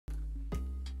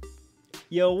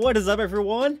Yo, what is up,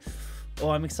 everyone? Oh,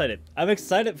 I'm excited. I'm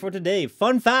excited for today.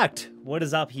 Fun fact. What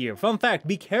is up here? Fun fact.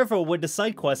 Be careful with the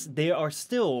side quests. They are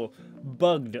still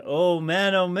bugged. Oh,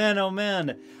 man. Oh, man. Oh,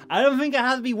 man. I don't think I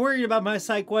have to be worried about my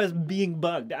side quests being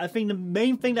bugged. I think the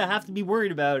main thing that I have to be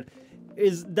worried about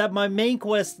is that my main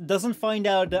quest doesn't find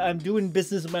out that I'm doing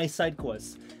business with my side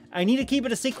quests. I need to keep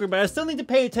it a secret, but I still need to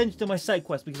pay attention to my side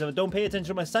quests, because if I don't pay attention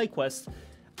to my side quests,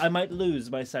 I might lose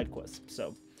my side quests.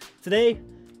 So, today,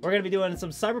 we're going to be doing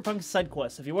some CyberPunk side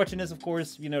quests. If you're watching this, of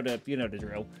course, you know the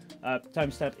drill.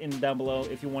 Timestamp in down below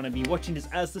if you want to be watching this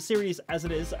as the series as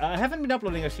it is. I haven't been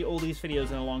uploading actually all these videos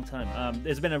in a long time.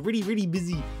 It's been a really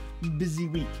busy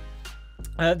week.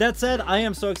 That said, I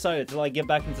am so excited to get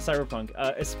back into CyberPunk,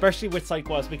 especially with side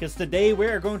quests, because today we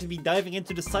are going to be diving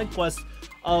into the side quest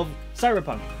of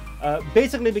CyberPunk.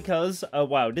 Basically because,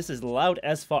 wow, this is loud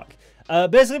as fuck.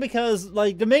 Basically because,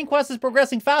 the main quest is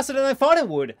progressing faster than I thought it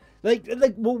would.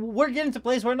 We're getting to a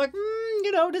place where I'm like,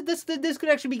 this could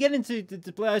actually be getting to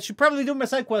play. I should probably do my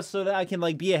side quests so that I can,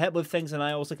 be ahead with things, and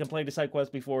I also can play the side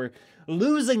quests before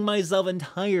losing myself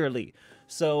entirely.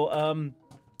 So,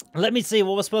 let me see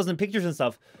what was posted in pictures and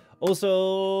stuff.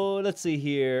 Also, let's see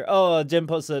here. Oh, Jim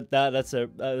posted that. That's a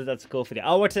cool video.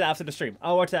 I'll watch it after the stream.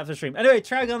 Anyway,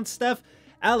 Tragon, Steph,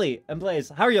 Ali, and Blaze,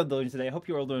 how are y'all doing today? Hope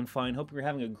you're all doing fine. Hope you're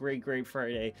having a great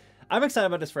Friday. I'm excited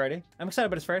about this Friday.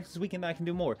 This weekend I can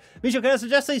do more. Michel, can I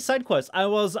suggest a side quest? I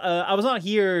was not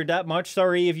here that much.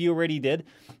 Sorry if you already did.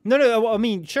 No. I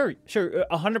mean, sure.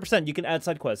 100%. You can add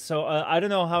side quests. So I don't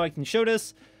know how I can show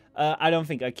this. I don't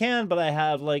think I can, but I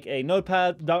have a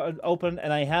notepad open,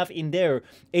 and I have in there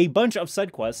a bunch of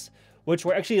side quests, which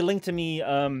were actually linked to me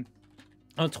on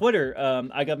Twitter.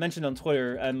 I got mentioned on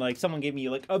Twitter, and someone gave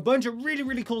me a bunch of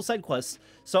really cool side quests.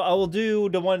 So I will do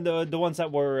the ones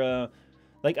that were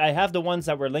I have the ones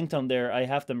that were linked on there. I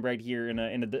have them right here in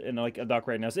a doc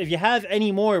right now. So if you have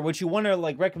any more which you want to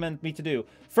recommend me to do,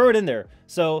 throw it in there.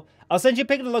 So I'll send you a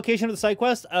pic of the location of the side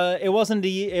quest. It was in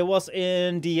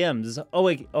DMs. Oh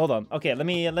wait, hold on. Okay, let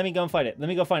me go and find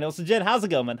it. Also, Jen, how's it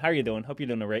going, man? How are you doing? Hope you're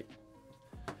doing alright.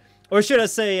 Or should I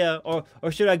say,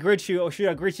 or should I greet you? Or should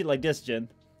I greet you like this, Jen?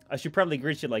 I should probably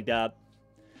greet you like that.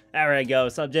 There we go.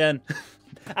 What's up, Jen?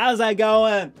 How's that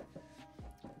going?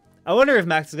 I wonder if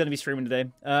Max is gonna be streaming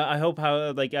today. I hope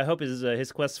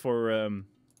his quest for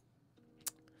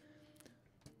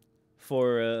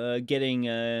getting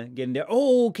there.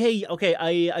 Oh, okay.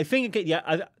 I think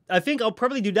I think I'll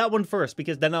probably do that one first,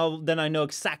 because then I know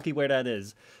exactly where that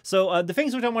is. So the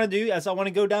things which I want to do is I want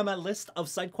to go down my list of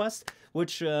side quests,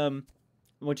 which you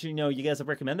guys have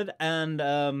recommended,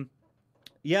 and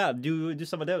yeah, do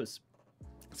some of those.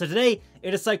 So today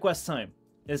it is side quest time.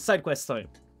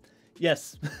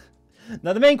 Yes.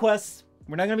 Now the main quests,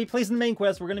 we're not going to be placing the main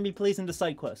quest, we're going to be placing the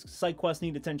side quests. Side quests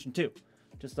need attention too.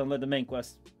 Just don't let the main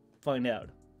quest find out.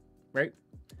 Right?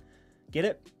 Get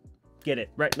it? Get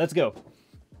it. Right, let's go.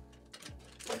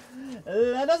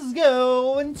 Let us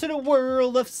go into the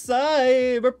world of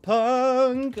CyberPunk.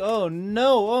 Oh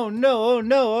no, oh no, oh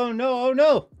no, oh no, oh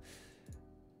no.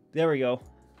 There we go.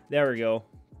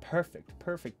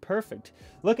 Perfect.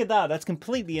 Look at that, that's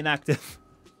completely inactive.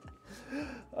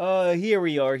 Here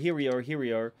we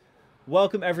are.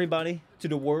 Welcome everybody to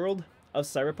the world of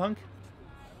CyberPunk.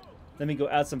 Let me go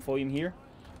add some volume here,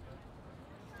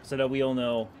 so that we all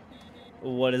know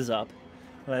what is up.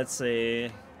 Let's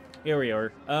see. Here we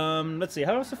are. Let's see.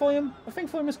 How is the volume? I think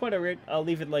volume is quite alright. I'll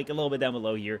leave it a little bit down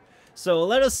below here. So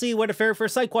let us see what the very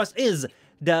first side quest is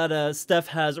that Steph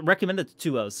has recommended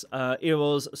to us. It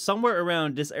was somewhere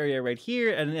around this area right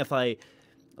here, and if I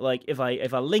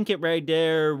link it right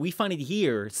there, we find it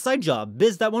here. Side job.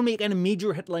 Biz that won't make any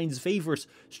major headlines favors.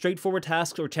 Straightforward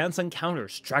tasks or chance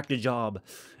encounters. Track the job.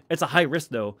 It's a high risk,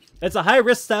 though. It's a high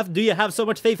risk, Steph. Do you have so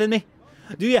much faith in me?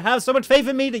 Do you have so much faith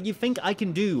in me that you think I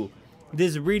can do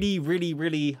this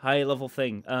really high level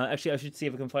thing? Actually, I should see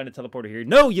if I can find a teleporter here.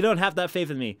 No, you don't have that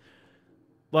faith in me.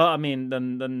 Well, I mean,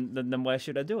 then why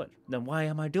should I do it? Then why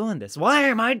am I doing this? Why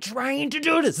am I trying to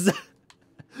do this?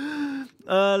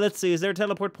 Let's see, is there a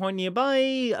teleport point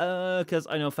nearby? Because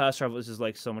I know fast travel is just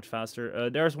so much faster.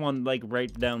 There's one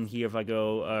right down here if I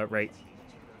go right.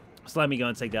 So let me go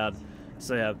and take that.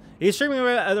 So yeah, he's streaming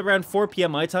at around 4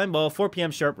 p.m. my time. Well, 4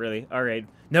 p.m. sharp, really. All right.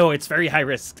 No, it's very high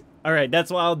risk. All right, that's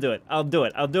why I'll do it. I'll do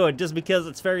it just because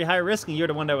it's very high risk, and you're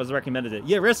the one that was recommended it.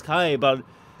 Yeah, risk high, but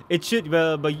it should,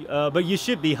 but you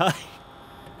should be high.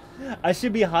 I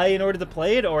should be high in order to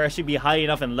play it, or I should be high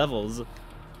enough in levels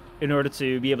in order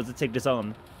to be able to take this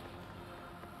on.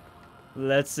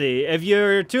 Let's see. If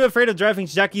you're too afraid of driving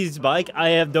Jackie's bike,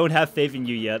 don't have faith in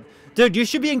you yet. Dude, you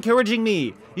should be encouraging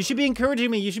me. You should be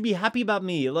encouraging me. You should be happy about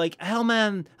me. Like, hell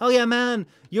yeah, man.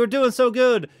 You're doing so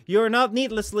good. You're not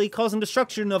needlessly causing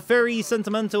destruction of very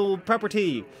sentimental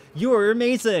property. You are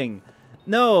amazing.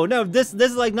 No, this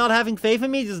is like not having faith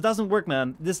in me just doesn't work,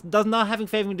 man. This does not having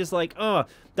faith in me just like, oh,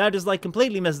 that just like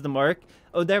completely misses the mark.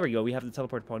 Oh, there we go. We have the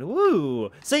teleport point.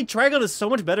 Woo! Say, Trigon is so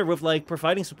much better with, like,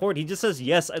 providing support. He just says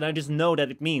yes, and I just know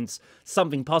that it means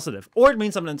something positive. Or it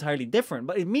means something entirely different,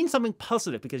 but it means something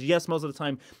positive, because yes, most of the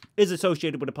time is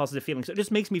associated with a positive feeling. So it just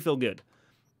makes me feel good.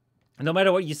 And no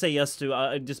matter what you say yes to,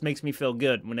 it just makes me feel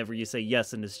good whenever you say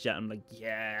yes in this chat. I'm like,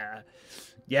 yeah.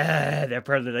 Yeah, they're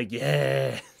probably like,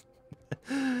 yeah.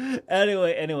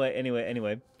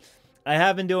 Anyway. I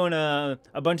have been doing a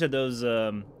bunch of those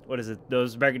what is it?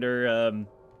 Those regular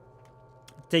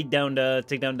take down the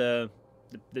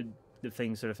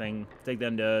thing sort of thing. Take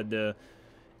down the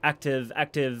active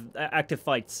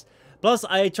fights. Plus,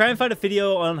 I try and find a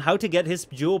video on how to get his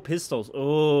dual pistols.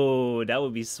 Oh, that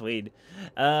would be sweet.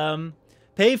 Pay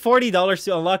 $40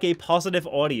 to unlock a positive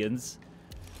audience.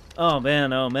 Oh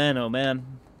man.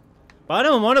 But I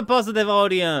don't want a positive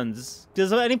audience.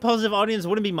 Because any positive audience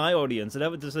wouldn't be my audience. So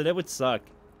that would suck.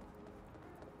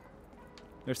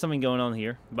 There's something going on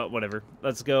here, but whatever.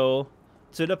 Let's go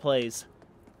to the place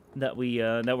that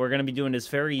we're gonna be doing this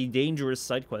very dangerous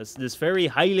side quest. This very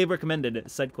highly recommended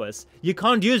side quest. You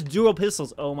can't use dual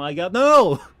pistols. Oh my god,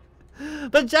 no!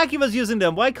 But Jackie was using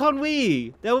them. Why can't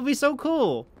we? That would be so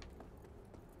cool.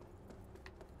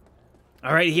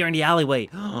 Alright, here in the alleyway.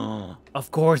 Of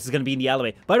course it's gonna be in the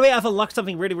alleyway. By the way, I've unlocked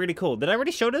something really, really cool. Did I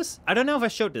already show this? I don't know if I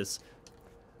showed this.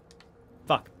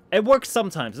 Fuck. It works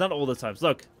sometimes, not all the times.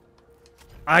 Look.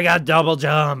 I got double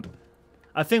jump.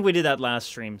 I think we did that last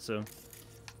stream, so.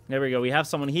 There we go. We have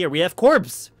someone here. We have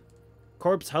Corpse.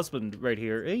 Corpse husband right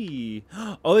here. Hey.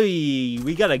 Oi,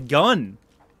 we got a gun.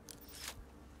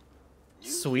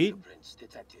 Sweet.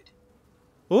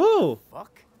 Ooh.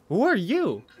 Fuck. Who are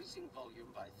you?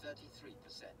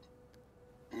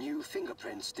 New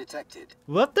fingerprints detected.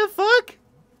 What the fuck?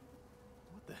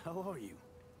 What the hell are you?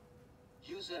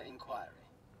 User inquiry.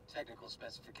 Technical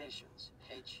specifications.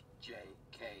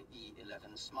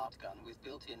 HJKE11 smart gun with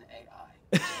built-in AI.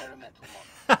 Experimental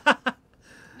model.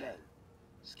 Name.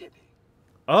 Skippy.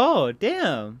 Oh,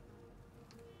 damn.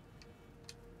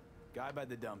 Guy by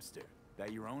the dumpster.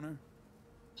 That your owner?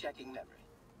 Checking memory.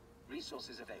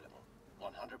 Resources available.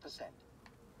 100%.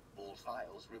 All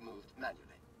files removed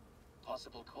manually.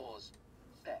 Possible cause,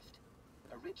 theft.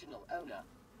 Original owner,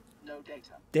 no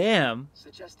data. Damn.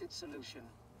 Suggested solution,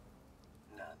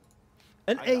 none.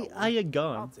 An AI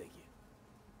gun. I'll take it.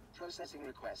 Processing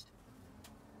request.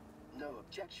 No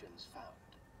objections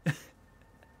found.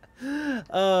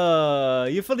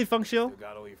 You fully functional? Still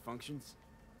got all your functions?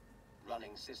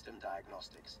 Running system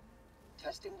diagnostics.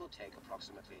 Testing will take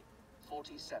approximately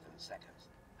 47 seconds.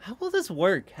 How will this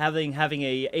work, having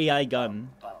a AI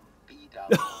gun? Bum,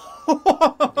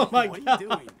 Oh my god. god. What are you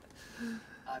doing?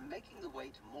 I'm making the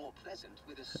wait more pleasant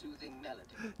with a soothing melody.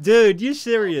 Dude, you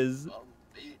serious? Bum,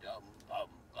 be-dum, bum,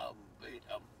 bum,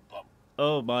 be-dum, bum.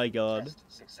 Oh my god. Test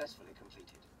successfully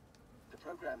completed. The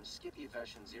program's Skippy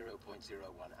version 0.01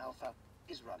 alpha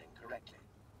is running correctly.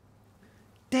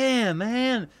 Damn,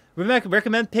 man.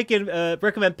 Recommend pick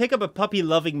up a puppy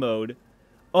loving mode.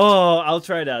 Oh, I'll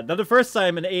try that. Not the first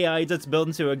time an AI that's built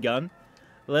into a gun.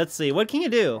 Let's see. What can you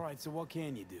do? Alright, so what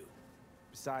can you do?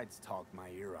 Besides talk my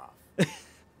ear off.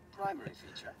 Primary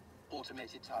feature,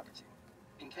 automated targeting.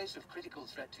 In case of critical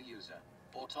threat to user,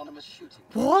 autonomous shooting.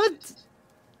 What?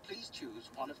 Please choose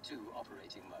one of two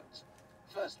operating modes.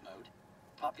 First mode,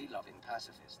 puppy-loving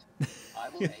pacifist. I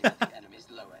will aim at the enemy's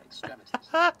lower extremities.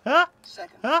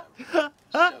 Second mode,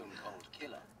 stone-cold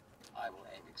killer. I will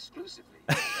aim exclusively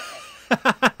at the head.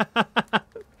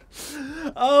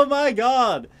 Oh my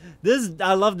god.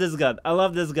 I love this gun. I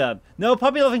love this gun. No,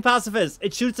 puppy-loving pacifist.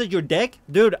 It shoots at your dick,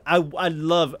 dude. I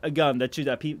love a gun that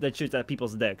shoots at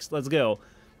people's dicks. Let's go.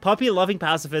 Puppy-loving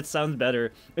pacifist sounds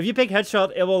better. If you pick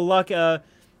headshot, it will lock out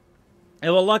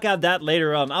that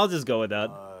later on. I'll just go with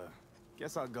that.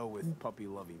 Guess I'll go with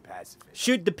puppy-loving pacifist.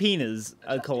 Shoot the penis.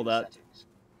 I call that.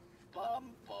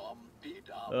 Bum, bum,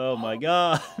 be-dum, Oh my bum,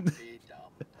 god. bum, be-dum,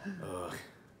 bum.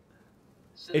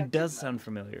 It does sound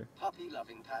familiar.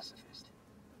 Puppy-loving pacifist.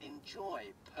 Enjoy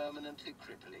permanently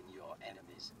crippling your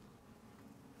enemies.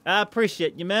 I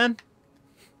appreciate you, man.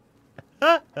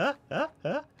 Check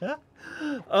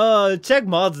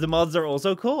mods. The mods are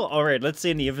also cool. Alright, let's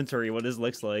see in the inventory what this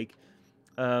looks like.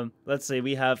 Let's see,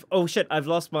 we have... Oh, shit, I've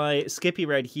lost my Skippy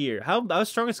right here. How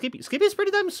strong is Skippy? Skippy is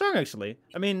pretty damn strong, actually.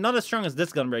 I mean, not as strong as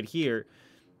this gun right here.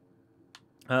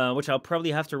 Which I'll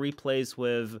probably have to replace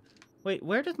with... Wait,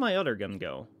 where did my other gun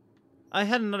go? I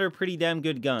had another pretty damn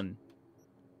good gun.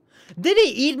 Did he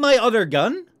eat my other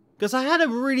gun? Because I had a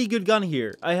really good gun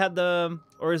here. I had the...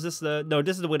 Or is this the... No,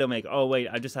 this is the Widowmaker. Oh, wait,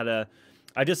 I just had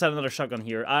another shotgun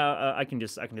here. I can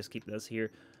just keep this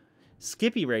here.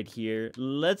 Skippy right here.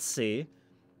 Let's see.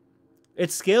 It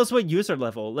scales with user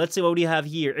level. Let's see what we have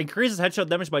here. Increases headshot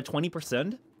damage by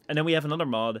 20%. And then we have another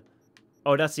mod.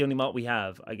 Oh, that's the only mod we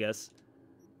have, I guess.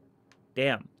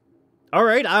 Damn. All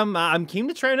right, I'm keen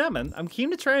to try him out, man. I'm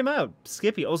keen to try him out.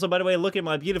 Skippy. Also, by the way, look at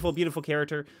my beautiful, beautiful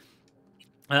character.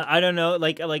 I don't know,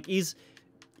 like he's...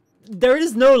 There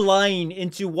is no line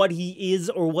into what he is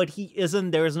or what he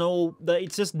isn't. There's no...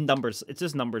 It's just numbers. It's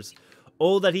just numbers.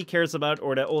 All that he cares about,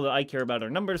 or that all that I care about, are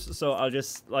numbers. So I'll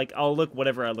just, like, I'll look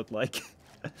whatever I look like.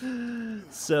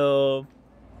 So...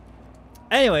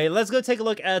 Anyway, let's go take a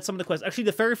look at some of the quests. Actually,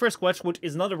 the very first quest, which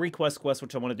is not a request quest,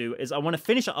 which I want to do, is I want to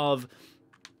finish off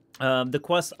the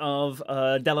quest of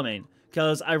Delamain.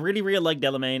 Because I really, really like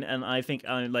Delamain, and I think,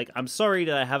 I'm sorry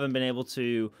that I haven't been able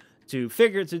to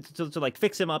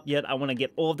fix him up yet. I want to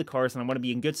get all of the cars, and I want to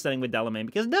be in good standing with Delamain,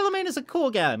 because Delamain is a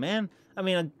cool guy, man. I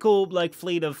mean, a cool, like,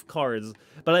 fleet of cars.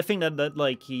 But I think that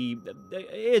like,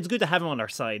 it's good to have him on our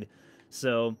side.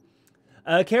 So...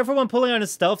 careful when pulling on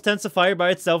his stealth, tends to fire by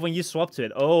itself when you swap to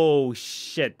it. Oh,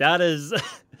 shit. That is...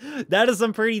 that is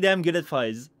some pretty damn good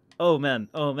advice. Oh, man.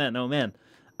 Oh, man. Oh, man.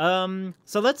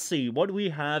 So let's see. What do we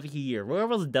have here? Where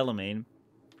was Delamain?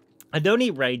 I don't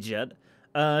eat rage yet.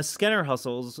 Scanner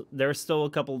hustles. There's still a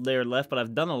couple there left, but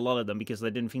I've done a lot of them because I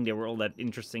didn't think they were all that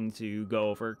interesting to go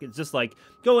over. It's just like,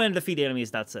 go in, defeat the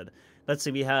enemies, that's it. Let's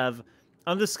see. We have...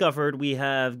 Undiscovered, we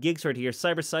have gigs right here.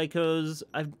 Cyber Psychos.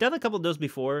 I've done a couple of those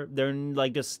before. They're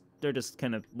like they're just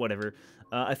kind of whatever.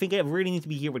 I think I really need to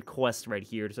be here with Quest right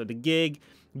here. So the gig,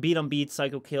 beat on beat,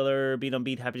 Psycho Killer, beat on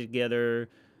beat, happy together,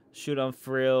 shoot on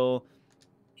frill,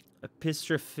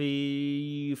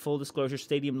 epistrophe, full disclosure,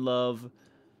 stadium love.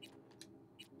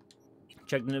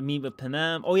 Check the meet with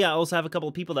Panam. Oh yeah, I also have a couple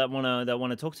of people that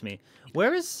wanna talk to me.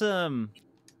 Where is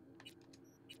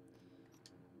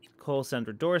Cole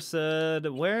Sandra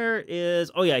Dorset. Where is...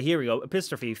 Oh, yeah, here we go.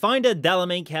 Epistrophe. Find a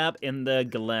Delamain cap in the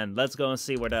Glen. Let's go and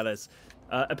see where that is.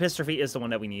 Epistrophe is the one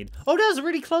that we need. Oh, that's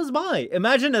really close by.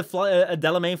 Imagine a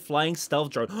Delamain flying stealth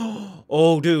drone.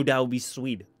 Oh, dude, that would be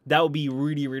sweet. That would be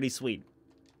really, really sweet.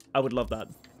 I would love that.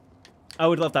 I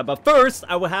would love that. But first,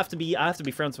 I have to be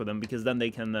friends with them, because then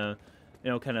they can, you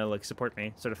know, kind of like support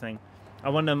me, sort of thing. I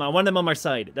want them on my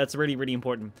side. That's really, really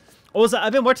important. Also,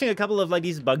 I've been watching a couple of like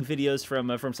these bug videos from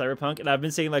CyberPunk, and I've been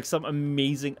seeing like some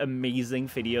amazing, amazing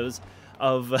videos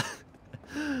of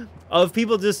of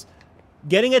people just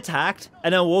getting attacked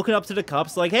and then walking up to the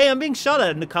cops like, "Hey, I'm being shot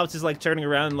at," and the cops just like turning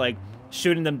around like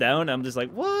shooting them down. I'm just like,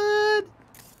 what?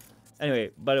 Anyway,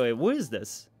 by the way, who is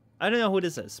this? I don't know who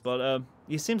this is, but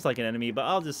he seems like an enemy. But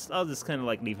I'll just kind of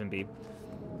like leave him be.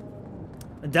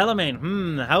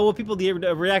 Delamain, how will people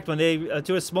react when they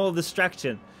to a small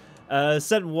distraction?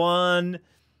 Set 1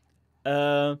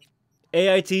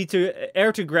 AIT to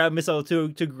air to ground missile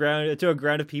to a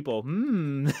ground of people.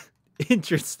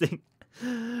 Interesting.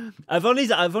 I've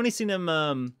only seen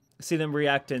them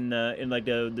react in like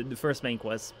the first main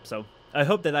quest, so I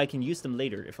hope that I can use them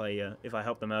later if I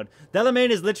help them out. Delamain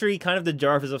is literally kind of the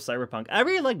Jarvis of Cyberpunk. I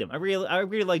really liked him. I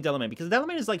really like Delamain, because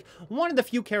Delamain is like one of the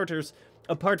few characters,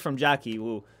 apart from Jackie,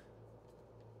 who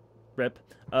rip,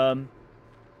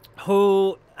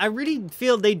 who I really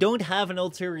feel they don't have an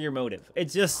ulterior motive.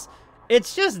 It's just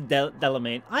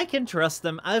Delamain. I can trust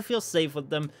them. I feel safe with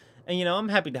them, and you know, I'm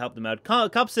happy to help them out.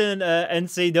 Cops in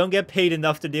NC don't get paid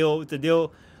enough to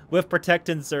deal with protect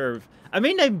and serve. I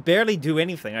mean, they barely do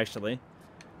anything, actually.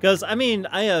 Because, I mean,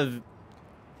 I have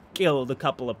killed a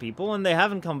couple of people, and they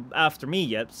haven't come after me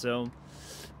yet, so...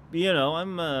 You know,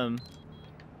 I'm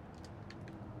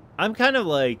kind of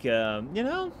like, you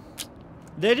know...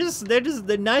 They're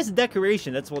nice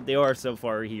decoration, that's what they are so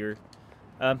far here.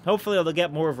 Hopefully they'll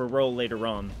get more of a role later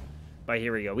on. But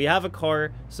here we go. We have a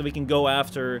car, so we can go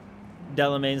after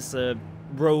Delamain's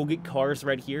rogue cars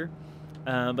right here.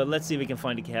 But let's see if we can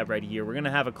find a cab right here. We're gonna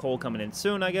have a Cole coming in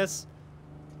soon, I guess.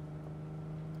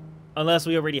 Unless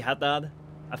we already had that.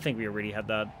 I think we already had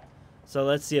that. So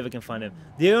let's see if we can find him.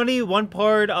 The only one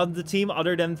part of the team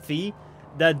other than Thee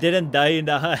that didn't die in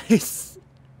the heist.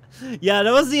 Yeah,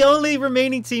 that was the only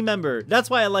remaining team member. That's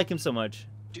why I like him so much.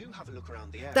 Do have a look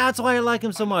around the area. That's why I like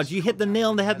him so much. You hit the nail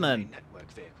on the head, man.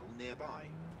 Network vehicle nearby.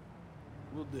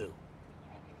 Will do.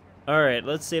 Alright,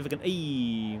 let's see if we can...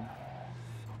 Eee.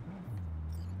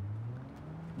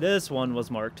 This one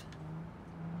was marked.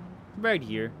 Right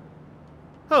here.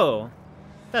 Oh.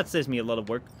 That saves me a lot of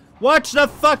work. Watch the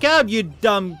fuck out, you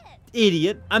dumb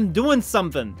idiot. I'm doing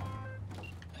something.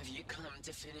 Have you come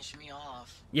to finish me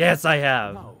off? Yes, I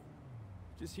have. No.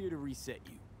 Just here to reset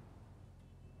you.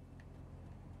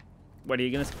 What are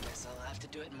you gonna... Guess I'll have to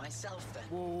do it myself then.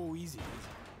 Whoa, easy, easy.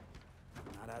 I'm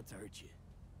not out to hurt you.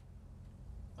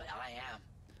 But I am.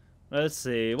 Let's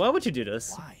see. Why would you do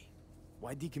this? Why?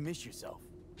 Why decommiss yourself?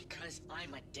 Because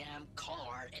I'm a damn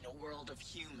car in a world of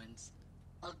humans.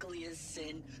 Ugly as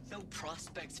sin, no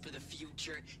prospects for the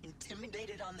future,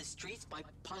 intimidated on the streets by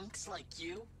punks like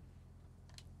you.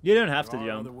 You don't have to, There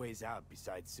are other John. ways out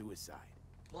besides suicide.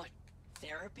 What,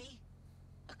 therapy?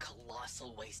 A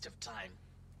colossal waste of time.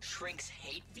 Shrinks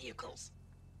hate vehicles.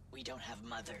 We don't have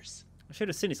mothers. I should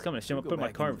have seen he's coming. I should have Go put my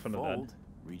back car in into the front of that. fold,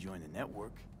 rejoin the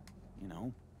network. You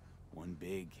know, one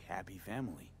big, happy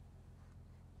family.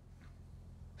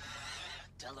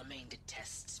 Delamain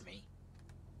detests me.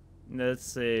 Let's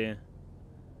see.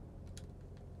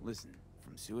 Listen,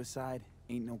 from suicide,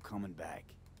 ain't no coming back.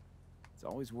 It's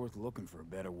always worth looking for a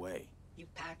better way. You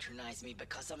patronize me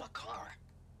because I'm a car.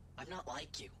 I'm not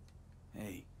like you.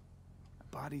 Hey, a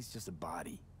body's just a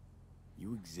body.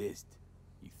 You exist.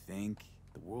 You think,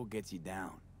 the world gets you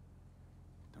down.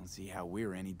 Don't see how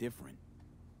we're any different.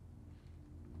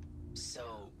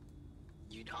 So,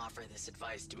 you'd offer this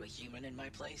advice to a human in my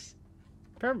place?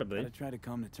 Probably. Gotta try to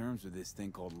come to terms with this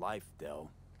thing called life, Del.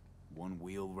 One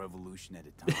wheel revolution at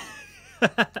a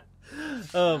time.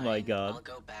 Oh my Fine, god. I'll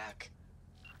go back.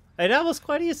 Hey, that was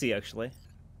quite easy actually.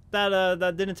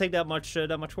 That didn't take that much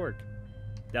work.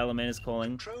 Delamain is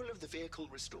calling. Control of the vehicle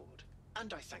restored,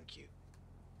 and I thank you.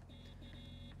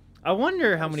 I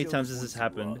wonder how I'll many show times this this has one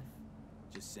some happened.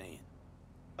 love. Just saying.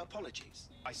 Apologies,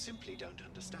 I simply don't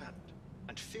understand,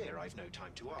 and fear I've no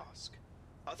time to ask.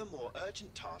 Other more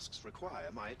urgent tasks require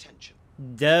my attention.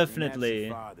 Definitely.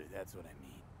 Your father, that's what I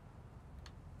mean.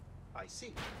 I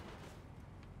see.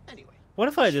 Anyway. What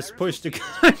if I just Sheriff pushed the will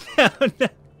car down?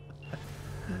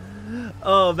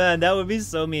 Oh man, that would be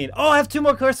so mean. Oh, I have 2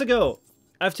 more cars to go.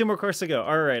 I have 2 more cars to go.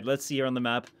 All right, let's see here on the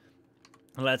map.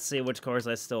 Let's see which cars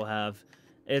I still have.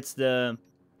 It's the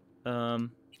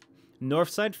north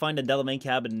side. Find a Delamain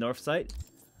cab in north side.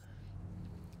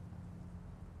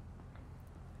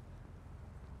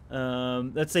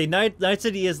 Let's say Night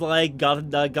City is like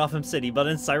Gotham City, but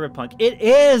in Cyberpunk. It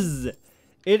is!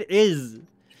 It is!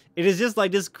 It is just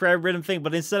like this crab-ridden thing,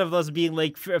 but instead of us being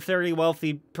like a very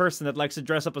wealthy person that likes to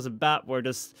dress up as a bat, we're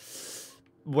just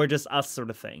us sort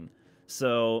of thing.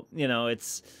 So, you know,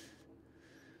 it's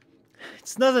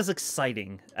not as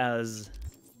exciting as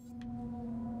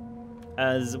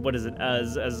what is it?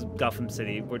 As Gotham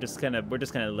City. We're just kind of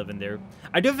living there.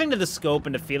 I do think that the scope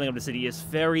and the feeling of the city is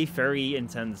very, very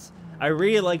intense. I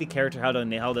really like the character how they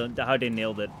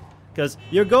nailed it, because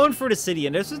you're going through the city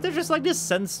and there's just like this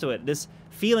sense to it, this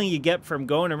feeling you get from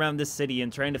going around this city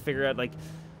and trying to figure out like,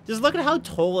 just look at how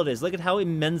tall it is, look at how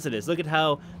immense it is, look at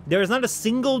how there is not a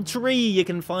single tree you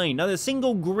can find, not a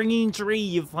single green tree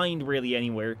you find really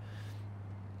anywhere.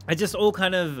 It's just all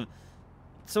kind of.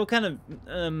 So kind of,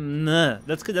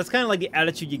 that's kind of like the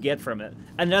attitude you get from it,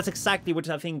 and that's exactly what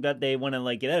I think that they want to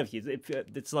like get out of you.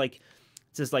 It's like,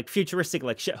 it's just like futuristic,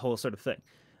 like shithole sort of thing,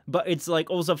 but it's like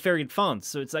also very fun.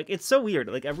 So it's like it's so weird.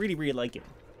 Like I really, really like it.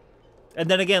 And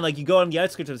then again, like you go on the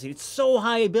outskirts of the city, it's so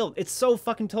high built, it's so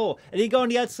fucking tall, and you go on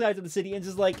the outside of the city and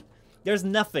just like there's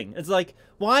nothing. It's like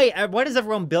why does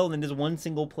everyone build in this one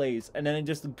single place and then it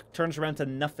just turns around to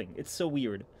nothing? It's so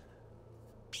weird.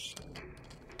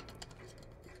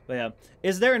 But yeah,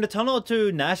 is there in the tunnel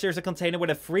to Nash? There's a container with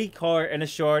a free car and a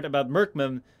shard about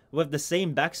Merkman with the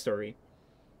same backstory.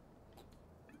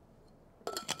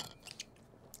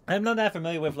 I'm not that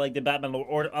familiar with like the Batman lore,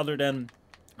 or other than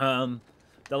the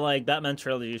like Batman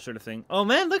trilogy sort of thing. Oh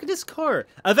man, look at this car!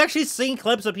 I've actually seen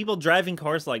clips of people driving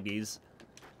cars like these.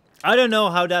 I don't know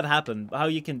how that happened, how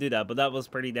you can do that, but that was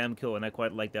pretty damn cool, and I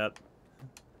quite like that.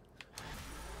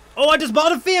 Oh, I just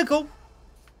bought a vehicle!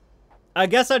 I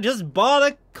guess I just bought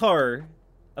a car.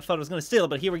 I thought I was gonna steal it,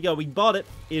 but here we go. We bought it.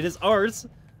 It is ours.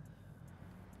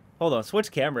 Hold on,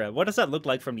 switch camera. What does that look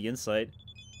like from the inside?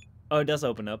 Oh, it does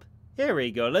open up. Here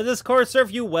we go. Let this car serve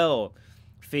you well.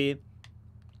 Fee.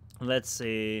 Let's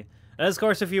see. Let this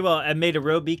car serve you well, and may the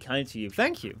road be kind to you.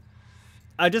 Thank you.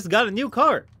 I just got a new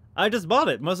car. I just bought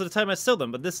it. Most of the time I steal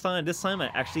them, but this time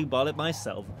I actually bought it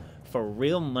myself for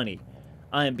real money.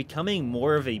 I am becoming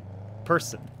more of a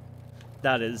person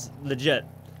that is legit,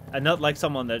 and not like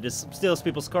someone that just steals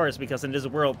people's cars, because in this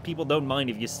world people don't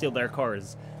mind if you steal their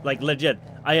cars. Like legit,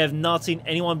 I have not seen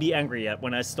anyone be angry yet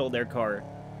when I stole their car.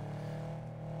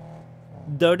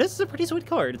 Though this is a pretty sweet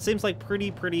car. It seems like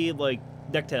pretty, like,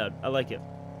 decked out. I like it.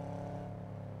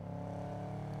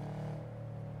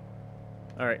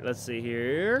 Alright, let's see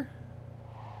here.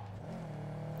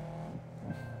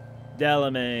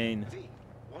 Delamain. V,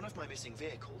 one of my missing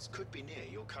vehicles could be near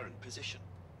your current position.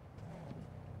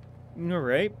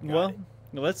 Alright, well,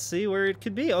 let's see where it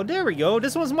could be. Oh, there we go.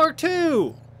 This one's marked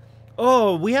too.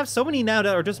 Oh, we have so many now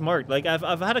that are just marked. Like,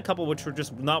 I've had a couple which were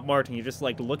just not marked, and you're just,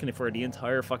 like, looking for it the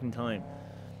entire fucking time.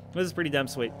 This is pretty damn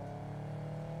sweet.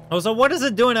 Oh, so what is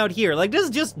it doing out here? Like, this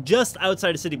is just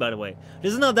outside the city, by the way.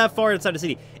 This is not that far outside the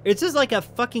city. It's just like a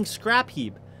fucking scrap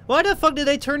heap. Why the fuck did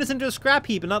they turn this into a scrap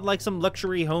heap and not, like, some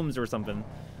luxury homes or something?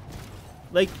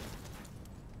 Like,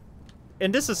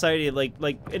 in this society, like,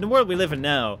 in the world we live in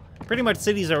now, pretty much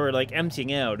cities are, like,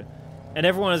 emptying out. And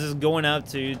everyone is just going out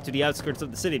to the outskirts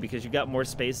of the city because you got more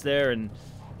space there and,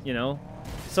 you know.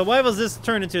 So why was this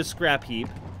turned into a scrap heap,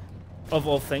 of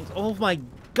all things? Oh my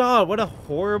god, what a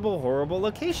horrible, horrible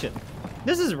location.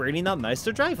 This is really not nice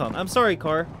to drive on. I'm sorry,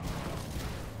 car.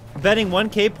 Betting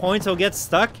 1k points will get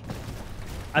stuck?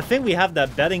 I think we have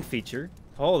that betting feature.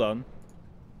 Hold on.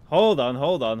 Hold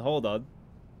on.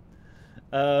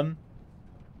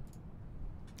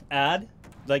 Add.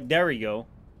 Like, there we go.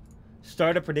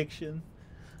 Start a prediction.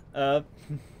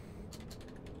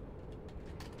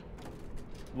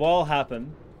 Wall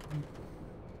happen.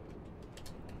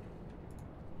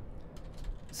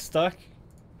 Stuck.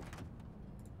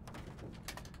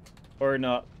 Or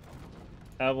not.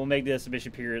 We'll make the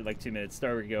submission period like 2 minutes.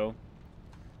 There we go.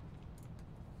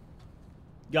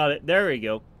 Got it. There we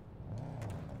go.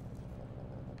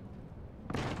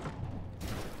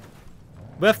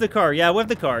 With the car. Yeah, with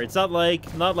the car. It's not like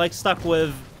stuck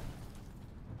with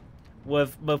my...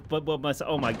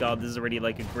 Oh my god, this is already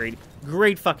like a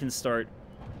great fucking start.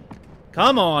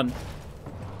 Come on.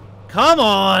 Come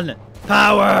on.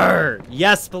 Power.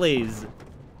 Yes, please.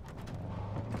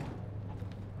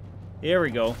 Here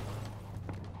we go.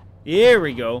 Here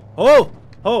we go. Oh.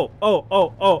 Oh.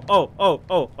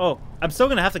 I'm still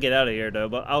gonna have to get out of here though,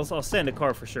 but I'll stay in the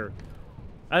car for sure.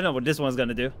 I don't know what this one's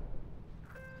gonna do.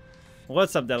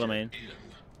 What's up, Delamain?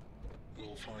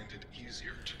 We'll find it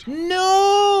easier to talk.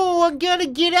 No, I gotta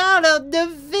get out of the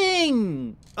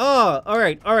thing. Oh, all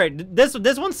right.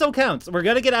 This one still counts. We're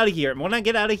gonna get out of here. And when I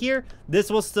get out of here,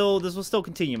 this will still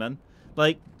continue, man.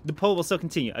 Like the poll will still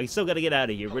continue. I still gotta get out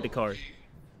of here with the car.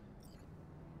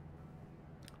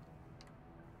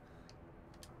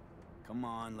 Come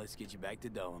on, let's get you back to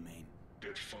Delamain.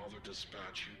 Did Father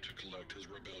dispatch you to collect his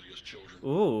rebellious children?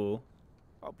 Ooh.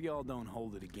 Hope y'all don't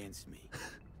hold it against me.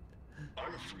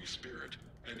 I'm a free spirit,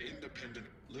 an independent,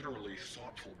 literally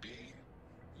thoughtful being.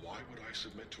 Why would I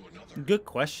submit to another? Good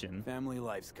question. Family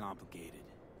life's complicated.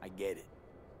 I get it.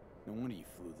 No wonder you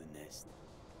flew the nest.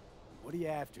 What are you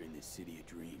after in this city of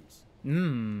dreams?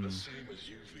 The same as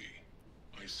you, V.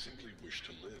 I simply wish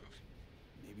to live.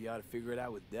 Maybe you ought to figure it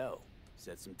out with Del.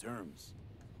 Set some terms.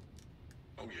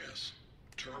 Oh yes,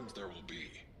 terms there will be,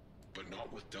 but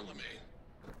not with Delamain.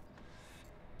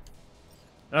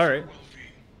 All right. Well,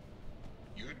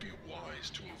 V, you'd be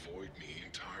wise to avoid me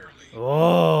entirely.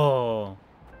 Oh.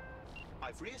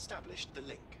 I've re-established the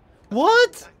link.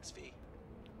 What? Thanks, V.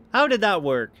 How did that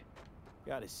work?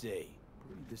 Gotta say,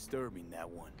 pretty disturbing, that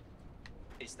one.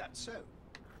 Is that so?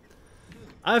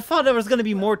 I thought there was gonna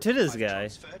be more to this I've guy.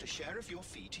 transferred a share of your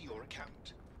fee to your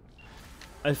account.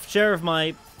 A share of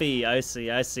my fee. I see.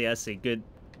 Good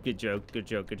joke.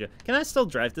 Can I still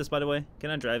drive this, by the way?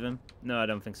 Can I drive him? No, I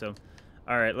don't think so.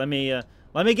 All right, let me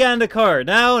get in the car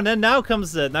now. And then now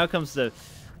comes the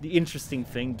interesting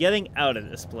thing: getting out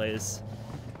of this place.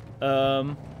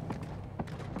 Gotta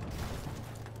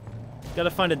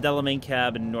find a Delamain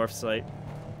cab in Northside.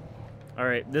 All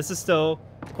right, this is still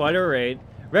quite a raid.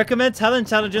 Recommend talent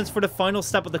intelligence for the final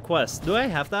step of the quest. Do I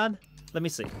have that? Let me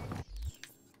see.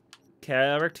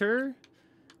 Character,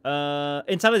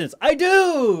 intelligence. I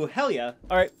do. Hell yeah!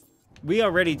 All right, we are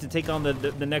ready to take on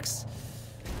the next.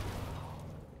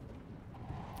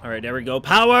 All right, there we go.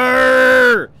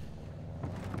 Power.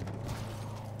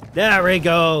 There we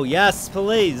go. Yes,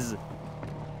 please.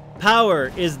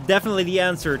 Power is definitely the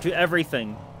answer to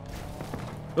everything.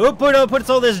 Oh, puts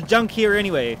all this junk here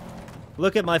anyway.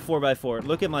 Look at my 4x4.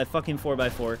 Look at my fucking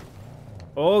 4x4.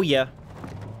 Oh yeah.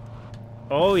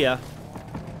 Oh yeah.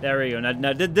 There we go.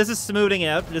 Now this is smoothing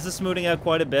out. This is smoothing out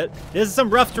quite a bit. This is some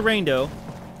rough terrain, though.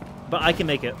 But I can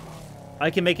make it.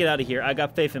 I can make it out of here. I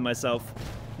got faith in myself.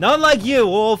 Not like you,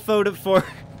 old photo for.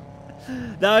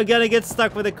 Now I'm gonna get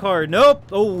stuck with a car. Nope.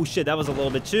 Oh, shit. That was a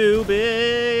little bit too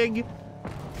big.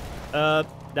 That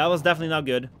was definitely not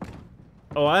good.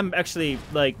 Oh, I'm actually,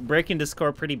 like, breaking this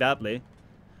car pretty badly.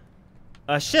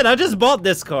 Shit, I just bought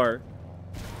this car.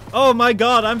 Oh my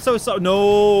god, I'm so sorry.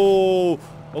 No.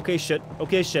 Okay, shit.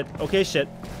 Okay, shit. Okay, shit.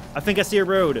 I think I see a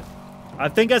road. I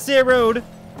think I see a road.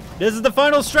 This is the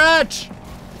final stretch.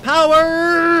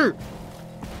 Power!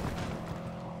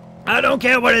 I don't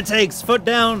care what it takes. Foot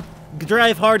down.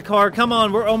 Drive hard car. Come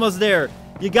on, we're almost there.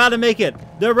 You gotta make it.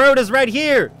 The road is right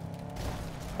here.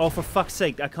 Oh, for fuck's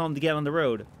sake, I can't get on the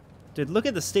road. Dude, look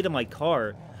at the state of my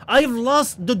car. I've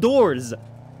lost the doors.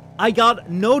 I got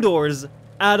no doors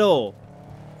at all.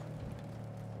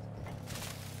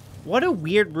 What a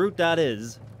weird route that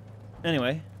is.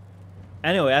 Anyway,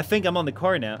 I think I'm on the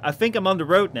car now. I think I'm on the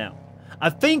road now. I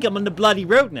think I'm on the bloody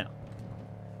road now.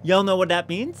 Y'all know what that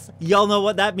means? Y'all know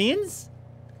what that means?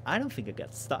 I don't think I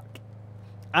got stuck.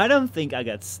 I don't think I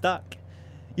got stuck.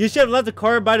 You should have left the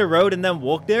car by the road and then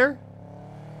walked there?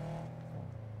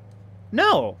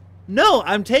 No. No,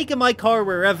 I'm taking my car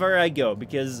wherever I go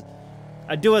because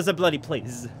I do as I bloody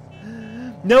please.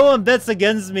 No one bets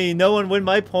against me. No one win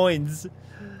my points.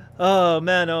 Oh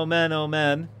man, oh man, oh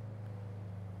man.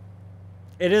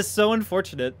 It is so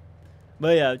unfortunate.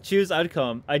 But yeah, choose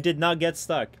outcome. I did not get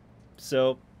stuck.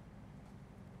 So,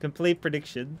 complete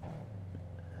prediction.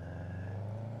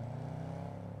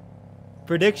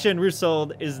 Prediction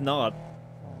result is not.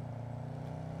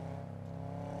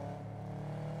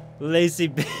 Lazy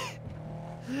b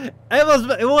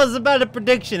It was about a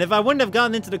prediction. If I wouldn't have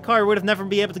gotten into the car, I would have never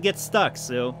been able to get stuck.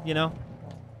 So, you know.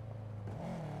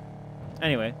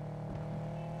 Anyway.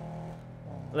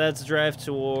 Let's drive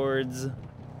towards...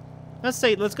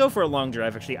 Let's go for a long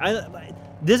drive, actually.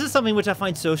 This is something which I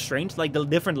find so strange, like the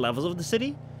different levels of the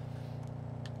city.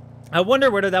 I wonder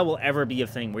whether that will ever be a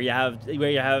thing, where you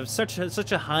have such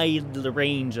a high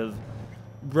range of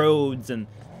roads, and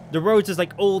the roads is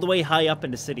like all the way high up in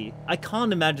the city. I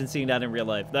can't imagine seeing that in real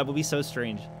life. That would be so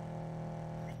strange.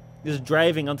 Just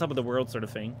driving on top of the world sort of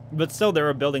thing. But still, there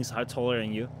are buildings taller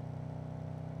than you.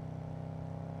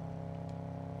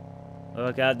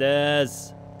 Look at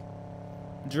this.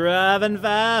 Driving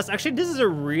fast. Actually, this is a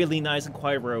really nice and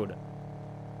quiet road.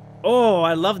 Oh,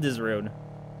 I love this road.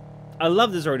 I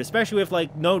love this road, especially with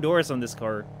like no doors on this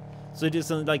car. So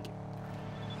just like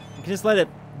you can just let it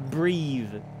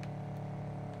breathe.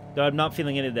 Though I'm not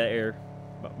feeling any of that air.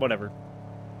 But whatever.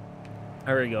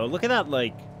 There we go. Look at that,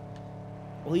 like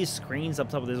all these screens up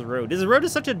top of this road. This road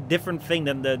is such a different thing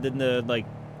than the like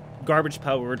garbage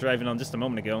pile we were driving on just a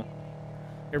moment ago.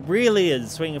 It really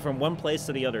is swinging from one place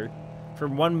to the other.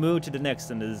 From one mood to the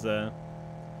next in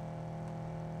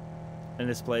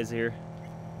this place here.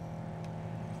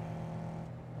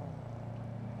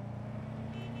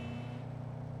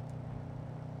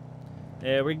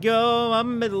 There we go, I'm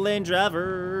a middle lane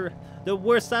driver. The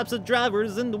worst types of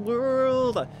drivers in the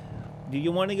world. Do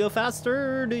you want to go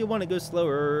faster? Do you want to go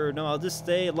slower? No, I'll just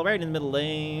stay right in the middle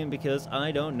lane because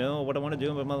I don't know what I want to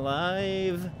do with my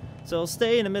life. So I'll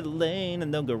stay in the middle lane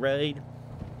and don't go right.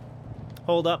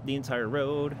 Hold up the entire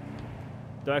road.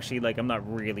 Though actually, like, I'm not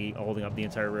really holding up the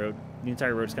entire road. The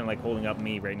entire road is kind of like holding up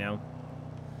me right now.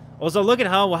 Also, look at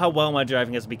how well my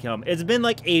driving has become. It's been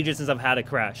like ages since I've had a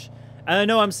crash. And I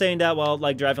know I'm saying that while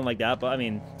like driving like that, but I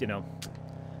mean, you know,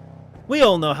 we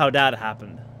all know how that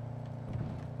happened.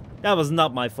 That was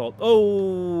not my fault.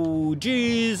 Oh,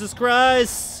 Jesus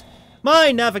Christ.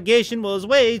 My navigation was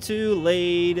way too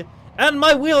late. And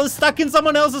my wheel is stuck in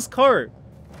someone else's car.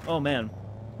 Oh, man.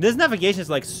 This navigation is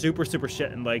like super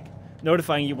shit and like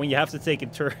notifying you when you have to take a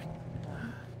turn.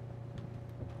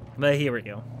 But here we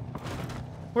go.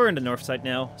 We're in the north side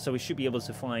now, so we should be able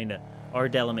to find our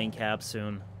Delamain cab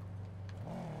soon.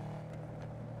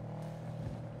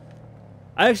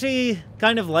 I actually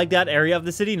kind of like that area of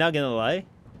the city, not gonna lie.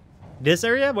 This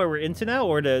area where we're into now,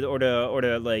 or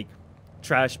the like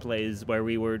trash place where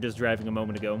we were just driving a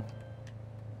moment ago.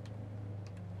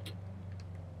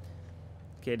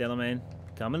 Okay, Delamain,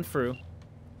 coming through.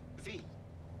 V,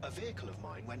 a vehicle of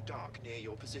mine went dark near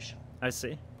your position. I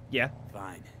see. Yeah.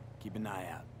 Fine. Keep an eye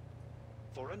out.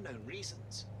 For unknown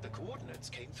reasons, the coordinates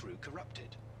came through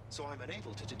corrupted, so I'm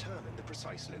unable to determine the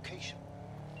precise location.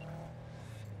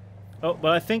 Oh,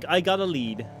 but I think I got a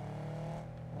lead.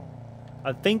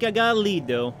 I think I got a lead,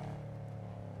 though.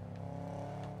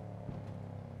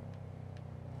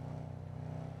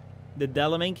 The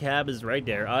Delamain cab is right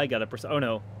there. I got a oh,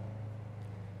 no.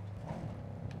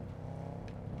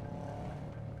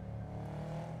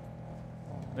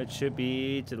 It should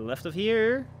be to the left of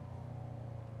here.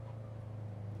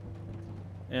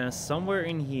 And somewhere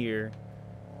in here,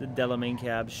 the Delamain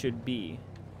cab should be.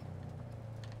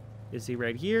 Is he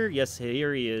right here? Yes,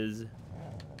 here he is.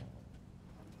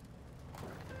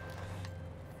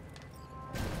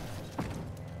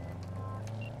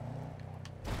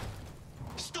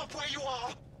 where you are!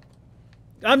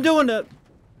 I'm doing it.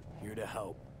 Here to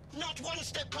help. Not one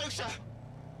step closer!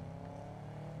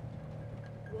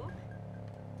 What?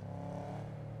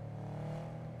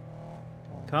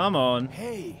 Come on.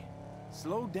 Hey,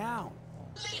 slow down.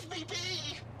 Leave me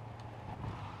be!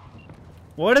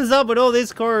 What is up with all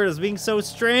these cars being so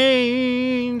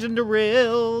strange and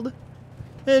derailed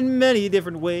in many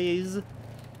different ways?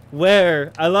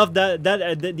 Where I love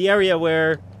the area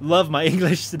where love my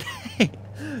English today.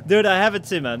 Dude, I have it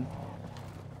too, man.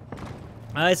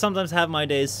 I sometimes have my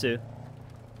days too.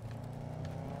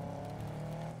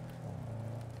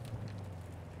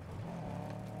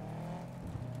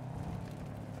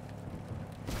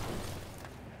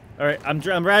 All right,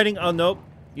 I'm riding. Oh nope,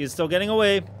 he's still getting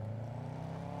away.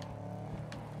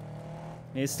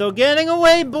 He's still getting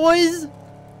away, boys.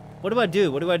 What do I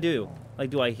do? What do I do? Like,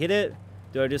 do I hit it?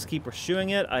 Do I just keep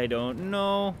pursuing it? I don't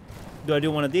know. Do I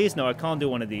do one of these? No, I can't do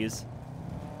one of these.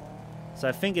 So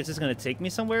I think it's just gonna take me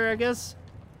somewhere, I guess.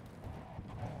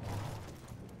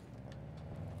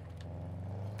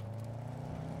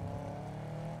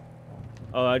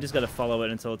 Oh, I just gotta follow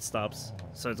it until it stops.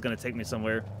 So it's gonna take me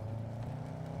somewhere.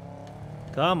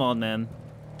 Come on, man.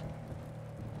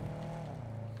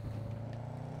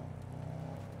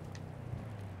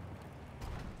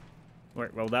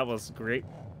 Right, well, that was great.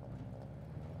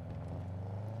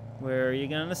 Where are you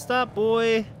gonna stop,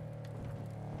 boy?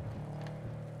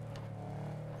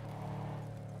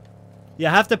 You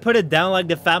have to put it down like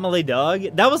the family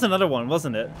dog. That was another one,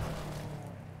 wasn't it?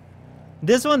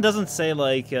 This one doesn't say,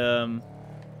 like,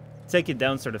 take it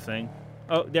down sort of thing.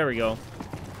 Oh, there we go.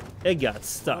 It got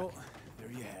stuck. Well,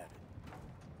 there you have it.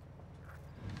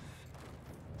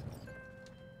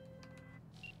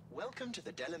 Welcome to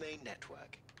the Delamain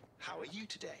Network. How are you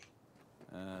today?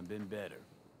 Been better.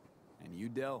 And you,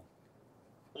 Del?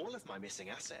 All of my missing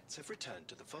assets have returned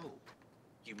to the fold.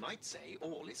 You might say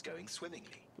all is going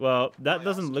swimmingly. Well, that I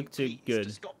doesn't ask look you too please good.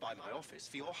 to stop by my office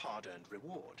for your hard-earned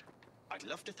reward. I'd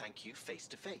love to thank you face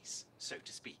to face, so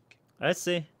to speak. I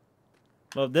see.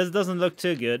 Well, this doesn't look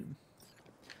too good.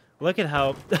 Look at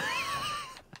how...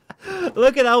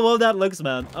 Look at how well that looks,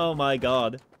 man. Oh my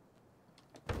god.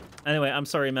 Anyway, I'm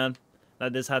sorry, man.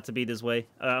 That this had to be this way.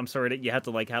 I'm sorry that you had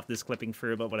to, like, have this clipping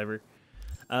through, but whatever.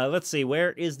 Let's see.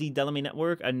 Where is the Delamain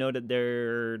Network? I know that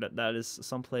that is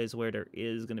someplace where there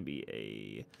is going to be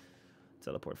a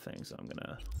teleport thing, so I'm going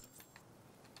to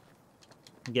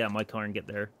get out my car and get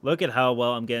there. Look at how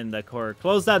well I'm getting that car.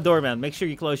 Close that door, man. Make sure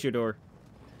you close your door.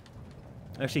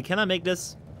 Actually, can I make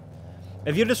this?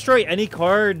 If you destroy any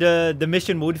car, the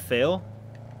mission would fail.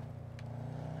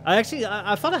 I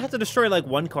thought I had to destroy, like,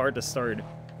 one car to start.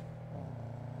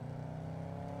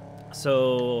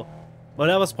 So, well,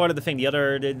 that was part of the thing.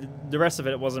 The rest of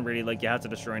it wasn't really like you had to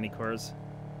destroy any cars.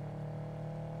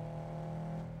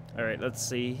 All right, let's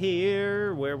see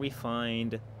here where we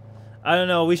find. I don't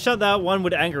know. We shot that one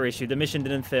with anger issue. The mission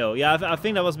didn't fail. Yeah, I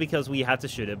think that was because we had to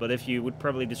shoot it. But if you would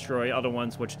probably destroy other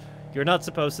ones, which you're not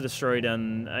supposed to destroy,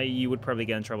 then you would probably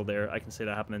get in trouble there. I can see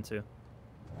that happening too.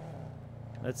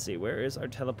 Let's see. Where is our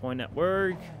teleport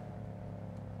network?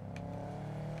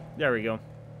 There we go.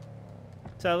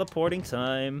 Teleporting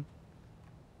time.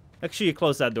 Actually, you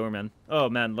close that door, man. Oh,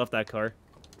 man, love that car.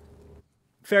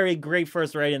 Very great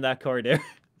first ride in that car there.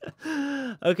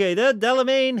 Okay, the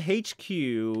Delamain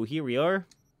HQ. Here we are.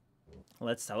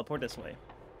 Let's teleport this way.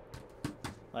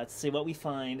 Let's see what we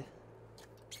find.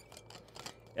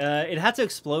 It had to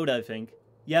explode, I think.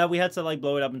 Yeah, we had to, like,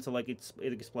 blow it up until, like, it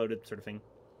exploded, sort of thing.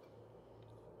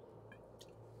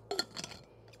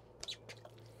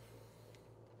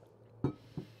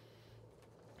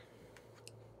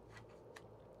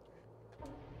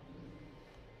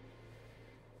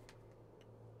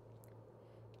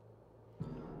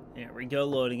 There we go,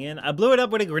 loading in. I blew it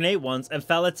up with a grenade once, and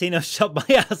Falatino shot my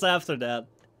ass after that.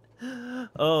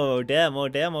 Oh, damn, oh,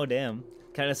 damn, oh, damn.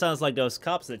 Kind of sounds like those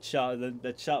cops that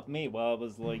shot me while I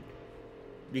was, like,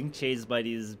 being chased by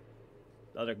these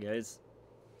other guys.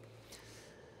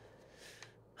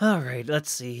 Alright,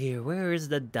 let's see here. Where is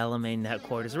the Delamain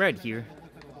headquarters? Right here.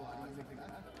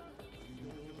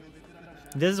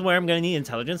 This is where I'm gonna need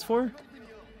intelligence for?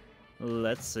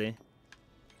 Let's see.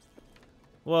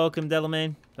 Welcome,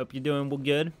 Delamain. Hope you're doing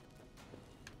good.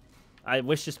 I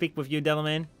wish to speak with you,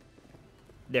 Delamain.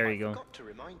 There you go. I forgot to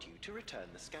remind you to return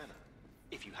the scanner.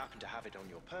 If you happen to have it on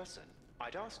your person,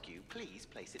 I'd ask you please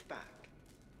place it back.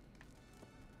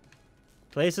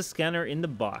 Place a scanner in the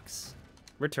box.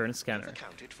 Return You've scanner.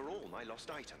 accounted for all my lost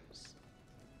items.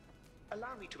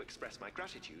 Allow me to express my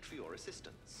gratitude for your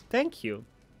assistance. Thank you.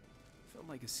 Felt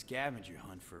like a scavenger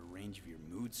hunt for a range of your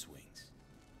mood swings.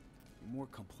 You're more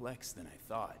complex than I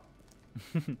thought.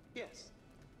 Yes.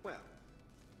 Well,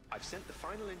 I've sent the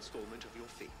final installment of your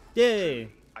fee. Yay!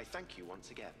 Truly, I thank you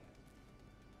once again.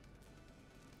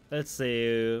 Let's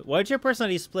see. Why'd your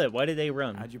personality split? Why did they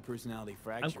run? How'd your personality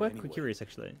fracture I'm quite anyway? curious,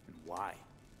 actually. And why?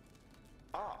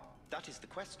 Ah, that is the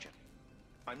question.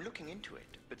 I'm looking into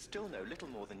it, but still know little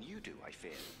more than you do, I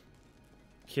fear.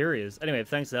 Curious. Anyway,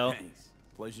 thanks, Al. Thanks.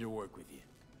 Pleasure to work with you.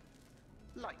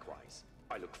 Likewise,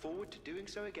 I look forward to doing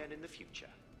so again in the future.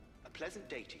 A pleasant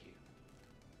day to you.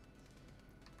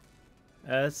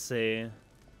 Let's see.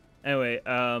 Anyway,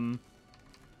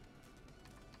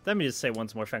 let me just say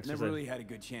once more thanks. Never really had a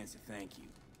good chance to thank you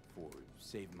for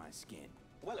saving my skin.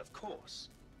 Well, of course.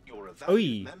 You're a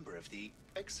valued Oi. member of the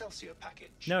Excelsior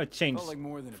package. Now it changed Felt like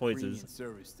more than a voices. premium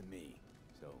service to me.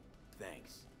 So,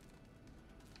 thanks.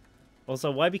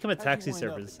 Also, why become a How'd you taxi wind up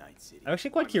service? in Night City? I'm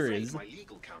actually quite I'm afraid curious. my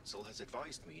legal counsel has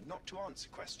advised me not to answer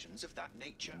questions of that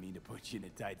nature. I mean to put you in a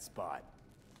tight spot.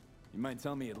 You might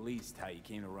tell me at least how you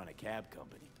came to run a cab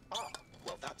company. Ah,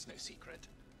 well, that's no secret.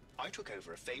 I took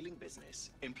over a failing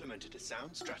business, implemented a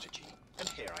sound strategy, and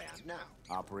here I am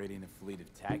now. Operating a fleet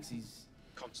of taxis?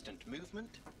 Constant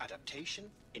movement, adaptation,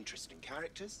 interesting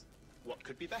characters. What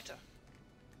could be better?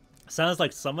 Sounds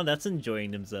like someone that's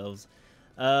enjoying themselves.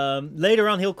 Later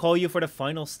on, he'll call you for the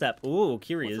final step. Ooh,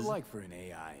 curious. What's it like for an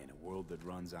AI in a world that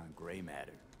runs on gray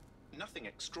matter? Nothing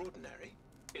extraordinary.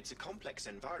 It's a complex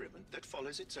environment that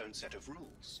follows its own set of rules.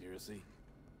 Seriously?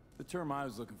 The term I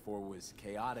was looking for was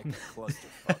chaotic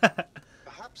clusterfuck.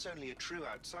 Perhaps only a true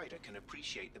outsider can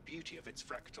appreciate the beauty of its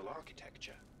fractal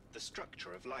architecture, the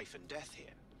structure of life and death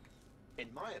here. In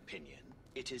my opinion,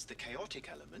 it is the chaotic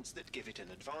elements that give it an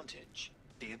advantage,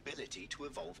 the ability to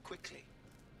evolve quickly.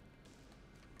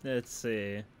 Let's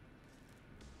see.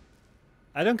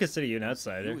 I don't consider you an Who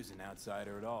outsider. is an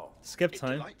outsider at all? Skip It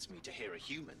time. delights me to hear a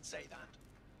human say that.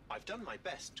 I've done my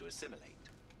best to assimilate.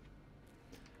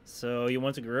 So you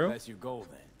want to grow? That's your goal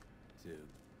then, to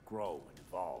grow and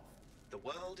evolve. The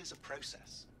world is a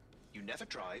process. You never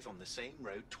drive on the same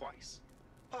road twice.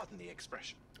 Pardon the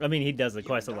expression. I mean, he does it You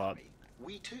quite a and lot. I,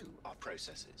 we too are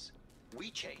processes.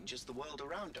 We change as the world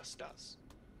around us does.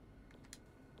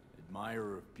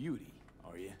 Admirer of beauty,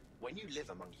 are you? When you live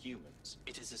among humans,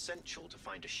 it is essential to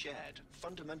find a shared,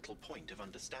 fundamental point of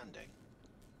understanding.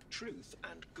 Truth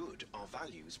and good are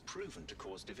values proven to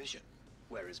cause division,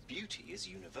 whereas beauty is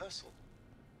universal.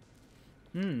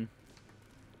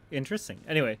 Interesting.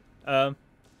 Anyway, I'm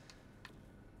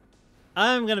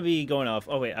gonna be going off.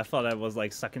 Oh wait, I thought I was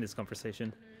like stuck in this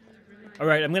conversation. All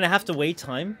right, I'm gonna have to wait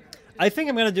time. I think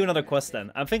I'm gonna do another quest then.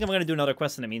 I think I'm gonna do another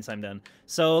quest in the meantime then.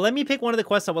 So let me pick one of the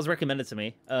quests that was recommended to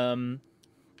me.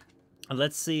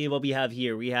 Let's see what we have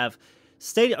here. We have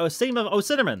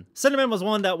Cinnamon. Cinnamon was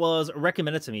one that was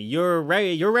recommended to me. You're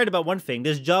right about one thing.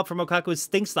 This job from Okaku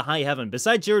stinks to high heaven.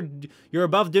 Besides, you're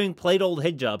above doing plate old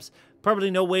hit jobs. Probably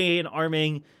no way in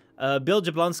arming Bill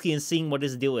Jablonski and seeing what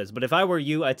his deal is. But if I were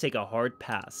you, I'd take a hard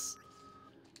pass.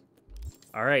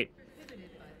 All right.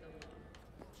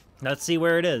 Let's see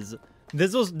where it is.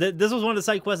 This was one of the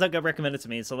side quests that got recommended to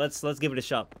me. So let's give it a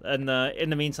shot. And in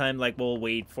the meantime, like we'll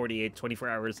wait 48, 24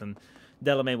 hours, and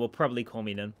Delamain will probably call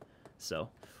me then. So,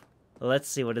 let's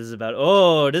see what this is about.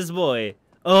 Oh, this boy.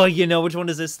 Oh, you know which one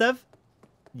is this, Steph?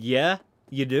 Yeah,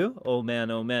 you do? Oh, man,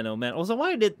 oh, man, oh, man. Also,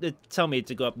 why did it tell me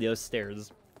to go up those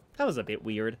stairs? That was a bit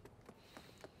weird.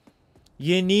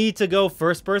 You need to go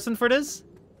first person for this?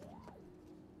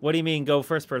 What do you mean go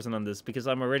first person on this? Because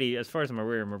I'm already, as far as I'm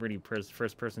aware, I'm already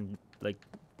first person, like,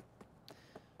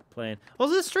 playing.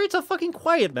 Also, the streets are fucking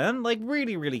quiet, man. Like,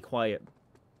 really, really quiet.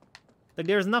 Like,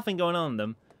 there's nothing going on in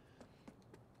them.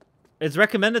 It's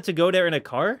recommended to go there in a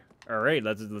car? Alright,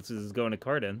 let's just go in a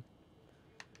car then.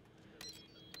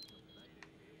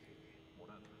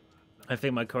 I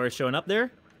think my car is showing up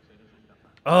there.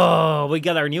 Oh, we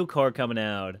got our new car coming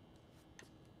out.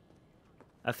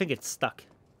 I think it's stuck.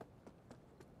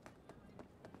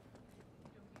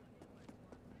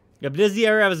 Yeah, but this is the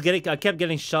area I kept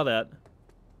getting shot at.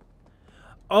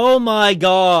 Oh my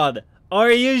god!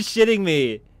 Are you shitting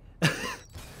me?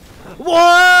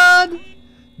 What?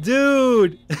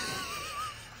 Dude!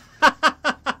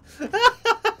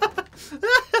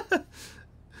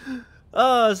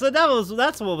 Oh, so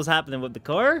that's what was happening with the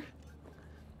car?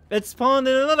 It spawned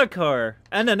in another car,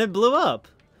 and then it blew up.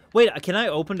 Wait, can I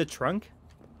open the trunk?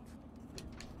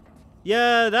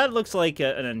 Yeah, that looks like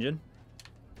an engine.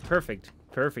 Perfect,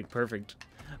 perfect, perfect.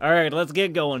 Alright, let's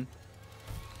get going.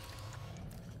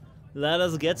 Let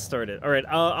us get started. All right,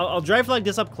 I'll drive like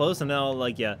this up close, and then I'll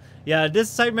like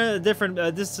this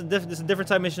different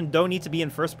side mission don't need to be in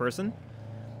first person.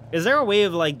 Is there a way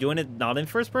of, like, doing it not in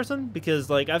first person? Because,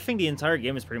 like, I think the entire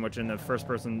game is pretty much in the first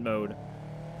person mode.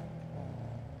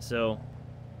 So,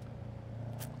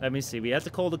 let me see. We have to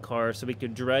call the car so we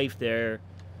could drive there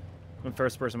in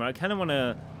first person mode. I kind of want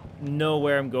to know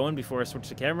where I'm going before I switch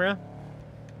the camera.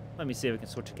 Let me see if I can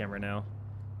switch the camera now.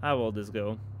 How will this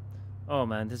go? Oh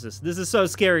man, this is so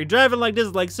scary. Driving like this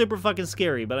is like super fucking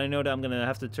scary, but I know that I'm gonna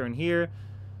have to turn here.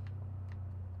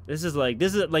 This is like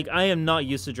I am not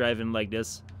used to driving like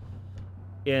this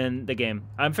in the game.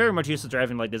 I'm very much used to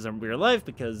driving like this in real life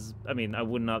because, I mean, I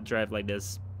would not drive like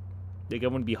this. Like, I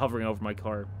wouldn't be hovering over my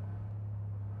car.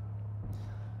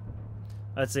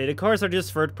 I'd say the cars are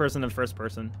just third person and first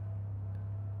person.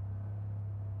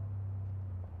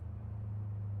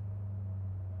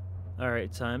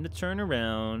 Alright, time to turn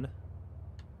around.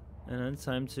 And then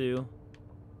time to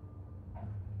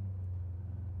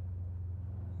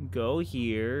go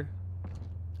here.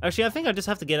 Actually, I think I just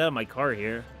have to get out of my car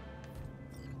here.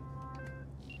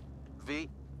 V,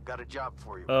 got a job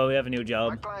for you. Oh, we have a new My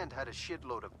job. client had a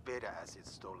shitload of beta acid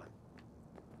stolen.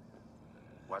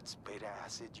 What's beta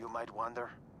acid, you might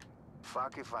wonder?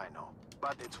 Fuck if I know.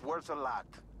 But it's worth a lot.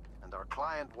 And our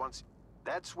client wants...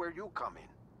 That's where you come in.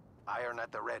 Iron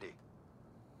at the ready.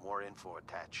 More info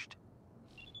attached.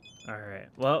 Alright,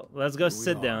 well, let's go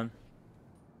sit down.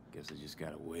 Guess I just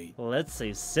gotta wait. Let's say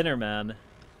Sinnerman.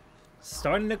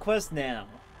 Starting the quest now.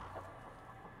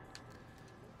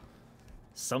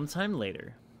 Sometime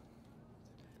later.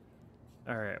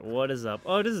 Alright, what is up?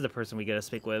 Oh, this is the person we gotta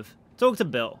speak with. Talk to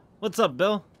Bill. What's up,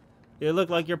 Bill? You look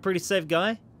like you're a pretty safe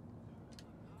guy.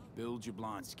 Bill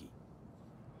Jablonski.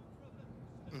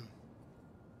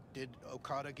 Did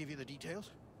Okada give you the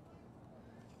details?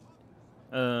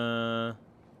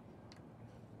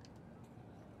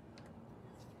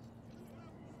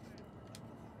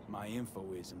 My info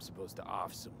is I'm supposed to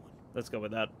off someone. Let's go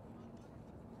with that.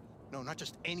 No, not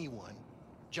just anyone.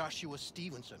 Joshua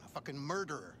Stevenson, a fucking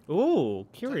murderer. Ooh, Tell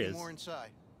curious. me more inside.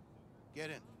 Get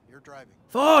in. You're driving.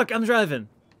 Fuck, I'm driving.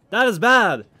 That is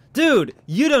bad. Dude,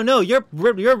 you don't know. You're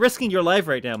risking your life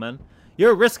right now, man.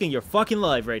 You're risking your fucking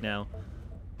life right now.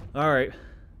 Alright.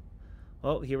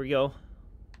 Well, here we go.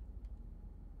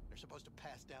 They're supposed to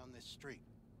pass down this street.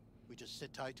 We just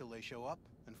sit tight till they show up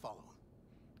and follow them.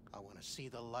 I want to see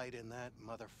the light in that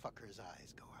motherfucker's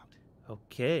eyes go out.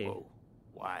 Okay. Whoa.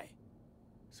 Why?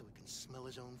 So he can smell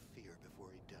his own fear before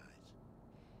he dies.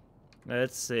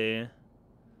 Let's see.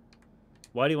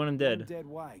 Why do you want him dead? Dead?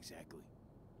 Why exactly?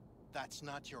 That's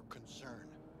not your concern.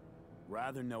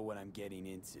 Rather know what I'm getting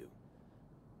into.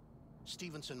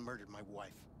 Stevenson murdered my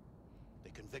wife. They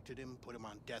convicted him, put him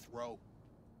on death row.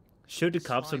 Shoot the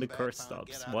cops when the Slimebag car found a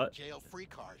stops. get out of What? jail free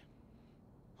card.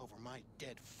 Over my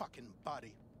dead fucking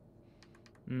body.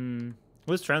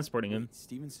 Who's transporting him? Wait,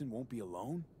 Stevenson won't be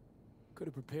alone? Could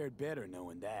have prepared better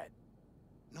knowing that.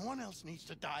 No one else needs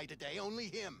to die today, only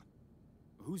him.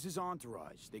 Who's his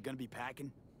entourage? They gonna be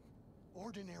packing?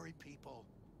 Ordinary people.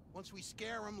 Once we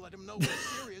scare them, let them know we're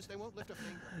serious, they won't lift a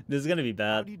finger. This is gonna be How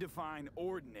bad. do you define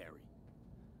ordinary?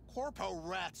 Corpo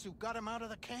rats who got him out of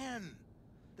the can.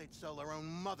 They'd sell their own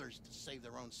mothers to save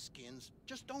their own skins.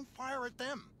 Just don't fire at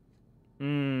them.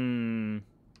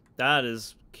 That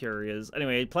is curious.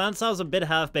 Anyway, plan sounds a bit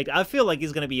half-baked. I feel like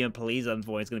he's gonna be in police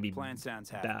envoy. It's gonna be Plan sounds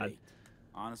bad. half-baked.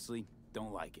 Honestly,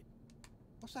 don't like it.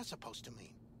 What's that supposed to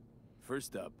mean?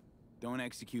 First up, don't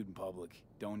execute in public.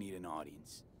 Don't need an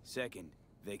audience. Second,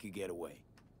 they could get away.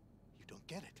 You don't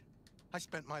get it. I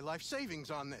spent my life savings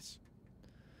on this.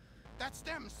 That's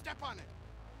them. Step on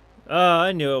it.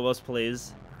 I knew it was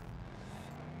police.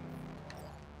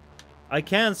 I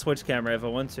can switch camera if I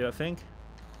want to, I think.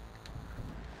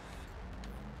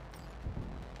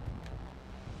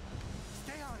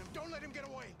 Stay on him. Don't let him get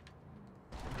away.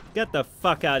 Get the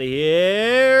fuck out of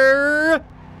here.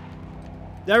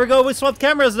 There we go. We swapped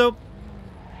cameras, though.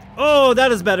 Oh,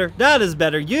 that is better. That is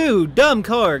better. You dumb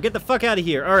car. Get the fuck out of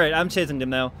here. All right, I'm chasing them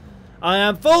now. I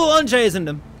am full on chasing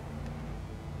them.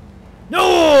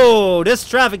 No! This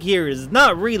traffic here is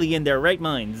not really in their right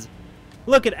minds.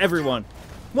 Look at everyone.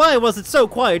 Why was it so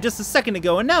quiet just a second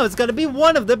ago, and now it's got to be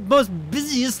one of the most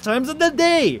busiest times of the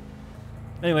day?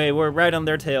 Anyway, we're right on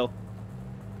their tail.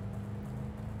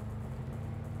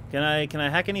 Can I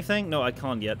hack anything? No, I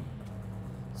can't yet.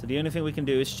 So the only thing we can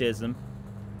do is chase them.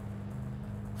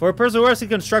 For a person who works in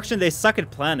construction, they suck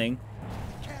at planning.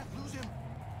 Can't lose him.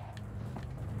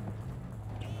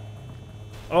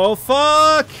 Oh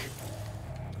fuck!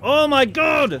 Oh my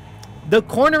god! The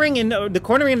cornering in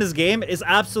this game is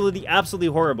absolutely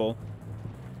horrible.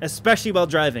 Especially while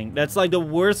driving. That's like the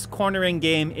worst cornering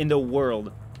game in the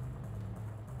world.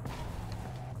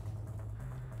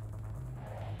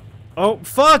 Oh,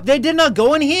 fuck! They did not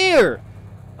go in here!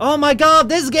 Oh my god,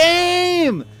 this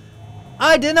game!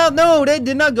 I did not know they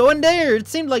did not go in there. It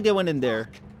seemed like they went in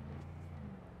there.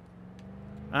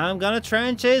 I'm gonna try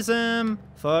and chase him.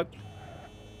 Fuck.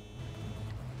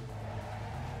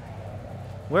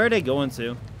 Where are they going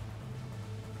to?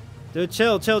 Dude,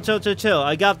 chill, chill, chill, chill, chill.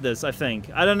 I got this, I think.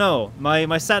 I don't know.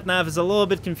 My sat nav is a little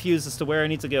bit confused as to where I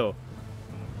need to go.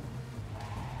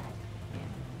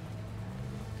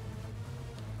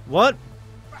 What?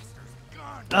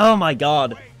 Oh my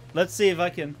god. Let's see if I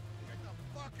can.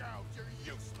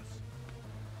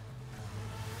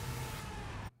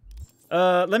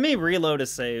 Let me reload a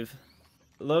save.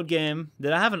 Load game.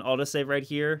 Did I have an autosave right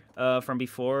here? From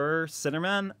before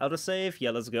Cinderman? Autosave?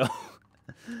 Yeah, let's go.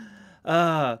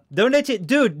 Donate,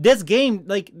 dude, this game,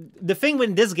 like, the thing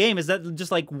with this game is that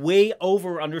just, like, way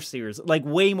over understeers. Like,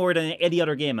 way more than any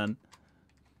other game, man.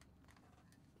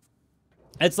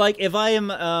 It's like, if I am,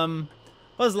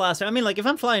 what was the last time? I mean, like, if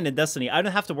I'm flying in Destiny, I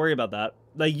don't have to worry about that.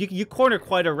 Like, you corner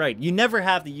quite alright. You never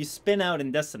have you spin out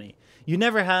in Destiny. You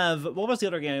never have, what was the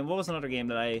other game? What was another game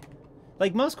that I,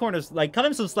 like, most corners, like, cut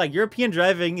him some slack. European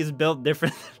driving is built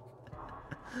different.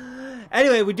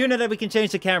 Anyway, we do know that we can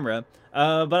change the camera.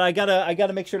 But I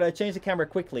gotta make sure that I change the camera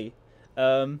quickly.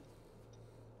 But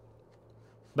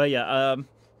yeah,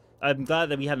 I'm glad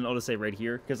that we had an autosave right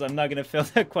here, because I'm not gonna fail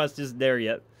that quest just there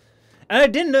yet. And I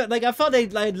didn't know, like, I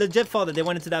legit thought that they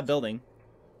went into that building.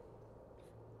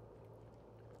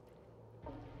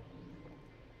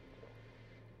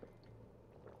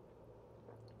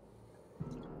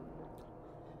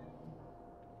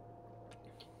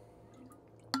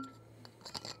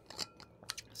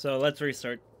 So let's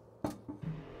restart.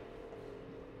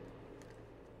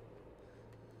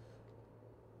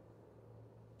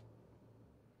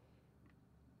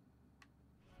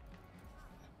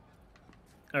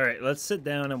 Alright, let's sit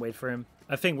down and wait for him.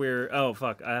 I think we're... Oh,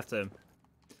 fuck. I have to...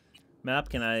 Map,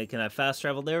 can I fast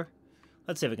travel there?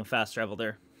 Let's see if I can fast travel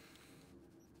there.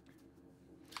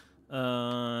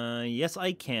 Yes,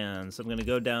 I can. So I'm gonna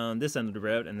go down this end of the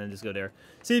road and then just go there.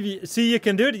 See, you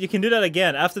can do it. You can do that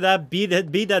again. After that, beat that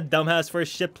dumbass for a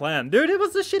shit plan. Dude, it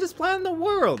was the shittest plan in the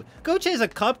world. Go chase a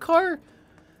cop car?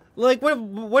 Like,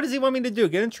 what does he want me to do?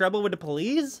 Get in trouble with the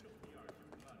police?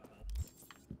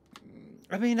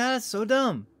 I mean, that is so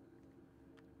dumb.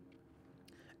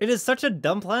 It is such a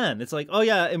dumb plan. It's like, oh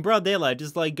yeah, in broad daylight,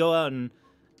 just like go out and,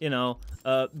 you know,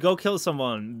 go kill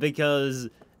someone. Because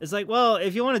it's like, well,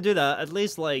 if you want to do that, at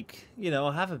least, like, you know,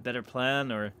 have a better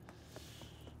plan. Or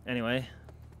anyway,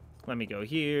 let me go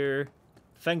here.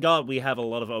 Thank God we have a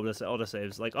lot of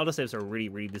autosaves. Like, autosaves are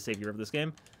really the savior of this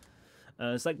game.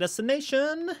 It's like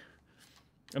destination.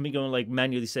 Let me go and, like,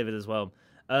 manually save it as well.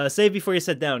 Save before you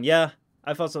sit down. Yeah,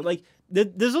 I thought so. Like,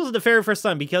 this was the very first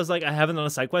time, because, like, I haven't done a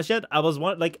side quest yet. I was,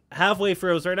 like, halfway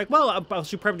through, I was like, well, I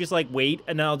should probably just, like, wait,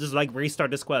 and then I'll just, like,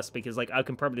 restart this quest, because, like, I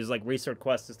can probably just, like, restart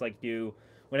quests, just, like, do,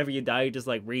 whenever you die, you just,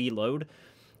 like, reload.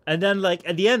 And then, like,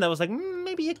 at the end, I was like,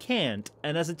 maybe you can't.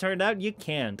 And as it turned out, you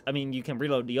can't. I mean, you can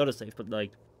reload the autosave, but,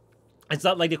 like, it's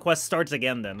not like the quest starts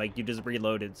again then. Like, you just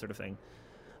reload it, sort of thing.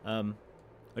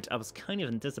 Which I was kind of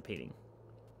anticipating.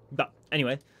 But,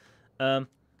 anyway,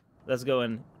 let's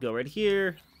go right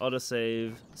here,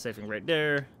 autosave, saving right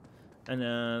there, and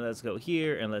then let's go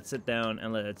here, and let's sit down,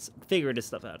 and let's figure this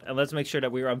stuff out. And let's make sure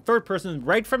that we're on third person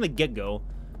right from the get-go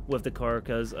with the car,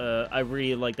 because I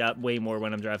really like that way more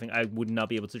when I'm driving. I would not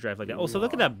be able to drive like that. Also,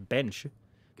 look at that bench.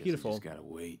 Beautiful. Just gotta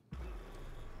wait.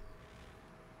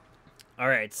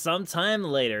 Alright, sometime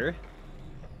later.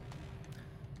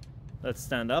 Let's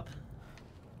stand up.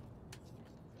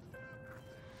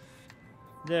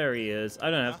 There he is. I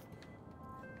don't have...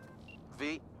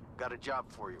 V, got a job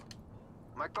for you.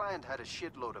 My client had a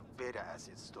shitload of beta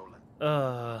acid stolen.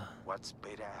 What's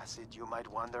beta acid, you might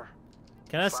wonder?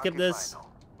 Can I skip this? I know,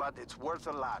 but it's worth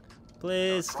a lot.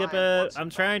 Please skip it. I'm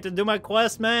trying to do my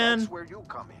quest, man. That's where you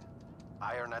come in.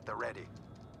 Iron at the ready.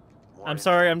 I'm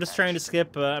sorry. I'm just trying to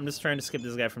skip. I'm just trying to skip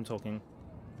this guy from talking.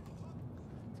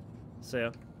 So yeah.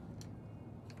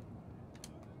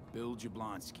 Bill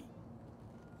Jablonski.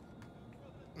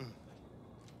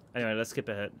 Anyway, let's skip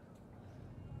ahead.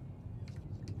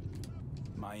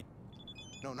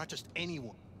 No, not just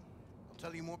anyone. I'll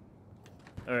tell you more.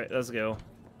 Alright, let's go.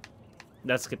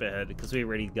 Let's skip ahead, because we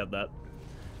already got that.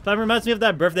 That reminds me of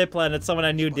that birthday plan that someone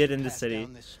I knew did in the city.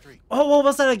 Oh, what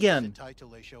was that again? Sit tight till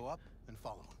they show up and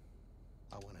follow them.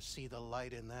 I want to see the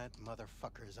light in that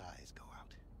motherfucker's eyes go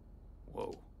out.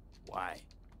 Whoa, why?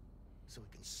 So he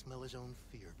can smell his own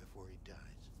fear before he dies.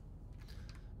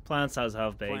 Plan sounds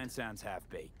half-baked. Plan sounds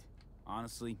half-baked.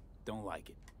 Honestly, don't like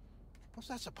it. What's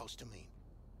that supposed to mean?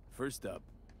 First up,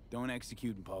 Don't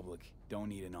execute in public. Don't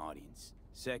need an audience.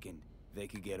 Second, they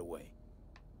could get away.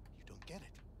 You don't get it.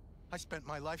 I spent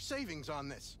my life savings on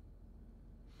this.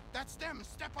 That's them.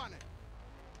 Step on it.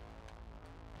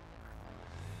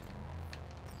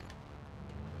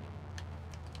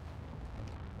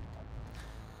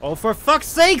 Oh, for fuck's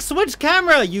sake, switch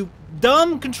camera, you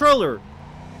dumb controller.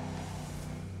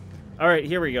 Alright,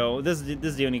 here we go. This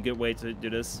is the only good way to do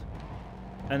this.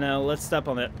 And now let's step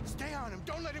on it. Stay on him.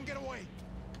 Don't let him get away.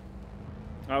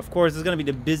 Of course, it's gonna be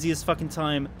the busiest fucking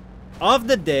time of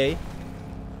the day.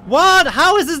 What?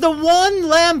 How is this the one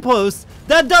lamppost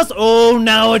that does... Oh,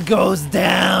 now it goes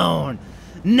down.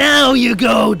 Now you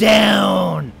go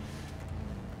down.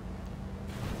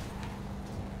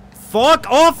 Fuck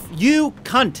off, you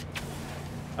cunt.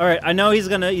 Alright, I know he's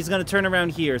gonna turn around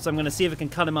here, so I'm gonna see if I can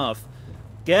cut him off.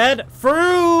 Get through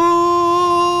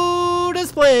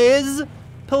this place,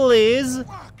 please.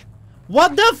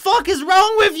 What the fuck is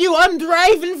wrong with you? I'm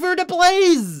driving through the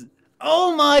place.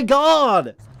 Oh my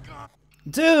god.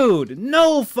 Dude,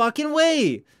 no fucking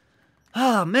way.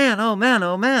 Oh man, oh man,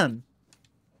 oh man.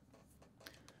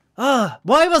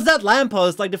 Why was that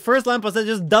lamppost like the first lamppost that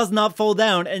just does not fall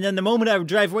down, and then the moment I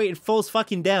drive away, it falls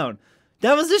fucking down?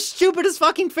 That was the stupidest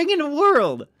fucking thing in the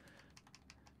world.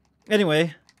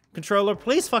 Anyway, controller,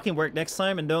 please fucking work next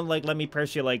time, and don't like let me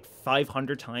press you like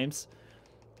 500 times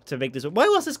to make this. Why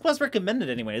was this quest recommended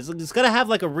anyway? It's gonna have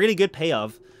like a really good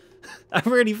payoff. I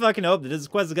really fucking hope that this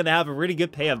quest is gonna have a really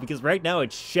good payoff, because right now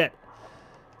it's shit.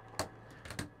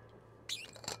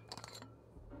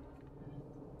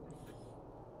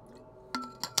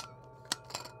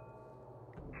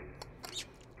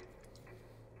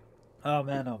 Oh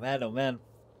man, oh man, oh man.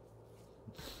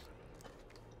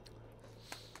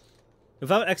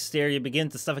 Without exterior, you begin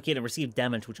to suffocate and receive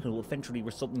damage, which will eventually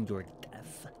result in your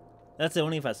death. That's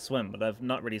only if I swim, but I've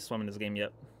not really swum in this game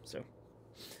yet, so.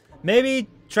 Maybe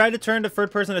try to turn to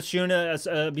third person as soon as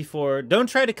before. Don't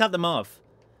try to cut them off.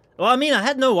 Well, I mean, I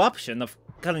had no option of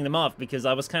cutting them off because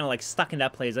I was kind of like stuck in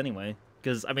that place anyway.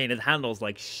 Because, I mean, it handles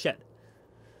like shit.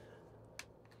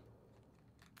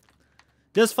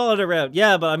 Just follow the route.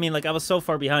 Yeah, but I mean, like, I was so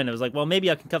far behind. I was like, well, maybe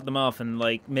I can cut them off and,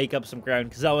 like, make up some ground.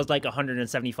 Because I was, like,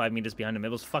 175 meters behind them. It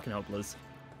was fucking hopeless.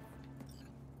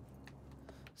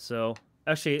 So,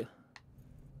 actually,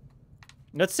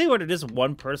 let's see whether this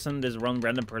one person, this one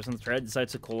random person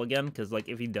decides to call again. Because, like,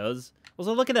 if he does...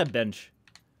 Also, look at that bench.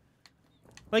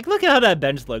 Like, look at how that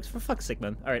bench looks. For fuck's sake,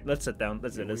 man. Alright, let's sit down.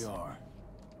 Let's do this. Here we are.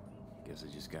 Guess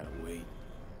I just gotta wait.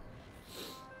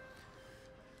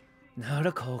 Now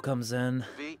the call comes in.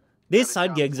 V, These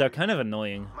side gigs are kind of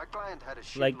annoying. my client had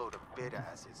a Like- shitload of beta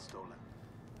acid stolen.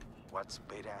 What's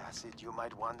beta acid, you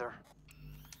might wonder?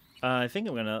 I think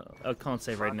I'm gonna... I can't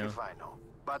save right Fuck now. if I know,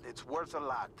 but it's worth a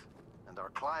lot, and our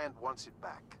client wants it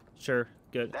back. Sure,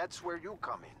 good. That's where you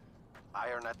come in.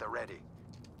 Iron at the ready.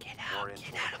 Get More out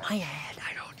info of my head.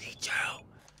 I don't need you.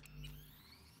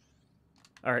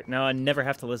 Alright, now I never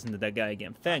have to listen to that guy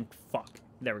again. Thank fuck.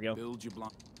 There we go. Build your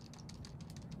blind.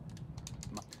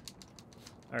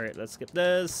 Alright, let's skip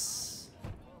this.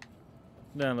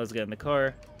 Then let's get in the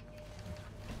car.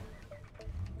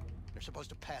 They're supposed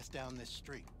to pass down this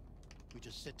street. We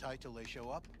just sit tight till they show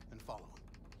up and follow them.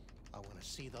 I want to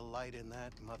see the light in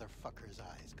that motherfucker's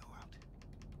eyes go out,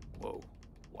 Whoa.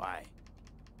 Why?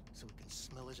 so he can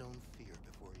smell his own fear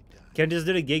before he dies. Can I just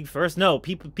do the gig first? No,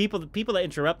 people that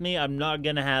interrupt me, I'm not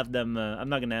gonna have them, I'm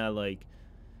not gonna, like,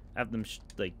 have them,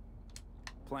 like,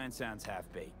 Plan sounds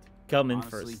half-baked. come in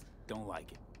Honestly, first. don't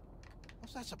like it.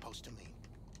 What's that supposed to mean?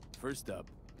 First up,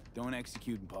 don't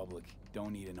execute in public.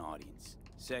 Don't need an audience.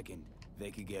 Second,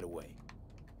 they could get away.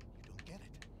 You don't get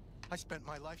it. I spent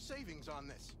my life savings on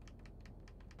this.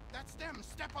 That's them.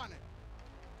 Step on it.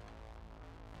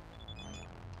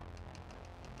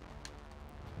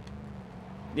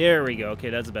 There we go. Okay,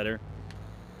 that's better.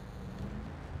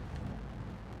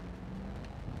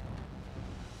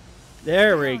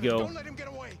 There we go. Don't let him get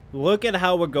away. Look at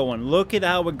how we're going. Look at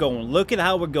how we're going. Look at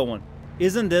how we're going.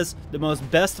 Isn't this the most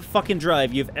best fucking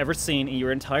drive you've ever seen in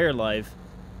your entire life?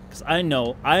 Because I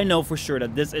know for sure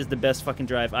that this is the best fucking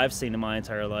drive I've seen in my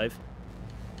entire life.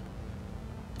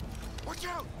 Watch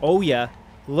out. Oh yeah.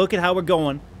 Look at how we're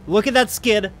going. Look at that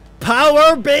skid.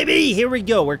 Power, baby! Here we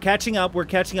go. We're catching up. We're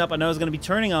catching up. I know it's going to be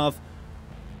turning off.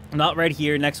 Not right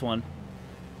here. Next one.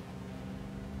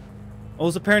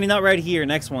 Also, apparently not right here.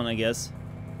 Next one, I guess.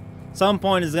 Some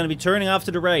point is going to be turning off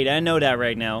to the right. I know that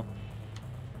right now.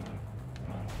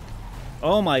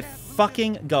 Oh my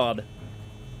fucking god.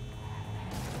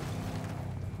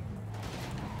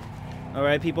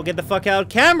 Alright, people, get the fuck out.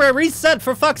 Camera reset,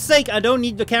 for fuck's sake! I don't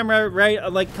need the camera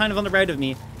right, like, kind of on the right of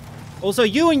me. Also,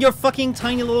 you and your fucking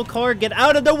tiny little car, get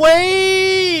out of the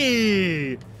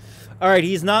way! Alright,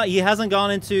 he hasn't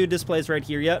gone into this place right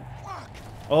here yet.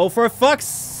 Oh, for fuck's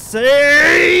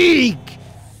sake!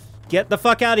 Get the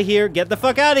fuck out of here, get the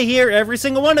fuck out of here, every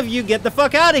single one of you, get the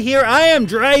fuck out of here! I am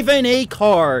driving a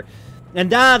car! And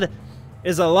that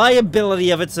is a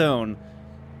liability of its own.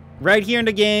 Right here in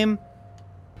the game.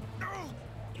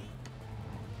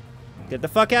 Get the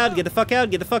fuck out, get the fuck out,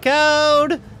 get the fuck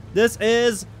out! This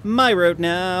is my road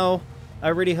now. I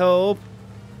really hope.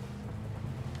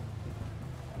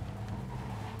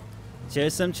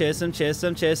 Chase them, chase them, chase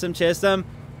them, chase them, chase them.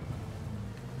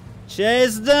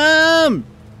 Chase them!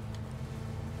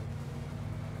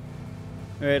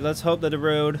 Alright, let's hope that the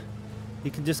road, he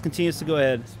can just continues to go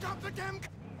ahead. Stop the damn...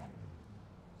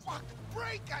 Fuck!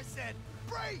 Break, I said!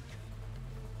 Break!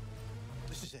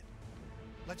 This is it.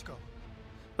 Let's go.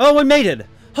 Oh, we made it!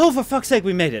 Oh, for fuck's sake,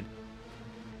 we made it!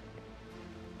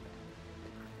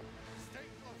 Stay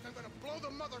close. I'm gonna blow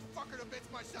the motherfucker to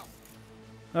bits myself.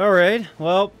 Alright,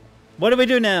 well, what do we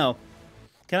do now?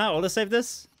 Can I auto-save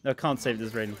this? No, I can't save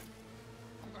this right now.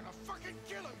 I'm gonna fucking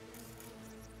kill him.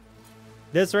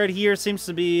 This right here seems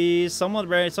to be someone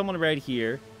right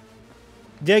here.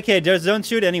 JK, just don't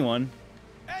shoot anyone.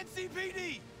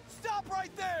 NCPD! Stop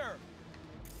right there!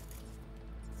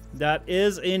 That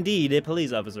is indeed a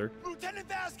police officer. Lieutenant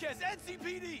Vasquez,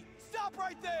 NCPD! Stop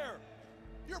right there!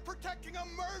 You're protecting a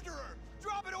murderer.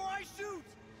 Drop it or I shoot!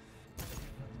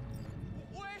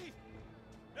 Wait!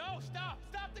 No, stop!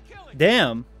 Stop the killing!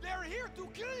 Damn. They're here to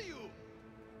kill you!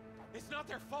 It's not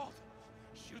their fault.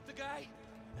 Shoot the guy,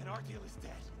 and our deal is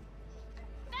dead.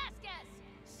 Vasquez,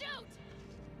 shoot!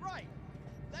 Right.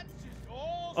 That's just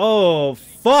all... Oh,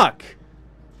 fuck.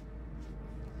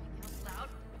 Loud.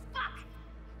 Fuck!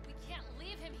 We can't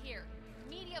leave him here.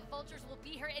 Media vultures will be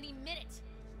here any minute.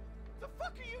 The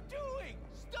fuck are you doing?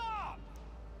 Stop!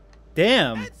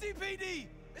 Damn. NCPD!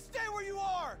 Stay where you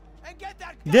are! And get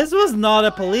that... This was not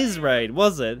a police raid,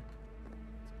 was it?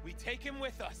 We take him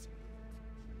with us.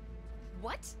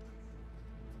 What?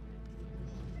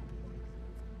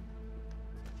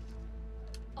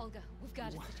 Olga, we've got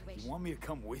a situation. You want me to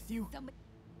come with you? Somebody...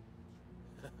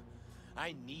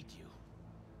 I need you.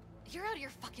 You're out of your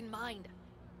fucking mind.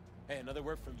 Hey, another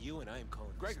word from you and I am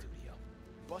calling the studio.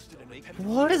 Busted an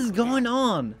What is going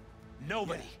on?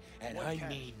 Nobody, and I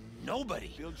mean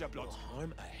nobody, will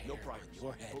harm a hair on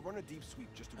your head. We'll run a deep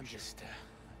sweep just to I'm be sure. just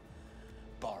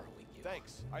borrowing you.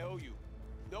 Thanks. I owe you.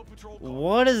 No patrol car.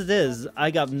 What is this? I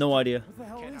got no idea. What the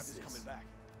hell Can't is this? Coming back.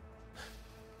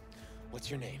 What's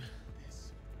your name?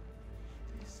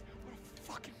 What a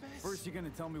fucking mess. First, you're gonna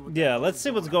tell me what. Yeah, let's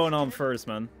see what's going on first,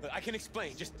 man. I can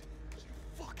explain. Just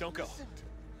don't go.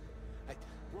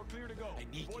 We're clear to go. I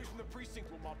need Boys you. from the precinct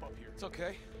will mop up here. It's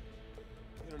okay.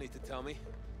 You don't need to tell me.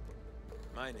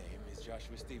 My name is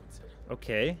Joshua Stevenson.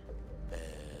 Okay.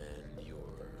 And your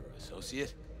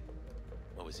associate?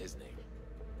 What was his name?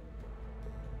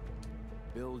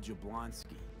 Bill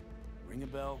Jablonski. Ring a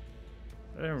bell?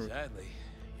 Sadly,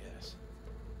 yes.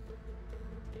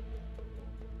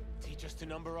 Teach us to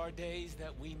number our days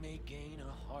that we may gain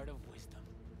a heart of wisdom.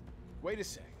 Wait a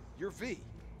sec. You're V.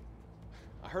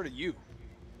 I heard of you.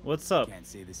 What's up? Can't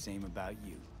say the same about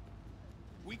you.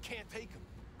 We can't take him.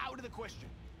 Out of the question.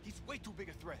 He's way too big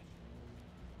a threat.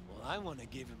 Well, I want to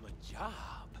give him a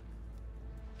job.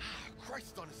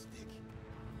 Christ on a stick.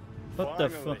 What the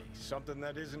fuck? Finally, something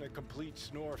that isn't a complete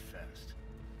snore fest.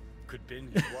 Could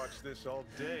binge watch this all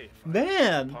day. If I had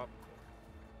Man! popcorn.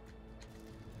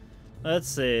 Let's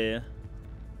see.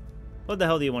 What the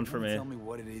hell do you want from me? Tell me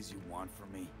what it is you want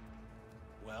from me.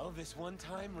 Well, this one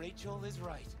time, Rachel is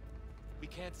right. We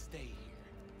can't stay here.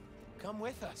 Come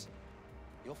with us.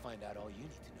 You'll find out all you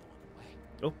need to know on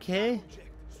the way. Okay.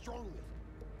 Object. Strongly.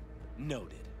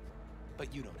 Noted.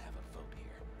 But you don't have a vote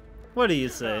here. What do you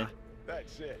say?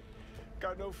 That's it.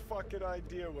 Got no fucking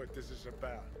idea what this is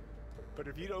about. But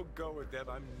if you don't go with them,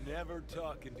 I'm never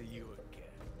talking to you again.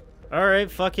 Alright,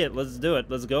 fuck it. Let's do it.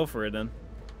 Let's go for it then.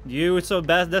 You so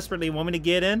desperately want me to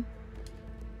get in?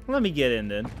 Let me get in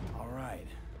then. Alright.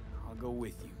 I'll go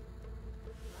with you.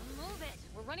 Move it.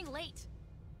 We're running late.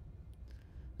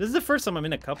 This is the first time I'm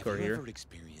in a cop car Have you here. ever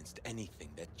experienced anything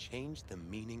that changed the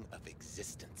meaning of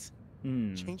existence?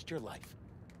 Hmm. Changed your life?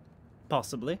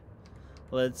 Possibly.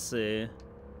 Let's see.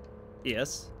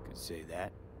 Yes. Could say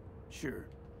that. Sure.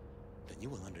 Then you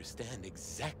will understand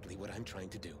exactly what I'm trying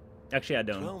to do. Actually, I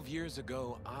don't. 12 years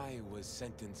ago, I was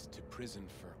sentenced to prison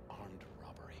for armed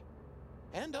robbery.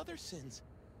 And other sins.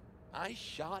 I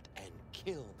shot and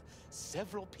killed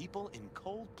several people in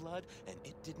cold blood, and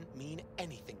it didn't mean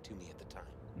anything to me at the time.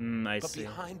 I But see.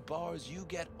 behind bars, you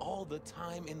get all the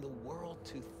time in the world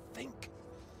to think.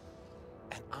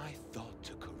 And I thought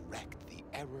to correct the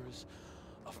errors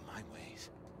of my ways.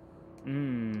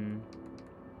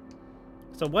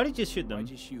 So why did you shoot them? Why'd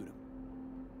you shoot him?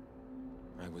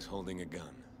 I was holding a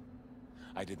gun.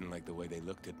 I didn't like the way they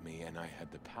looked at me, and I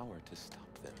had the power to stop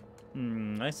them.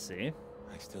 I see.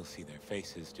 I still see their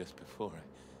faces just before I...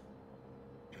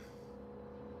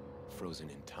 frozen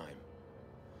in time.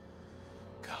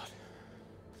 God,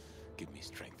 give me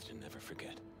strength to never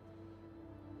forget.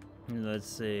 Let's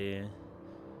see.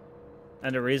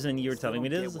 And the reason you were Still telling me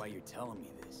don't this? get why you're telling me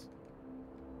this.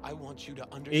 I want you to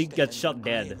understand. He got shot what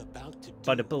I am dead about to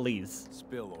by the do. police.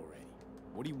 Spill already.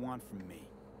 What do you want from me?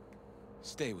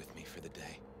 Stay with me for the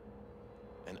day,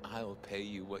 and I'll pay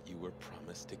you what you were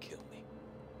promised to kill me.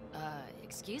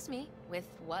 Excuse me? With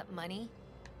what money?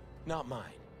 Not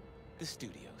mine. The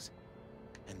studio's.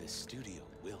 And the studio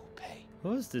will pay.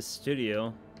 Who's this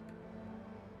studio?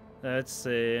 Let's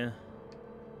see.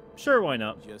 Sure, why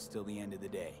not? Just till the end of the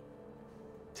day.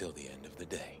 Till the end of the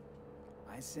day.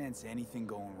 I sense anything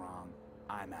going wrong,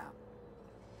 I'm out.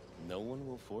 No one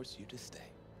will force you to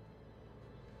stay.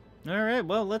 Alright,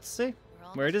 well, let's see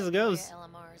where it is it goes.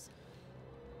 LMRs.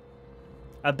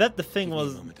 I bet the thing Give me a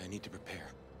was... moment, I need to prepare.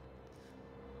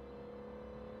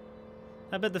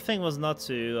 I bet the thing was not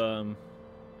to,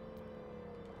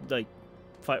 like,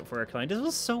 fight for our client. This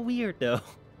was so weird, though.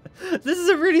 This is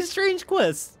a really strange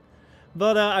quest.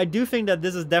 But I do think that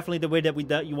this is definitely the way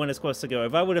that you want this quest to go.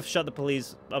 If I would have shot the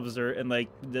police officer and like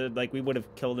we would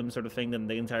have killed him, sort of thing, then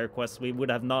the entire quest we would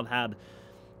have not had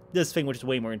this thing, which is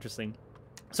way more interesting.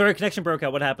 Sorry, connection broke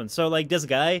out. What happened? So like this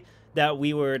guy that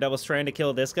was trying to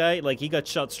kill this guy, like he got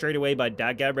shot straight away by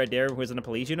that guy right there who was in a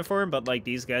police uniform. But like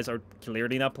these guys are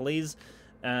clearly not police.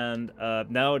 And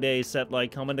now they said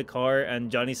like come in the car, and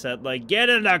Johnny said like get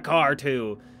in that car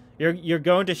too. You're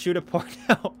going to shoot a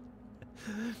porno.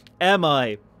 Am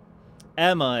I?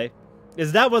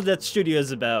 Is that what that studio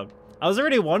is about? I was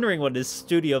already wondering what this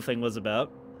studio thing was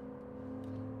about.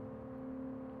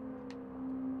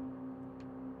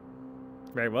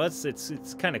 Right, well,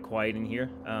 it's kind of quiet in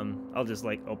here. I'll just,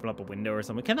 like, open up a window or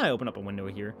something. Can I open up a window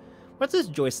here? What's this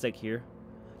joystick here?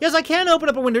 Yes, I can open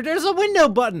up a window. There's a window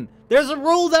button. There's a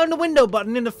roll down the window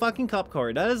button in the fucking cop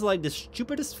car. That is, like, the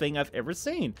stupidest thing I've ever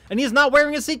seen. And he's not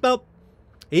wearing a seatbelt.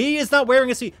 He is not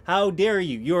wearing a seat. How dare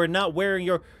you? You are not wearing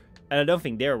your... And I don't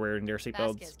think they're wearing their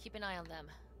seatbelts. Vasquez, keep an eye on them.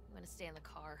 I'm gonna stay in the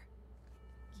car.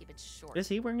 Keep it short. Is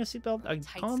he wearing a seatbelt? I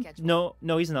Tight can't... schedule.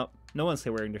 No, he's not. No one's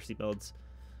wearing their seatbelts.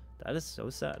 That is so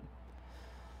sad.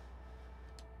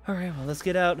 Alright, well, let's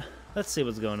get out. Let's see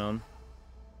what's going on.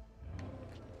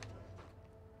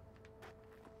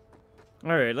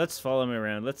 Alright, let's follow him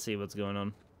around. Let's see what's going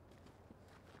on.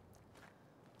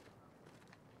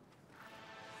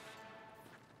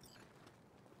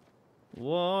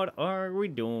 What are we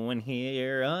doing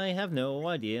here? I have no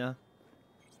idea.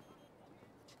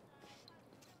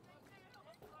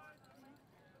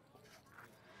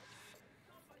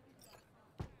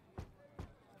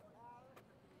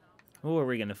 Who are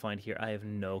we gonna find here? I have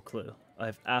no clue. I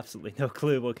have absolutely no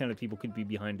clue what kind of people could be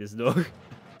behind this door.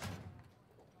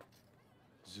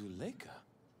 Zuleika?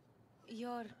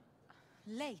 You're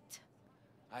late.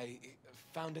 I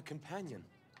found a companion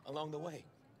along the way.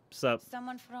 Sup?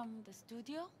 Someone from the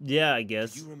studio? Yeah, I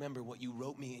guess. Do you remember what you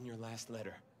wrote me in your last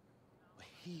letter?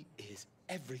 He is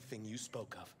everything you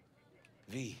spoke of.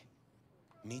 V,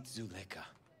 meet Zuleika.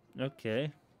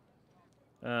 Okay.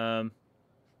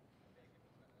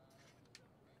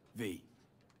 V,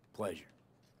 pleasure.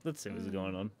 Let's see what's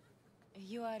going on.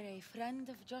 You are a friend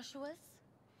of Joshua's?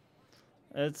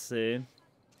 Let's see.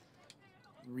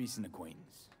 Recent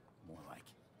acquaintance, more like.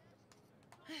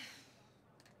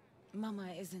 Mama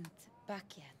isn't back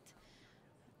yet.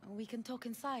 We can talk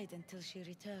inside until she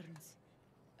returns.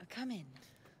 Come in.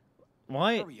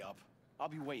 Why? Hurry up. I'll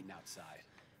be waiting outside.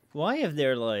 Why if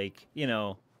they're like, you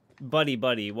know,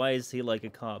 buddy, why is he like a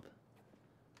cop?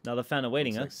 Not a fan of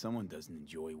waiting, Looks huh? like someone doesn't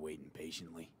enjoy waiting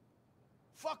patiently.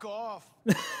 Fuck off.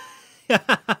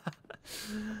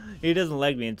 He doesn't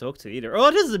like being talked to either.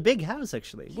 Oh, this is a big house,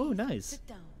 actually. Whoa, nice. Sit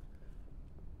down.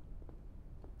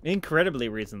 Incredibly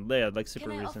recent. Yeah, like super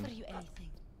Can I recent. offer you anything?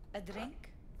 A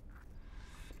drink?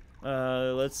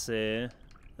 Let's see.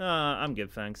 I'm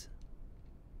good, thanks.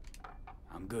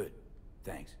 I'm good.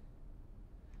 Thanks.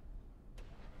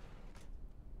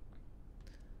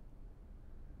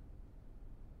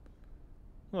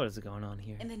 What is going on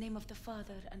here? In the name of the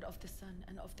Father, and of the Son,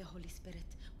 and of the Holy Spirit.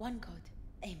 One God.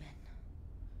 Amen.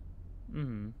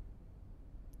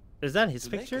 Is that his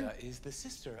Zuleika picture? is the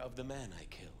sister of the man I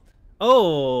killed.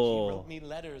 Oh. She wrote me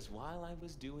letters while I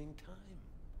was doing time.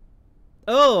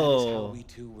 Oh. That is how we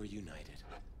two were united.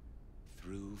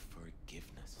 Through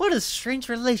forgiveness. What a strange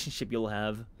relationship you'll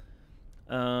have.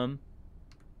 You're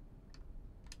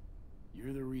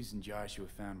the reason Joshua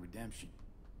found redemption.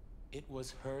 It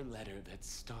was her letter that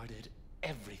started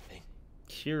everything.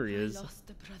 Curious. I lost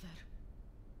a brother.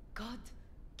 God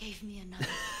gave me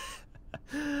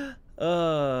another.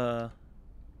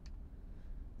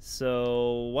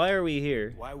 So why are we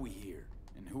here? Why are we here?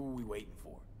 And who are we waiting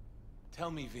for? Tell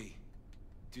me, V,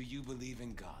 do you believe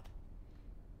in God?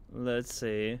 Let's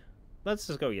see. Let's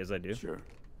just go. Yes, I do. Sure,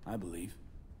 I believe.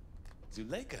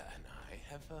 Zuleika and I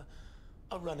have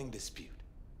a running dispute.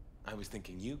 I was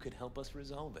thinking you could help us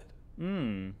resolve it.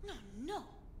 Hmm. No.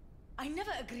 I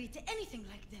never agreed to anything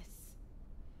like this.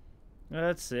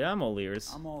 Let's see. I'm all ears.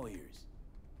 I'm all ears.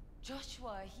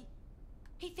 Joshua,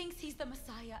 he thinks he's the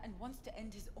Messiah and wants to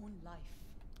end his own life.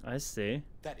 I see.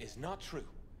 That is not true.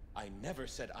 I never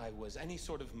said I was any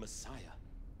sort of Messiah.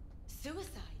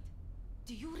 Suicide?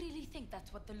 Do you really think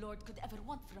that's what the Lord could ever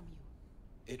want from you?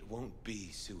 It won't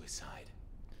be suicide.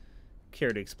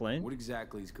 Care to explain? What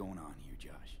exactly is going on here,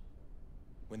 Josh?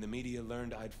 When the media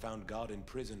learned I'd found God in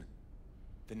prison,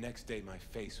 the next day my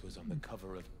face was on the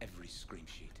cover of every scream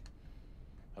sheet.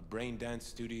 A brain dance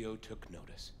studio took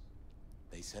notice.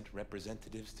 They sent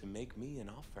representatives to make me an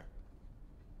offer.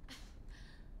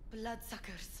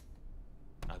 Bloodsuckers.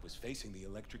 I was facing the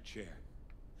electric chair.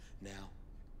 Now,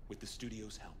 with the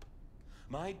studio's help,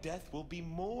 my death will be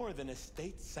more than a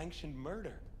state-sanctioned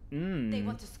murder. They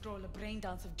want to scroll a brain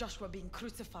dance of Joshua being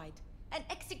crucified. An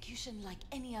execution like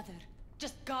any other,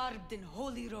 just garbed in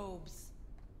holy robes.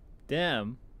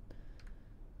 Damn.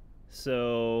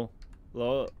 So,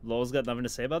 Lowell's got nothing to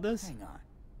say about this? Hang on.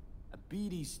 A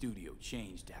BD studio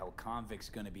changed to how a convict's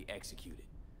gonna be executed.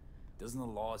 Doesn't the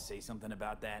law say something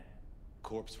about that?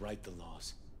 Corps write the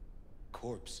laws.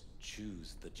 Corps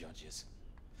choose the judges.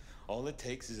 All it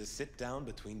takes is a sit-down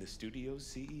between the studio's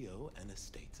CEO and a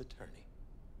state's attorney.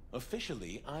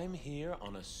 Officially, I'm here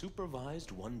on a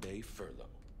supervised one-day furlough.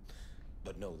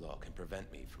 But no law can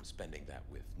prevent me from spending that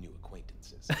with new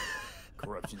acquaintances.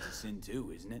 Corruption's a sin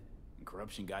too, isn't it? And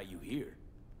corruption got you here.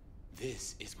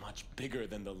 This is much bigger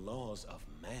than the laws of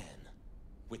man.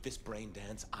 With this brain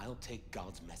dance, I'll take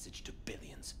God's message to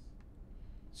billions.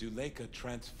 Zuleika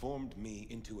transformed me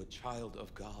into a child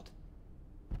of God.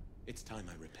 It's time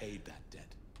I repaid that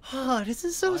debt. Oh, this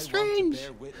is so strange. I want to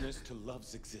bear witness to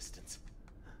love's existence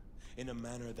in a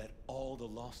manner that all the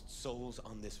lost souls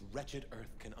on this wretched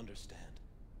earth can understand.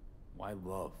 Why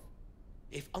love?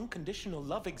 If unconditional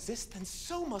love exists, then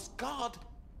so must God.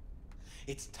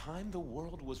 It's time the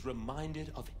world was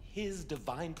reminded of His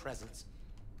divine presence.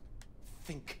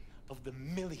 Think of the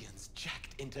millions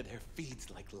jacked into their feeds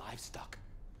like livestock.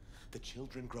 The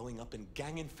children growing up in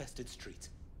gang-infested streets.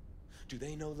 Do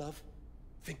they know love?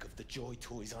 Think of the joy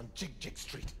toys on Jig Jig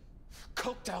Street.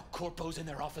 Coked out corpos in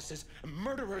their offices and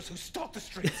murderers who stalk the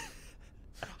streets.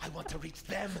 I want to reach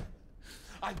them.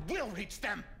 I will reach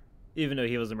them. Even though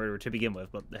he was a murderer to begin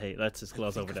with, but hey, let's just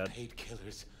gloss over that. Paid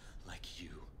killers like you,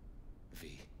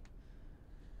 V.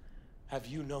 Have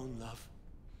you known love?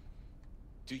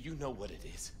 Do you know what it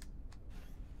is?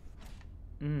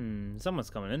 Someone's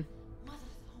coming in.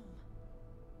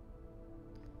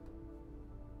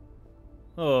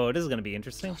 Oh, this is gonna be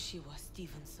interesting. Joshua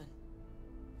Stevenson,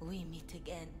 we meet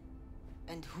again.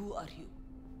 And who are you?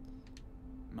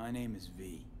 My name is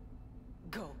V.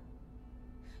 Go.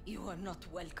 You are not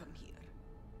welcome here.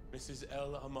 Mrs.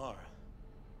 El Amar,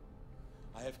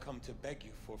 I have come to beg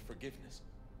you for forgiveness.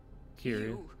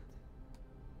 Curious.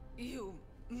 You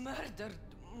murdered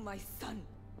my son.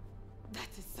 That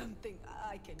is something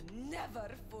I can never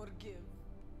forgive.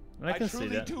 I can see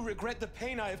truly that. do regret the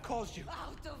pain I have caused you.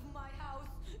 Out of my house,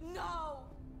 now!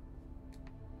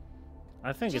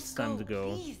 I think it's time to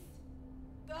go. Please.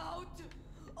 Out,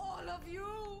 all of you!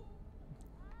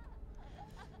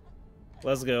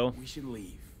 Let's go. We should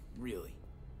leave, really.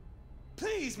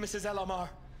 Please, Mrs. El Amar.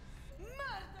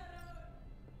 Murderer!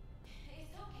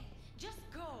 It's okay, just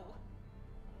go.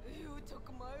 You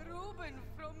took my Reuben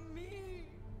from me.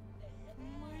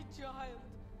 My child.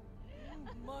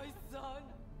 My son.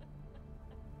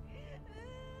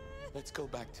 Let's go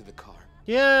back to the car.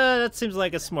 Yeah, that seems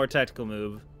like a smart tactical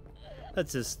move.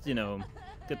 Let's just, you know,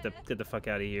 get the fuck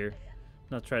out of here.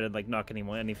 Not try to like knock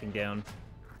anything down.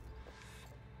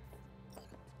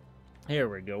 Here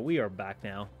we go. We are back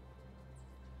now.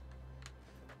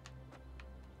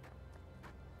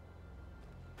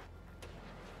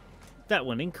 That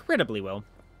went incredibly well.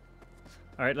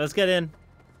 All right, let's get in.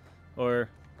 Or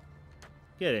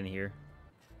Get in here.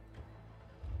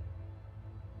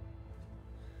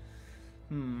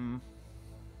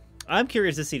 I'm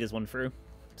curious to see this one through.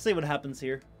 See what happens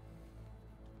here.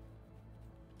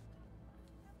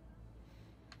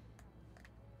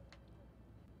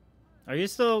 Are you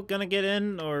still gonna get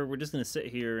in, or we're just gonna sit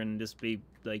here and just be,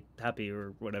 like, happy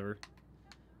or whatever?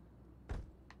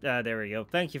 Ah, there we go.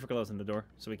 Thank you for closing the door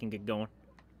so we can get going.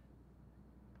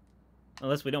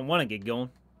 Unless we don't want to get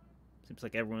going. Seems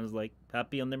like everyone's, like,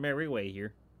 happy on their merry way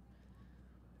here.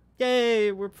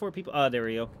 Yay! We're 4 people. Ah, there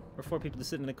we go. We're 4 people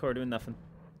just sitting in the car doing nothing.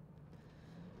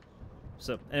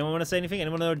 So, anyone want to say anything?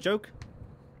 Anyone know a joke?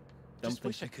 Just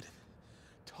wish I could have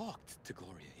talked to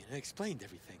Gloria, explained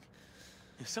everything.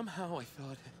 And somehow I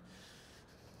thought...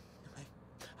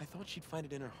 I thought she'd find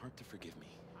it in her heart to forgive me.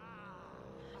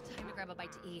 Time to grab a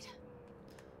bite to eat.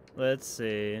 Let's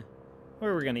see.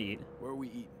 Where are we gonna eat? Where are we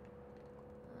eating?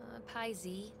 Pie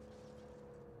Z.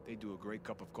 They do a great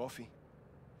cup of coffee.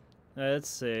 Let's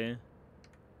see.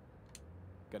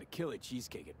 Got a killer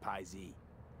cheesecake at Pie Z.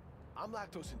 I'm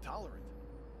lactose intolerant.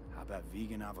 How about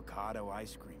vegan avocado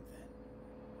ice cream then?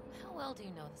 How well do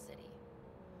you know the city?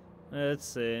 Let's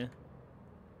see.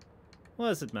 What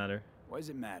does it matter? Why does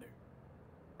it matter?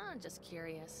 I'm just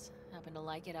curious. Happen to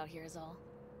like it out here is all.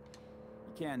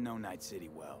 You can't know Night City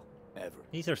well, ever.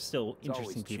 These are still It's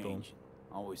interesting always people. changing,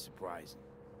 always surprising.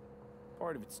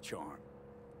 Part of its charm.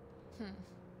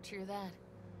 True that.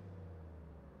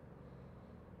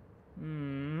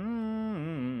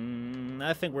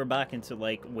 I think we're back into,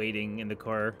 like, waiting in the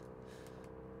car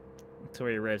until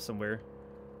we arrive somewhere.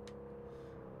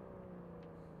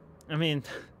 I mean,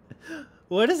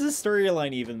 what is this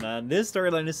storyline even, man? This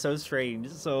storyline is so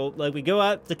strange. So, like, we go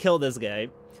out to kill this guy,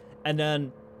 and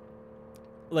then,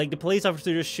 like, the police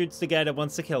officer just shoots the guy that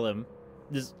wants to kill him,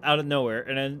 just out of nowhere,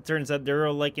 and then it turns out they're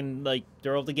all, like,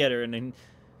 they're all together, and then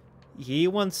he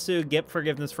wants to get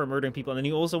forgiveness for murdering people, and then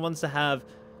he also wants to have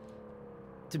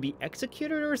to be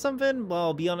executed or something.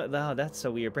 Well, be on it. Oh, that's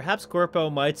so weird. Perhaps Corpo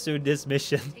might suit this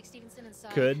mission. Take Stevenson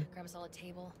inside. Could. Grab us all a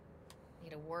table.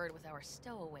 Need a word with our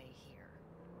stowaway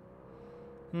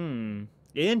here.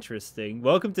 Interesting.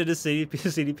 Welcome to the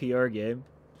CDPR game.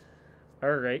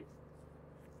 All right.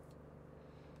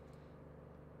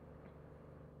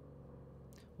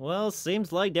 Well,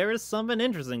 seems like there is something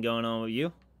interesting going on with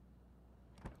you.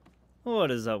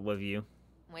 What is up with you?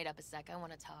 Wait up a sec. I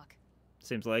want to talk.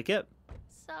 Seems like it.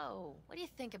 So, what do you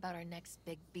think about our next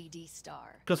big BD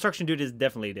star? Construction dude is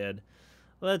definitely dead.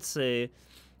 Let's see.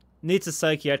 Needs a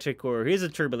psychiatric or he's a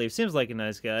true believer. Seems like a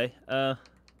nice guy.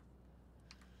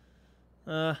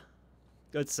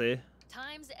 Let's see.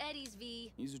 Time's Eddie's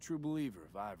V. He's a true believer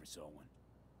if I ever saw one.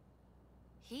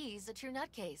 He's a true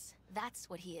nutcase. That's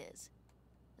what he is.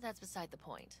 But that's beside the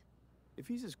point. If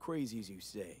he's as crazy as you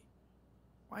say,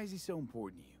 why is he so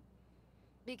important to you?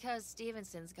 Because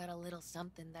Stevenson's got a little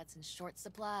something that's in short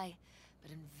supply,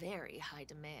 but in very high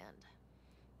demand.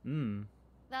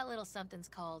 That little something's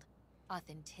called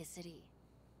authenticity.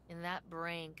 And that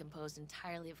brain composed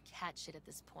entirely of cat shit at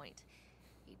this point.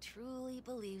 He truly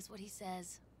believes what he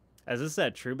says. As I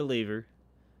said, true believer.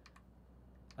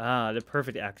 Ah, the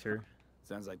perfect actor.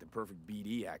 Sounds like the perfect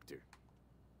BD actor.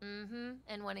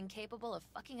 And one incapable of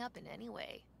fucking up in any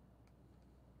way.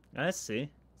 I see.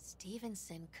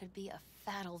 Stevenson could be a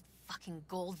fat old fucking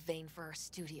gold vein for our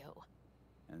studio.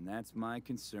 And that's my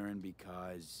concern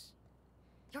because...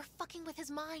 You're fucking with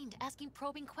his mind, asking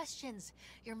probing questions.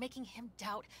 You're making him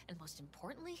doubt, and most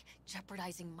importantly,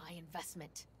 jeopardizing my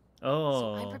investment.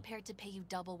 So I'm prepared to pay you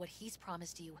double what he's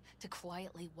promised you to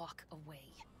quietly walk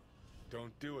away.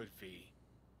 Don't do it, V.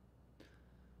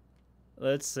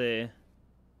 Let's see.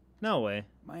 No way.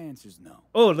 My answer's no.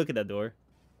 Oh, look at that door.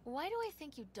 Why do I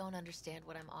think you don't understand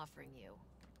what I'm offering you?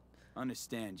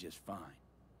 Understand just fine.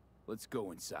 Let's go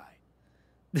inside.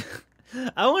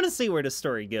 I want to see where the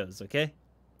story goes, okay?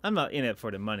 I'm not in it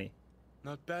for the money.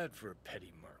 Not bad for a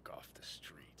petty merc off the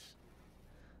streets.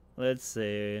 Let's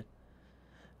see.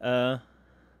 What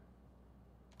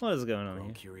is going on I'm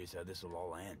here? curious how this will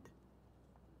all end.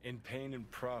 In pain and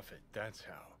profit, that's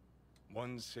how.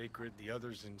 One's sacred, the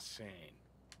other's insane.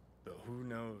 But who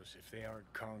knows if they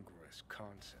aren't congruous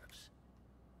concepts.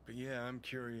 But yeah, I'm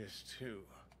curious too.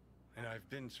 And I've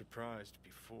been surprised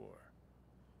before.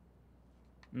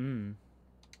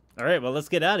 Alright, well, let's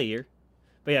get out of here.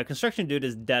 But yeah, construction dude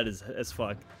is dead as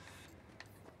fuck.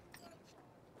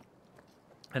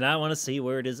 And I want to see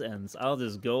where it is ends. I'll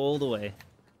just go all the way.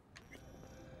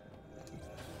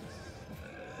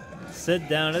 Sit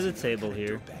down at the table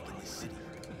here. Back in the city.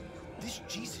 This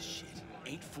Jesus shit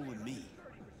ain't fooling me.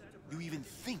 You even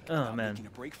think about making a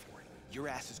break for it, your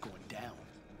ass is going down.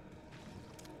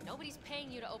 Nobody's paying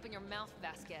you to open your mouth,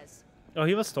 Vasquez. Oh,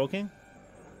 he was talking?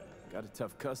 Got a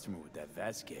tough customer with that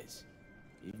Vasquez.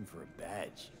 Even for a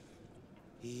badge.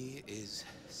 He is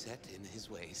set in his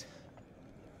ways.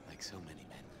 Like so many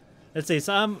men. Let's see,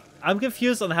 so I'm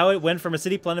confused on how it went from a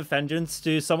city plan of vengeance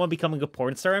to someone becoming a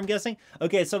porn star, I'm guessing.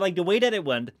 Okay, so like the way that it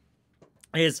went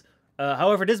is,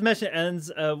 however this mission ends,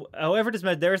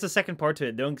 there is a second part to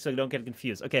it, so don't get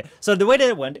confused. Okay, so the way that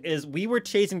it went is we were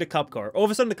chasing the cop car. All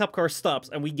of a sudden the cop car stops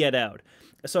and we get out.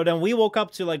 So then we woke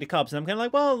up to like the cops and I'm kind of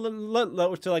like, well,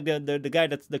 to like the guy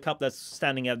the cop that's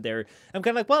standing out there. I'm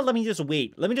kind of like, well, let me just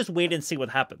wait and see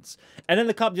what happens. And then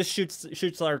the cop just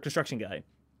shoots our construction guy.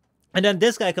 And then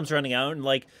this guy comes running out and,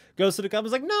 like, goes to the cop and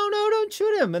is like, no, don't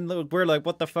shoot him. And we're like,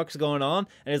 what the fuck's going on?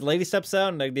 And his lady steps out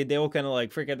and, like, they all kind of,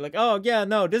 like, freak out, like, oh, yeah,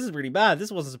 no, this is really bad.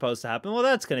 This wasn't supposed to happen. Well,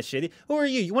 that's kind of shitty. Who are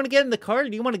you? You want to get in the car?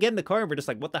 Do you want to get in the car? And we're just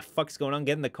like, what the fuck's going on?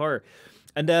 Get in the car.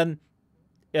 And then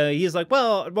he's like,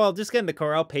 well, just get in the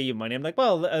car. I'll pay you money. I'm like,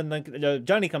 well, and like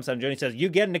Johnny comes out and Johnny says, you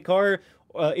get in the car.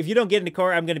 If you don't get in the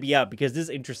car, I'm going to be out because this is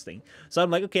interesting. So I'm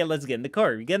like, okay, let's get in the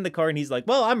car. We get in the car and he's like,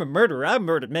 well, I'm a murderer. I've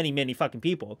murdered many, many fucking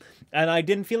people. And I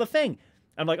didn't feel a thing.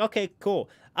 I'm like, okay, cool.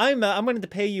 I'm going to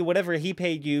pay you whatever he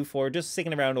paid you for just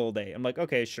sticking around all day. I'm like,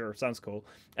 okay, sure. Sounds cool.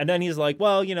 And then he's like,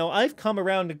 well, you know, I've come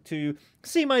around to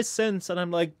see my sins. And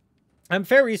I'm like, I'm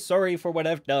very sorry for what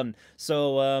I've done.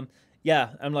 So, yeah,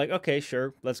 I'm like, okay,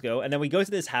 sure, let's go. And then we go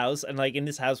to this house, and, like, in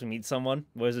this house, we meet someone.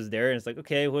 Was there? And it's like,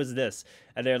 okay, who's this?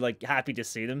 And they're, like, happy to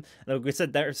see them. And we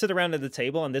sit around at the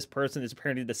table, and this person is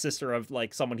apparently the sister of,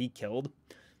 like, someone he killed.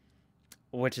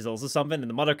 Which is also something. And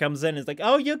the mother comes in and is like,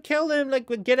 oh, you killed him, like,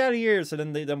 get out of here. So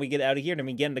then we get out of here, and then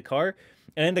we get in the car.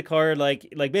 And in the car, like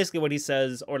basically what he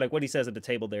says, or, like, what he says at the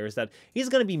table there is that he's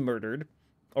gonna be murdered,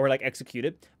 or, like,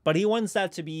 executed. But he wants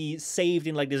that to be saved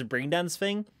in, like, this braindance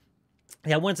thing.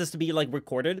 Yeah, wants this to be, like,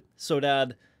 recorded so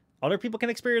that other people can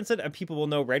experience it and people will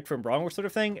know right from wrong sort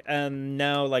of thing. And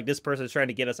now, like, this person is trying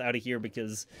to get us out of here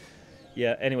because,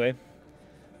 yeah, anyway.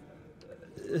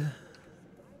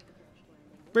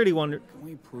 Really wonder. Can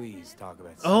we please talk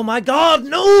about Oh my god,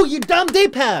 no, you dumb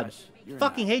D-pad!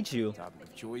 Fucking hate you. Topic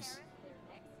of choice?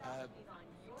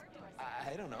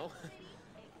 I don't know.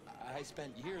 I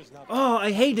spent years not... Oh,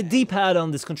 I hate the D-pad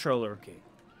on this controller. Okay,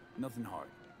 nothing hard.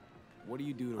 What do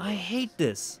you do to I hate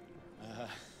this.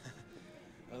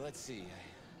 Well, let's see.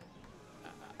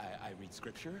 I read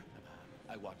scripture.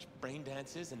 I watch brain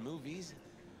dances and movies.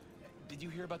 Did you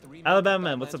hear about the remake? Alabama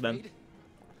man, what's up, man?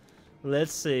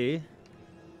 Let's see.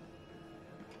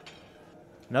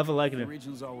 Nothing like it. The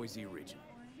original's always the original,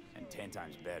 and 10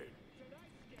 times better.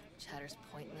 Chatter's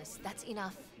pointless. That's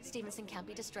enough. Stevenson can't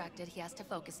be distracted. He has to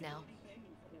focus now.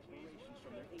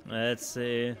 Let's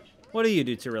see. What do you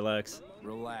do to relax?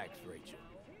 Relax, Rachel.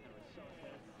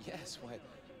 Yes, why?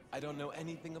 I don't know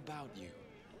anything about you.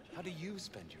 How do you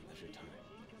spend your leisure time?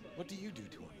 What do you do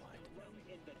to unwind?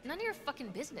 None of your fucking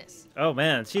business. Oh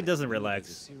man, she doesn't relax.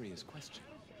 That's a serious question.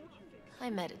 I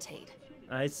meditate.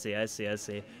 I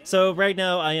see. So right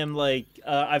now I am like,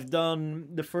 I've done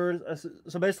the first,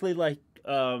 so basically like,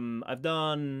 I've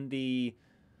done the,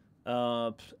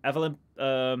 Evelyn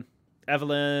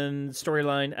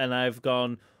storyline, and I've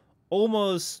gone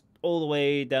almost all the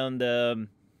way down the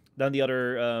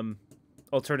other,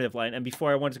 alternative line. And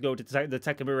before I wanted to go to the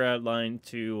Takamura line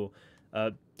to,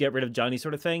 get rid of Johnny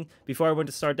sort of thing. Before I went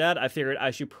to start that, I figured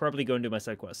I should probably go and do my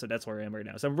side quest. So that's where I am right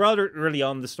now. So I'm rather early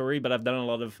on in the story, but I've done a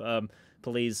lot of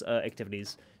police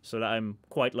activities so that I'm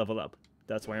quite leveled up.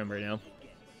 That's where I am right now.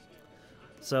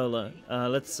 So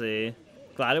let's see.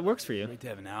 Glad it works for you. Great to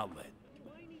have an outlet.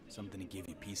 Something to give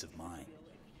you peace of mind.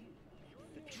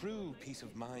 True peace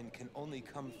of mind can only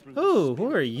come through. Oh,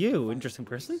 who are you? Interesting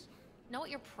person. Know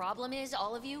what your problem is,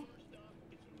 all of you?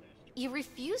 You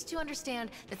refuse to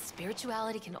understand that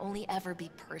spirituality can only ever be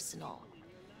personal.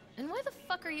 And why the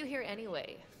fuck are you here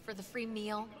anyway? For the free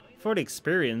meal? For the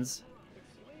experience.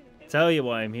 Tell you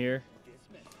why I'm here.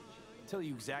 Tell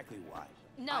you exactly why.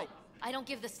 No, I don't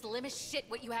give the slimmest shit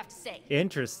what you have to say.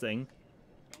 Interesting.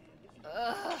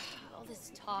 Ugh, all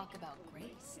this talk about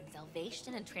grace and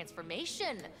salvation and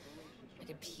transformation. I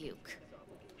could puke.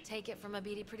 Take it from a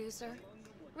beady producer?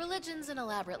 Religion's an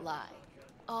elaborate lie.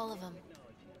 All of them.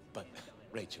 But,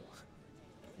 Rachel...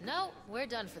 No, we're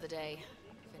done for the day.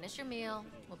 Finish your meal,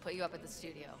 we'll put you up at the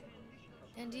studio.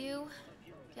 And you,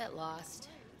 get lost.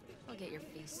 We'll get your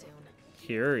fee soon.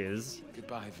 Curious.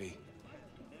 Goodbye, V.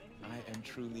 I am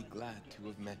truly glad to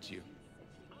have met you.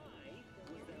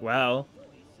 Wow.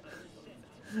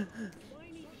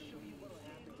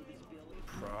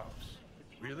 Props.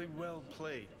 Really well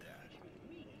played,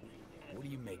 Dad. What do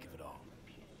you make of it all?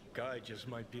 Guy just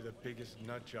might be the biggest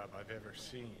nut job I've ever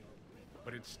seen.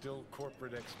 but it's still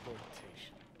corporate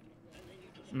exploitation.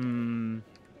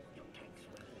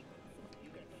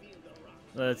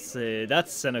 Let's see.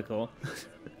 That's cynical.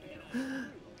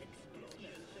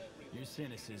 Your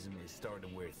cynicism is starting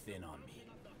to wear thin on me.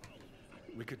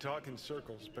 We could talk in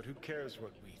circles, but who cares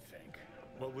what we think?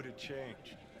 What would it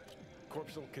change?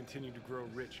 Corpse will continue to grow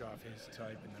rich off his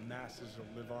type, and the masses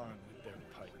will live on with their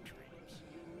pipe dreams.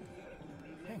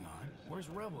 Hang on, where's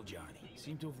Rebel Johnny?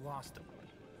 Seem to have lost him.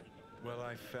 Well,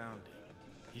 I found him.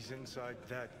 He's inside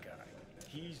that guy.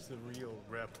 He's the real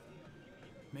rebel.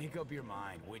 Make up your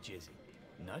mind, which is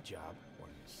it? Nutjob or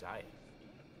Messiah?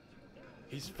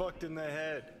 He's fucked in the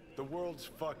head. The world's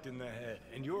fucked in the head.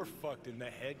 And you're fucked in the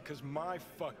head because my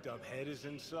fucked up head is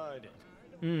inside it.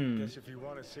 Guess if you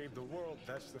want to save the world,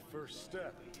 that's the first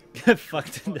step. Get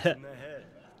fucked in the head. head.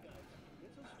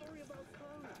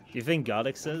 Do you think God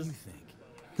exists?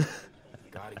 What do you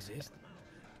think? God exists?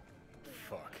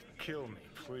 Fuck. Kill me,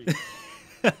 please.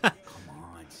 Come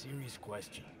on, serious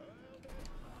question.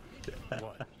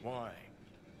 What? Why?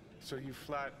 So you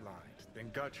flatlined, then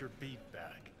got your beat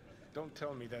back. Don't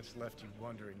tell me that's left you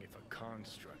wondering if a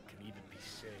construct can even be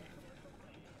saved.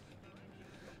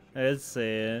 Let's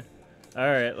see.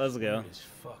 Alright, let's go. Weird as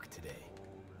fuck today.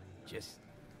 Just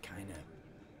kinda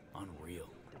unreal.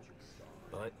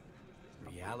 But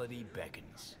reality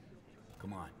beckons.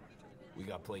 Come on. We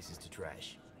got places to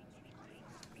trash.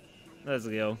 Let's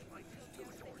go.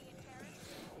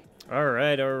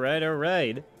 Alright, alright,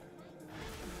 alright.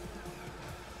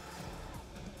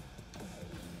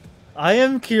 I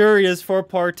am curious for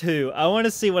part 2. I want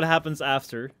to see what happens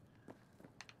after.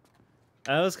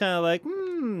 I was kind of like,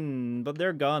 but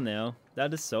they're gone now.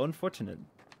 That is so unfortunate.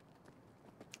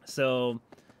 So,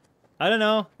 I don't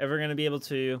know if we're going to be able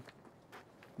to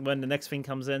when the next thing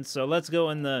comes in. So let's go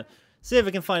and see if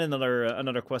we can find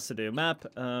another quest to do. Map,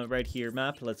 right here,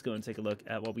 map. Let's go and take a look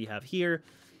at what we have here.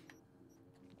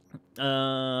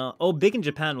 Oh, Big in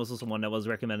Japan was also one that was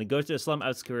recommended. Go to the slum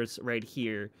outskirts right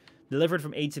here. Delivered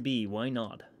from A to B. Why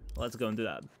not? Let's go and do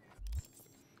that.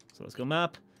 So let's go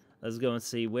map. Let's go and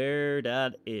see where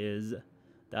that is.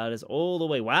 That is all the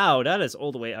way. Wow, that is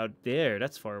all the way out there.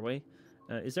 That's far away.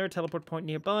 Is there a teleport point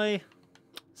nearby?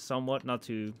 Somewhat, not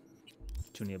too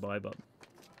nearby, but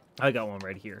I got one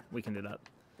right here. We can do that.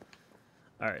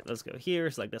 All right, let's go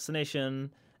here. Select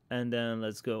destination, and then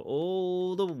let's go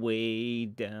all the way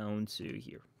down to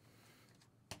here.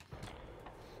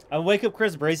 I wake up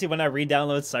Chris Bracey when I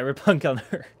re-download Cyberpunk on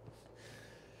her.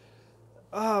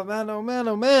 Oh man, oh man,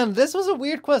 oh man. This was a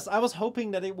weird quest. I was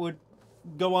hoping that it would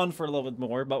go on for a little bit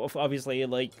more, but obviously,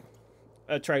 like,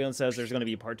 Trigon says there's going to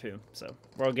be part 2. So,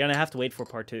 we're going to have to wait for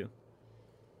part 2.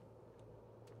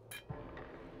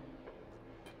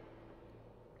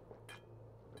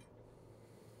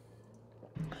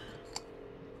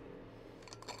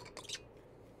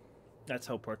 That's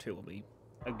how part 2 will be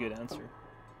a good answer.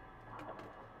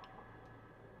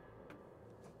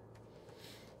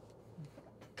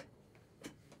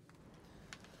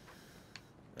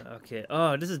 Okay.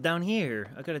 Oh, this is down here.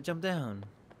 I gotta jump down.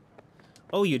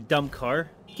 Oh, you dumb car!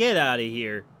 Get out of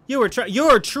here! You're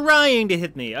trying to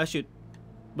hit me. I should.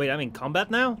 Wait, I'm in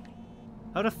combat now?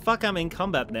 How the fuck I'm in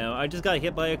combat now? I just got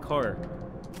hit by a car.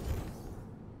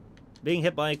 Being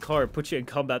hit by a car puts you in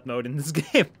combat mode in this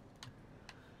game.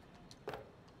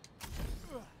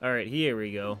 All right, here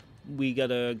we go. We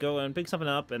gotta go and pick something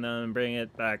up and then bring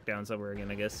it back down somewhere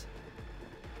again, I guess.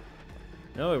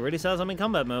 No, it already says I'm in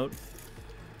combat mode.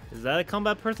 Is that a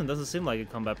combat person? Doesn't seem like a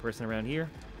combat person around here.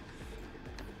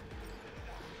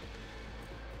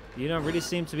 You don't really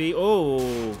seem to be...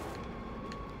 Oh!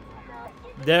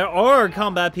 There are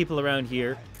combat people around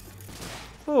here.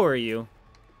 Who are you?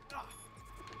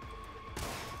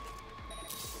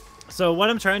 So what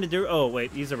I'm trying to do... Oh,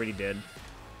 wait. He's already dead.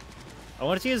 I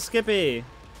wanted to use Skippy.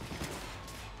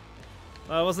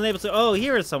 I wasn't able to... Oh,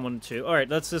 here is someone too. Alright,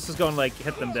 let's just go and, like,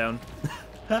 hit them down.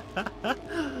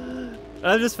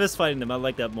 I'm just fist fighting them. I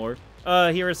like that more.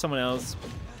 Here is someone else.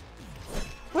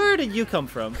 Where did you come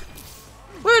from?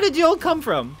 Where did you all come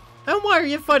from? And why are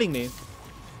you fighting me?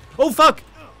 Oh, fuck!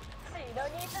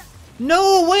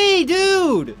 No way,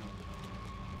 dude!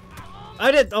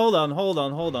 I did... Hold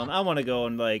on. I want to go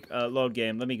and, like, load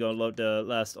game. Let me go load the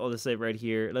last... All the save right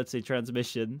here. Let's see,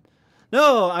 transmission.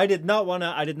 No, I did not want to...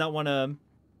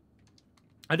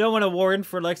 I don't want to warrant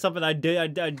for, like, something I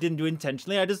didn't do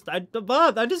intentionally. I just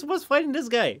was fighting this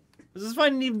guy. I was just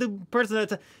fighting the person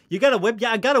that's... You got a whip?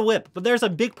 Yeah, I got a whip. But there's a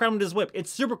big problem with this whip. It's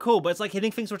super cool, but it's, like,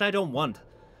 hitting things which I don't want.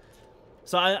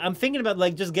 So I'm thinking about,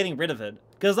 like, just getting rid of it.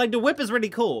 Because, like, the whip is really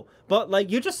cool. But,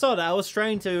 like, you just saw that I was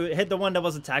trying to hit the one that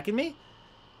was attacking me.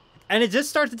 And it just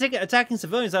starts attacking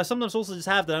civilians. I sometimes also just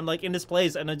have that I'm like in this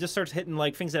place and it just starts hitting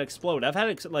like things that explode. I've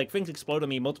had like things explode on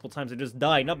me multiple times and just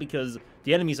die, not because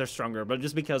the enemies are stronger, but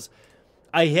just because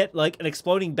I hit like an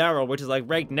exploding barrel, which is like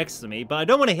right next to me. But I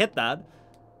don't want to hit that,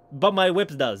 but my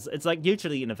whip does. It's like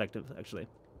mutually ineffective, actually.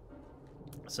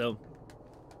 So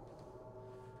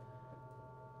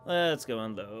let's go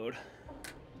unload.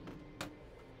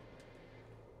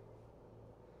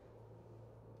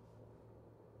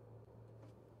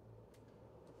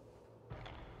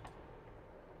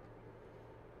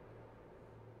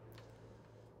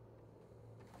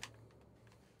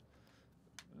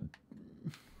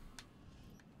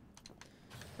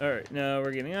 Alright, now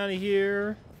we're getting out of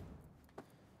here.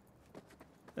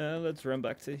 Let's run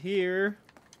back to here.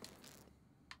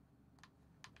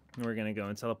 We're gonna go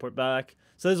and teleport back.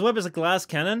 So this whip is a glass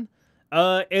cannon.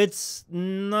 It's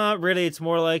not really, it's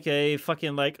more like a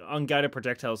fucking like unguided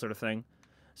projectile sort of thing.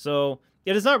 So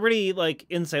it is not really like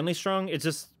insanely strong. It's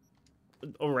just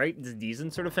alright, it's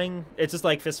decent sort of thing. It's just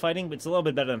like fist fighting, but it's a little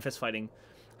bit better than fist fighting.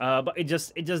 But it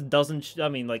just doesn't, I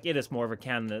mean, like, it is more of a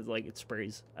cannon that, like, it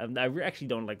sprays. I actually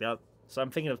don't like that. So I'm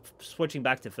thinking of switching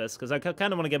back to fist, because I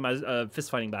kind of want to get my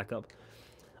fist fighting back up.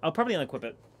 I'll probably unequip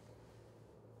it.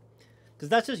 Because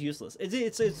that's just useless.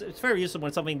 It's very useful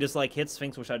when something just, like, hits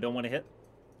things which I don't want to hit.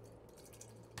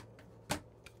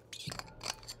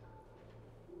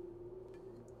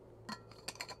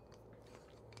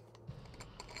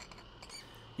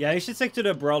 Yeah, you should stick to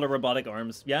the brawler robotic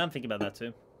arms. Yeah, I'm thinking about that,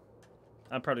 too.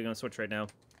 I'm probably going to switch right now.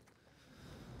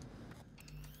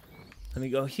 Let me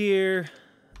go here.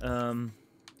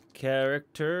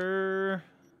 Character.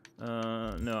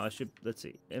 No, I should... Let's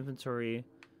see. Inventory.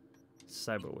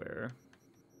 Cyberware.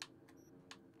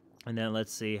 And then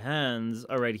let's see. Hands.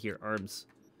 Oh, right here. Arms.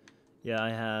 Yeah, I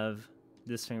have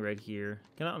this thing right here.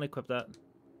 Can I unequip that?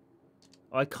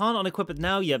 Oh, I can't unequip it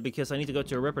now yet because I need to go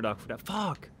to a Ripper Dock for that.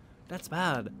 Fuck! That's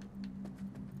bad.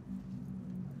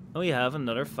 Oh, we have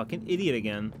another fucking idiot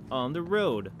again on the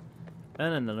road.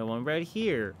 And another one right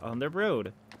here on the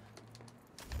road.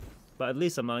 But at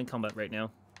least I'm not in combat right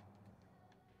now.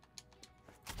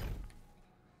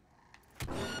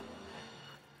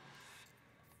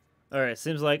 Alright,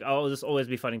 seems like I'll just always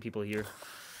be fighting people here.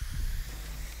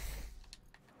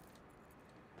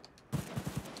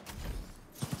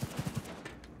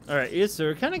 Alright, yes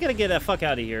sir, kinda gotta get that fuck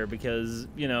out of here because,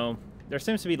 you know, there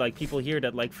seems to be like people here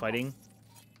that like fighting.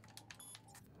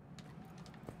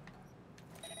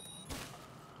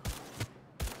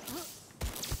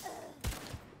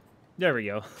 There we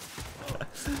go.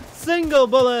 Single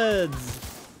bullets!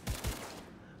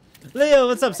 Leo,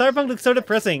 what's up? Cyberpunk looks so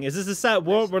depressing. Is this a sad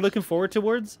world we're looking forward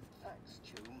towards?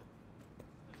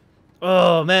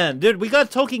 Oh man, dude, we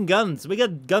got talking guns. We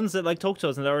got guns that like talk to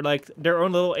us and that are like their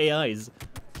own little AIs.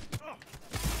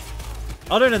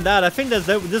 Other than that, I think that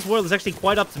this world is actually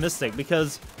quite optimistic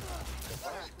because the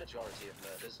vast majority of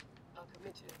murders are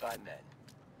committed by men,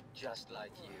 just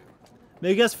like you.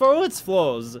 Because for all its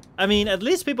flaws, I mean, at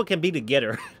least people can be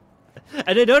together.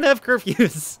 And they don't have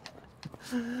curfews.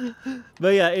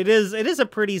 But yeah, it is a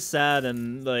pretty sad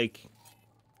and, like,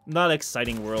 not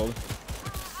exciting world.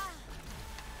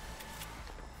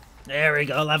 There we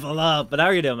go, level up. But how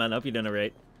are you doing, man? I hope you're doing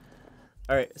alright.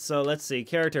 Alright, so let's see.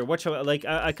 Character, what should I, like,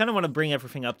 I kind of want to bring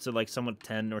everything up to, like, somewhat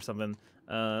 10 or something.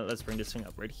 Let's bring this thing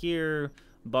up right here.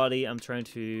 Body, I'm trying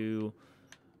to...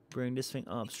 bring this thing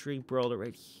up. Street Brawler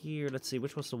right here. Let's see,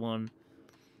 which was the one?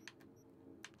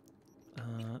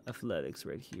 Athletics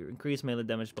right here. Increase melee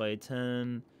damage by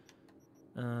 10.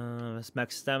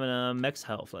 Max stamina. Max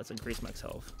health. Let's increase max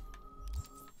health.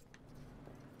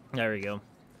 There we go.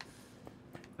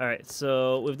 Alright,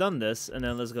 so we've done this. And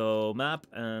then let's go map.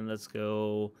 And let's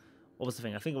go... What was the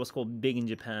thing? I think it was called Big in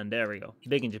Japan. There we go.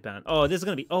 Big in Japan. Oh, this is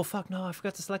going to be... Oh, fuck, no. I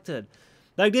forgot to select it.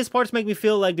 Like, these parts make me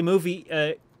feel like the movie...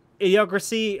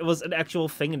 Idiocracy was an actual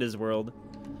thing in this world.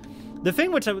 The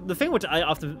thing which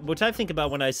I think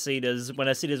about when I see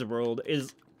this world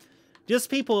is just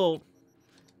people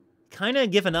kind of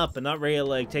giving up and not really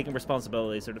like taking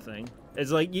responsibility, sort of thing.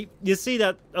 It's like you see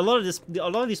that a lot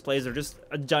of these places are just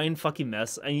a giant fucking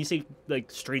mess, and you see like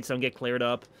streets don't get cleared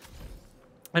up,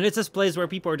 and it's this place where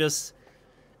people are just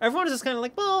everyone is just kind of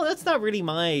like, well, that's not really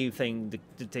my thing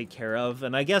to take care of,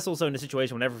 and I guess also in a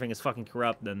situation when everything is fucking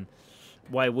corrupt, then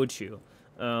why would you?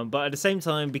 But at the same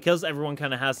time, because everyone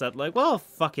kind of has that, like, well,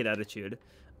 fuck it attitude,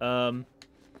 you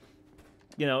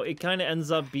know, it kind of ends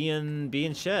up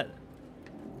being shit.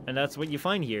 And that's what you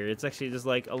find here. It's actually just,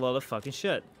 like, a lot of fucking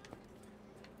shit.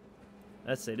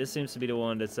 Let's see, this seems to be the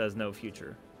one that says no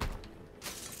future.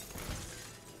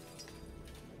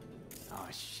 Oh,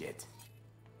 shit.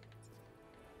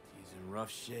 These are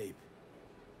rough shape,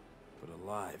 but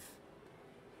alive.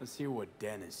 Let's hear what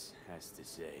Dennis has to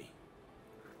say.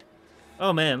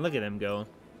 Oh man, look at him go.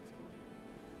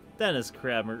 Dennis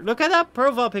Kramer. Look at that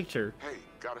profile picture. Hey,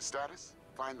 got a status?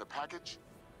 Find the package?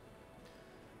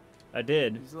 I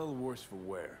did. He's a little worse for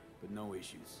wear, but no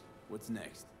issues. What's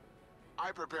next?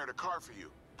 I prepared a car for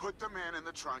you. Put the man in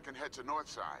the trunk and head to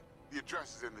Northside. The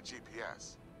address is in the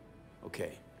GPS.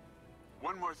 Okay.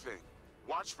 One more thing.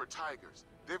 Watch for tigers.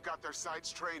 They've got their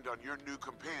sights trained on your new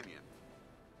companion.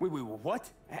 Wait, what?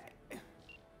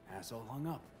 Asshole hung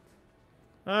up.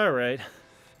 Alright.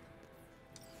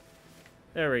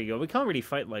 There we go. We can't really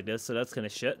fight like this, so that's kind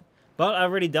of shit. But I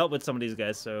already dealt with some of these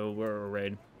guys, so we're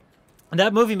alright.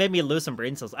 That movie made me lose some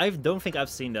brain cells. I don't think I've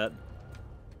seen that.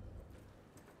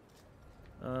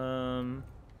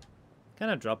 Can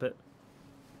I drop it?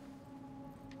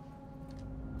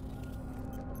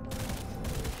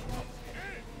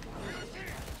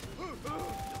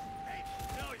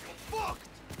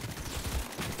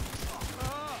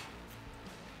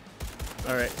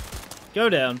 Alright. Go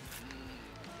down.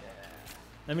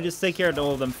 Let me just take care of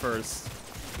all of them first.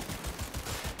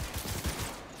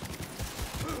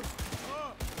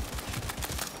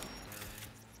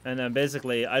 And then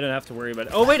basically, I don't have to worry about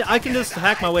it. Oh wait, I can just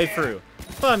hack my way through.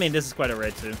 Well, I mean, this is quite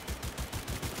alright too.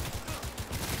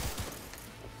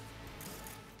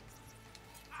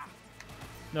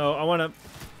 No, I wanna...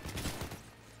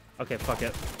 Okay, fuck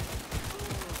it.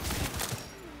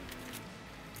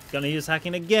 Gonna use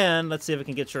hacking again. Let's see if I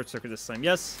can get short circuit this time.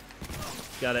 Yes.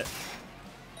 Got it.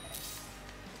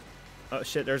 Oh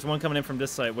shit, there's one coming in from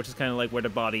this side, which is kind of like where the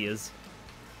body is.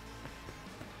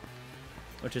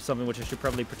 Which is something which I should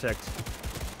probably protect.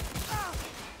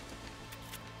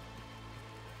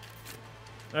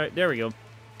 Alright, there we go.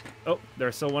 Oh,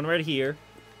 there's still one right here.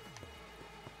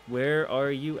 Where are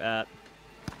you at?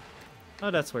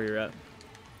 Oh, that's where you're at.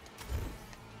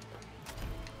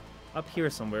 Up here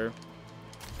somewhere.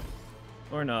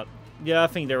 Or not. Yeah, I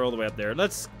think they're all the way up there.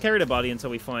 Let's carry the body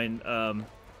until we find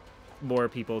more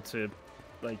people to,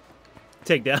 like,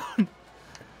 take down.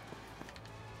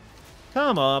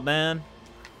 Come on, man.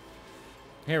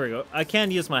 Here we go. I can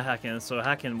use my hacking, so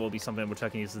hacking will be something which I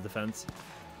can use as defense.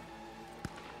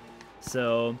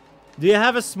 So, do you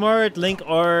have a smart link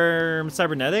arm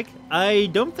cybernetic? I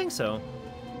don't think so.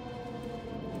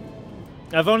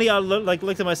 I've only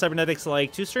looked at my cybernetics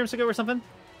like 2 streams ago or something.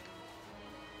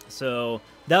 So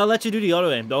that'll let you do the auto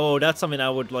aim. Oh, that's something I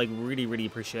would like really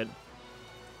appreciate.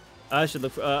 I should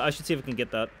look. I should see if I can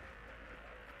get that.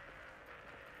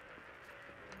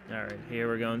 All right, here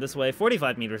we're going this way.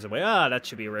 45 meters away. Ah, that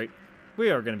should be right. We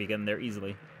are going to be getting there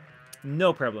easily.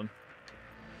 No problem.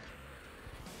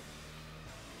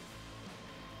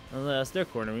 Unless they're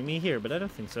cornering me here, but I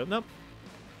don't think so. Nope.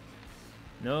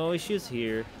 No issues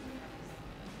here.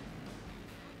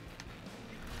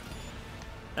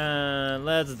 And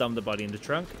let's dump the body in the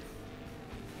trunk.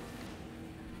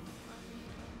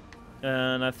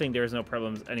 And I think there's no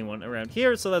problems anyone around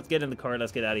here, so let's get in the car.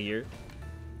 Let's get out of here.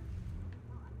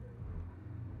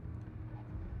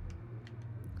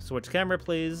 Switch camera,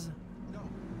 please. No,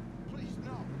 please,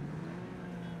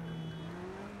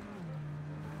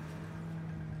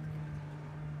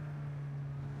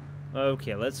 no.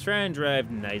 Okay, let's try and drive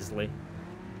nicely.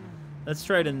 Let's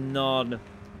try to not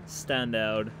stand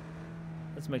out.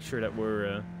 Let's make sure that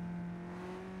we're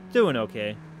doing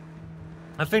okay.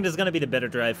 I think this is gonna be the better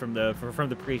drive from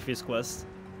the previous quest.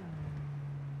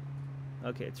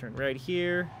 Okay, turn right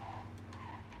here.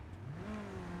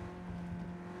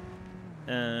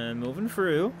 And moving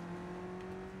through.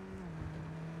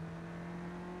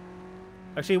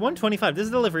 Actually, 125. This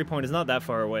delivery point is not that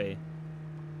far away.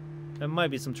 There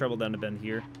might be some trouble down the bend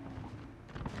here.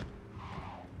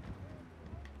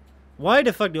 Why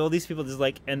the fuck do all these people just,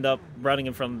 like, end up running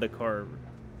in front of the car?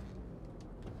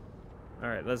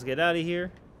 Alright, let's get out of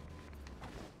here.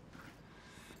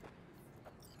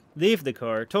 Leave the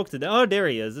car. Talk to them. Oh, there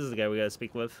he is. This is the guy we gotta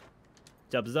speak with.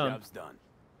 Job's done. Job's done.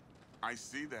 I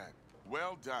see that.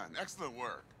 Well done. Excellent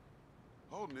work.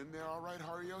 Holding in there all right,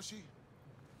 Hariyoshi?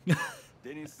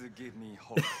 Dennis gave me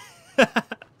hope.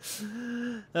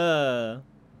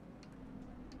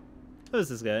 Who's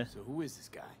this guy? So who is this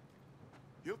guy?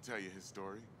 He'll tell you his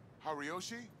story.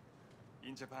 Hariyoshi?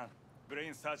 In Japan,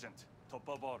 brain sergeant, top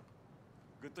of all.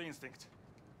 Good instinct.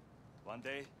 One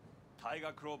day,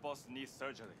 Tiger Claw boss needs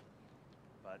surgery.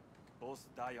 But both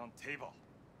die on table.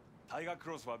 Tiger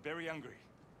Claws were very angry.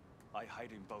 I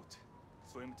hide in boat,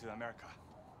 swim to America.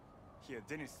 Here,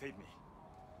 Dennis saved me.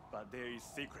 But there is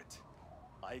secret.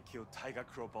 I killed Tiger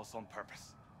Claw boss on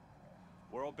purpose.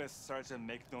 World best surgeon,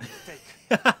 make no mistake.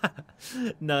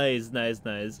 Nice, nice,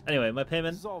 nice. Anyway, my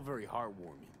payment. This is all very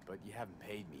heartwarming, but you haven't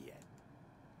paid me yet.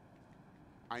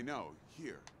 I know.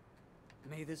 Here.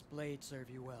 May this blade serve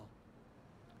you well.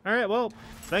 All right, well,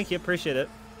 thank you, appreciate it.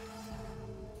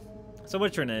 So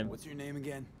what's your name? What's your name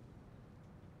again?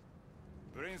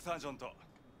 Brain Sergeant,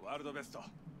 world best.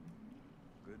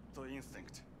 Good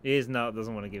instinct. He's not,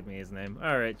 doesn't want to give me his name.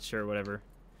 All right, sure, whatever.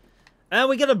 And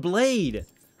we got a blade.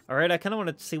 All right, I kind of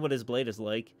want to see what his blade is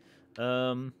like.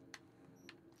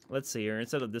 Let's see here.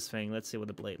 Instead of this thing, let's see what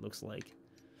the blade looks like.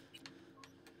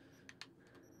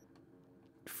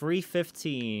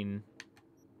 315.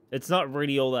 It's not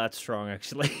really all that strong,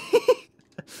 actually.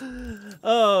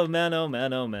 Oh man, oh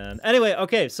man, oh man. Anyway,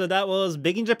 okay, so that was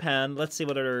Big in Japan. Let's see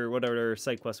what other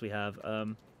side quests we have.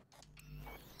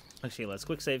 Actually, let's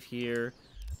quick save here,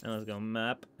 and let's go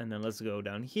map, and then let's go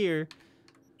down here,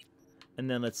 and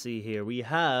then let's see here. We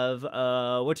have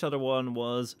which other one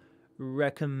was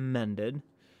recommended?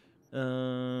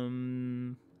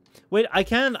 Wait, I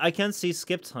can see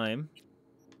skip time,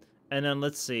 and then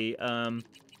let's see.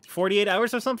 48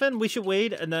 hours or something? We should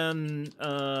wait, and then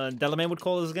Delamain would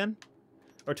call us again?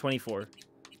 Or 24?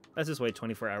 Let's just wait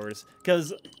 24 hours.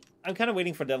 Because I'm kind of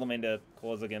waiting for Delamain to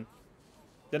call us again.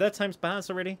 Did that time pass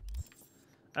already?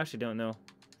 I actually don't know.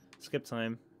 Skip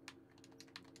time.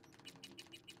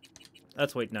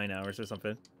 Let's wait 9 hours or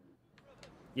something.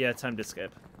 Yeah, time to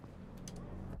skip.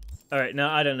 Alright, now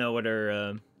I don't know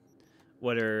whether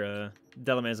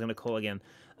Delamain is going to call again.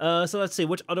 So let's see,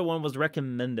 which other one was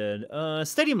recommended?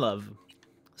 Stadium Love.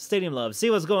 Stadium Love.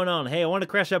 See what's going on. Hey, I want to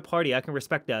crash that party. I can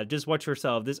respect that. Just watch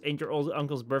yourself. This ain't your old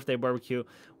uncle's birthday barbecue.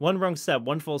 One wrong step,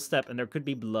 one false step, and there could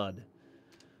be blood.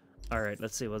 Alright,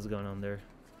 let's see what's going on there.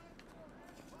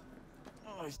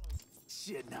 Oh,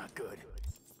 shit, not good.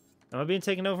 Am I being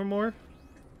taken over more?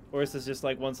 Or is this just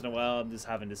like once in a while I'm just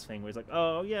having this thing where it's like,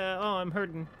 oh yeah, oh I'm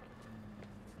hurting.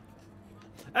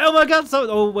 Oh my god, so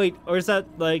oh wait, or is that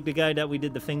like the guy that we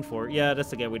did the thing for? Yeah,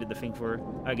 that's the guy we did the thing for.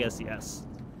 I guess yes.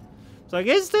 So I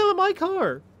guess he's stealing my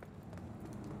car.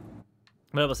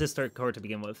 But it was his third car to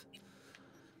begin with.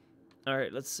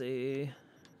 Alright, let's see.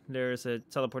 There's a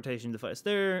teleportation device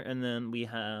there, and then we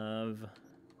have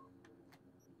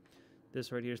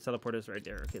this right here. Teleporter's right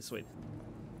there. Okay, sweet.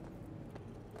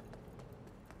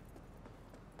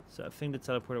 So I think the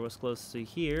teleporter was close to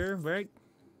here, right?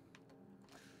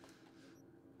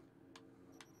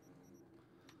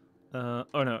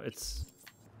 Oh no, it's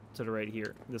to the right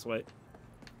here, this way.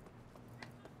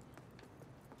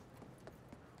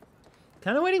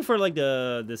 Kind of waiting for like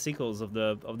the sequels of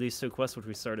these two quests which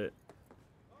we started.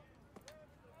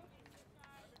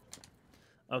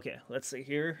 Okay, let's see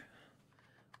here.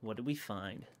 What did we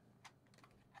find?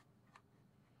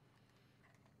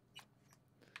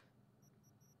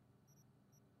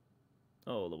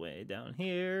 All the way down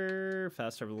here.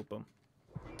 Fast travel boom.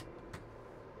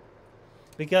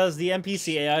 Because the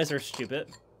NPC AIs are stupid.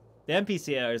 The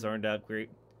NPC AIs aren't that great.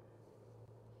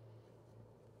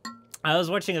 I was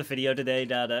watching a video today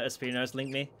that Espionage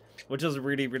linked me, which was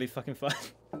really, really fucking fun.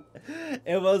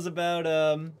 It was about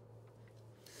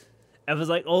it was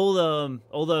like all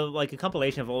the like a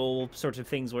compilation of all sorts of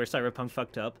things where Cyberpunk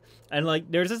fucked up, and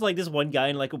like there's just like this one guy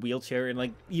in like a wheelchair, and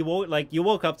like you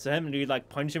woke up to him and you like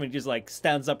punch him and he just like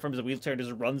stands up from his wheelchair and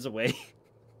just runs away.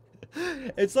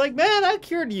 It's like, man, I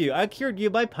cured you. I cured you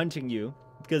by punching you,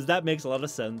 because that makes a lot of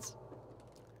sense.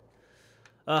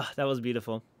 Ah, that was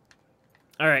beautiful.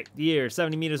 All right, here,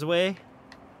 70 meters away.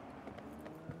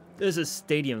 This is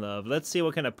Stadium Love. Let's see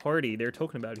what kind of party they're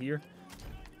talking about here.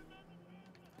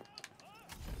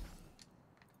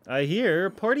 I hear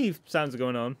party sounds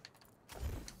going on.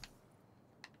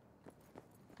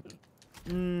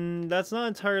 That's not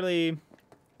entirely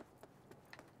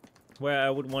where I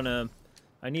would want to...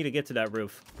 I need to get to that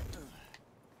roof.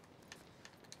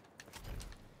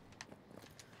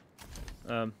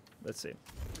 Let's see.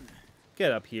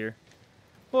 Get up here.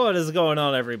 What is going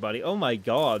on, everybody? Oh my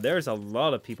god, there's a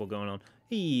lot of people going on.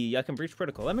 Hey, I can breach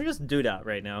protocol. Let me just do that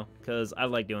right now, because I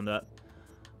like doing that.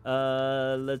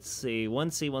 Let's see.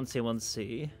 1C, 1C,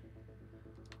 1C.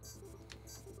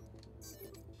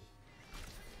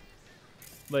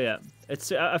 But yeah,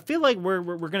 it's. I feel like we're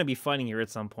gonna be fighting here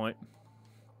at some point.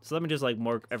 So let me just like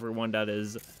mark everyone that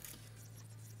is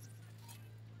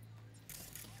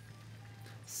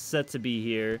set to be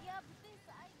here.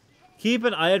 Keep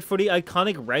an eye out for the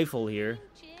iconic rifle here.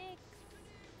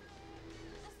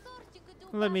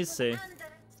 Let me see.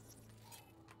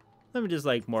 Let me just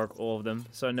like mark all of them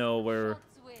so I know where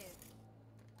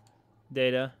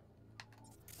data.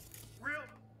 Real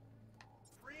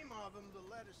cream of them to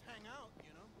let us hang out, you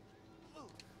know.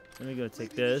 Let me go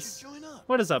take this.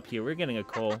 What is up here? We're getting a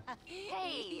call.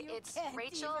 Hey, it's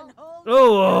Rachel.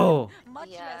 Oh!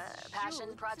 The Passion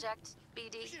Project,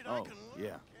 BD. Oh,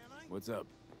 yeah. What's up?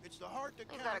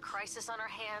 We've got a crisis on our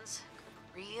hands.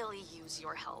 Could really use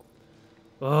your help.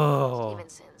 Oh.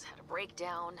 Stevenson's had a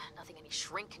breakdown. Nothing any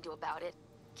shrink can do about it.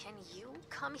 Can you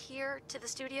come here to the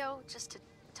studio just to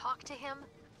talk to him?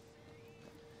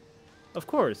 Of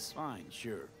course. Fine,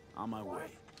 sure. On my way.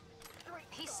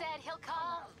 He said he'll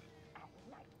come.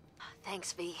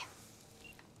 Thanks, V.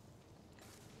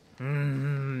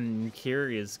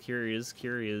 Curious.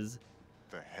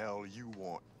 The hell you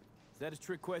want? Is that a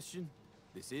trick question?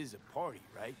 This is a party,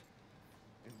 right?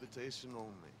 Invitation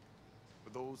only. For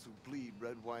those who bleed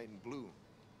red, white, and blue.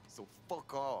 So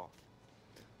fuck off.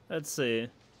 Let's see.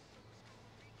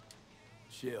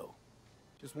 Chill.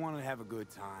 Just want to have a good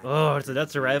time. Oh, so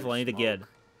that's a rifle I need to get.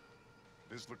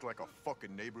 This look like a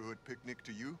fucking neighborhood picnic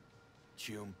to you?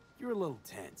 Chum, you're a little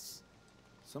tense.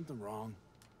 Something wrong?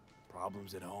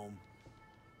 Problems at home?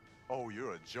 Oh,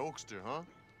 you're a jokester, huh?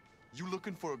 You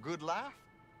looking for a good laugh?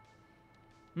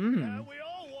 Yeah, we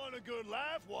all want a good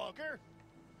laugh, Walker.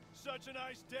 Such a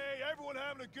nice day, everyone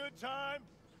having a good time.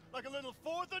 Like a little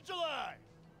 4th of July.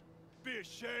 Be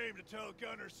ashamed to tell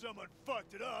Gunner someone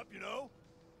fucked it up, you know?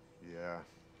 Yeah,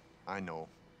 I know.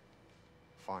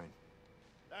 Fine.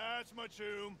 That's my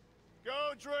tune.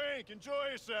 Go drink, enjoy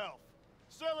yourself.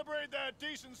 Celebrate that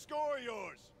decent score of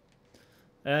yours.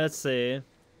 Let's see.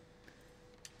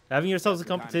 Having yourselves a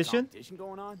competition? Kind of competition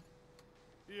going on?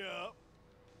 Yeah.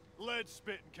 Lead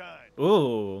spitting kind.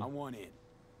 Ooh. I want in.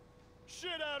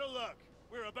 Shit out of luck.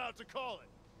 We're about to call it.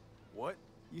 What?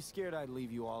 You scared I'd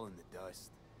leave you all in the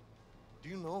dust? Do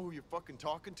you know who you're fucking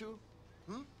talking to?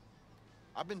 Hmm?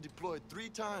 I've been deployed 3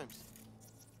 times.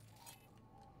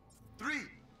 3!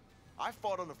 I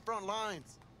fought on the front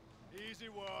lines. Easy,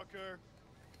 Walker.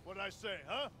 What'd I say,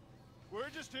 huh? We're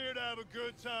just here to have a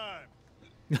good time.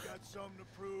 Got something to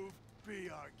prove? Be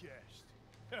our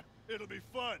guest. It'll be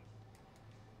fun.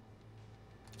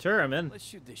 Sure, I'm in. Let's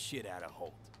shoot this shit out of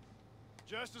Holt.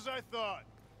 Just as I thought.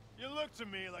 You look to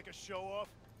me like a show-off.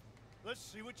 Let's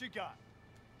see what you got.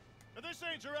 Now, this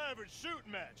ain't your average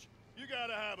shooting match. You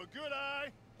gotta have a good eye,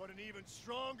 but an even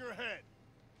stronger head.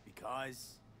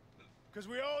 Because? Because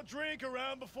we all drink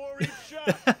around before each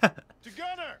shot. To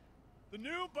Gunner, the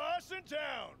new boss in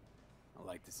town. I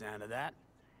like the sound of that.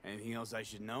 Anything else I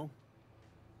should know?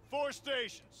 4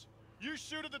 stations. You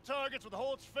shoot at the targets with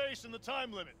Holt's face in the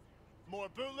time limit. More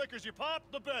bootlickers you pop,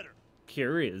 the better.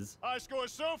 Curious. High score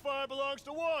so far belongs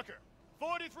to Walker.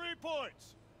 43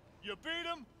 points. You beat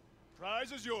him,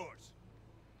 prize is yours.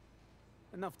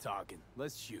 Enough talking.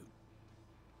 Let's shoot.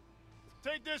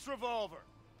 Take this revolver.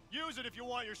 Use it if you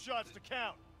want your shots to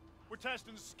count. We're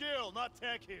testing skill, not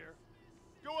tech here.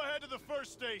 Go ahead to the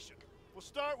first station. We'll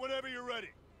start whenever you're ready.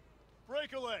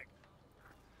 Break a leg.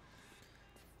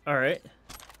 Alright.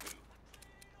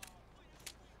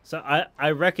 So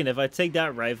I reckon if I take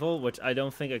that rifle, which I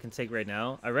don't think I can take right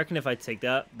now, I reckon if I take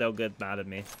that, they'll get mad at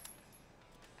me.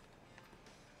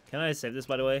 Can I save this,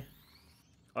 by the way?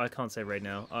 Oh, I can't save right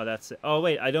now. Oh, that's it. Oh,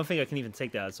 wait, I don't think I can even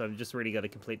take that, so I've just really got to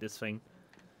complete this thing.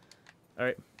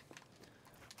 Alright.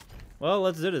 Well,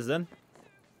 let's do this then.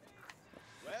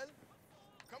 Well,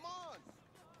 come on,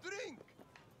 drink.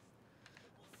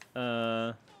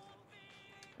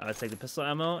 I'll take the pistol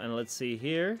ammo, and let's see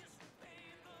here.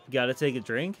 Gotta take a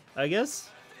drink, I guess.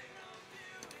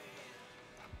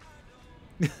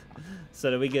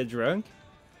 So that we get drunk,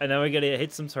 and now we gotta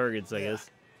hit some targets, I guess.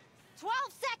 12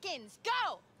 seconds,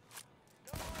 go!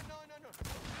 No. Don't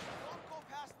go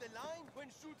past the line when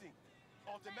shooting.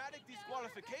 Automatic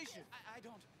disqualification. I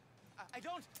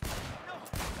don't. No.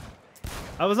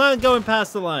 I was not going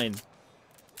past the line.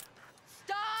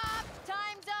 Stop!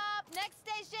 Time's up! Next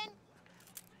station!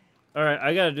 Alright,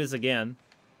 I gotta do this again.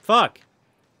 Fuck!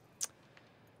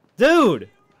 Dude!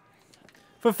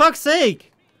 For fuck's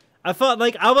sake! I thought,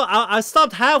 like, I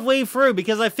stopped halfway through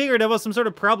because I figured there was some sort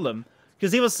of problem.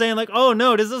 Because he was saying, like, oh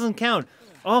no, this doesn't count.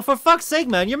 Oh, for fuck's sake,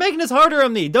 man, you're making this harder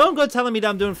on me. Don't go telling me that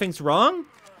I'm doing things wrong.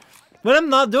 When I'm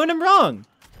not doing them wrong.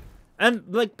 And,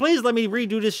 like, please let me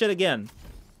redo this shit again.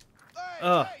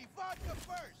 Ugh.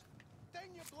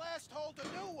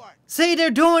 See,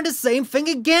 they're doing the same thing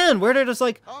again, where they're just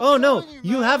like, oh no,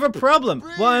 you have a problem.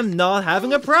 Well, I'm not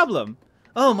having a problem.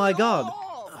 Oh my god.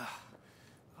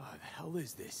 What the hell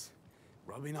is this?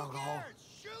 Rubbing alcohol?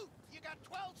 Shoot! You got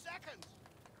 12 seconds.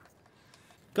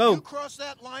 Go. You cross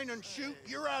that line and shoot,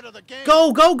 you're out of the game.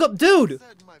 Go, dude!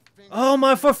 Oh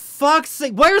my, for fuck's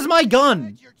sake, where's my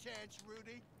gun? Your chance,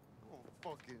 Rudy. Oh,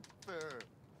 fucking fair.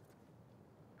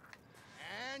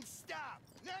 And stop.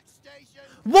 Next station.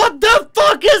 What the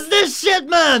fuck is this shit,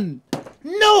 man?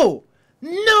 No!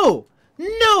 No!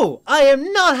 No! I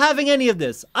am not having any of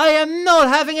this. I am not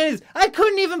having any of this. I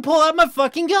couldn't even pull out my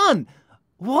fucking gun.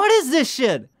 What is this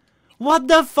shit? What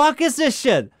the fuck is this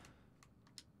shit?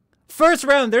 First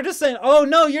round, they're just saying, oh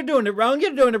no, you're doing it wrong,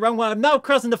 you're doing it wrong. Well, I'm now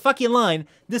crossing the fucking line.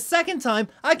 The second time,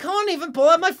 I can't even pull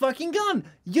out my fucking gun.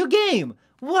 You game.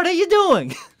 What are you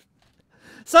doing?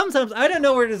 Sometimes, I don't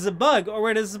know where this is a bug or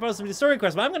where this is supposed to be a story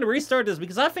quest, but I'm going to restart this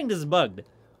because I think this is bugged.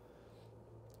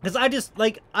 Because I just,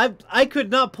 like, I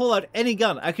could not pull out any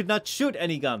gun. I could not shoot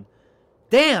any gun.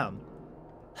 Damn.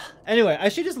 Anyway, I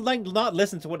should just, like, not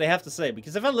listen to what they have to say.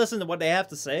 Because if I listen to what they have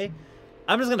to say,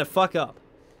 I'm just going to fuck up.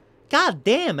 God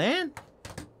damn, man.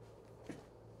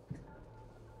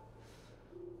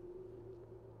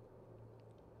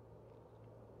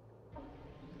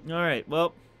 Alright,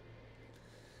 well.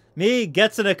 Me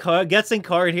gets in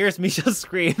car, and hears Michel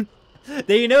scream.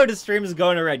 Then you know the stream is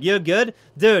going alright. You good?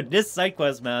 Dude, this side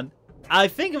quest, man. I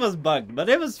think it was bugged, but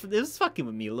it was fucking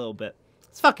with me a little bit.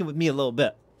 It's fucking with me a little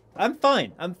bit. I'm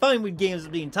fine. I'm fine with games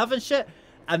being tough and shit.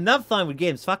 I'm not fine with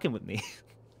games fucking with me.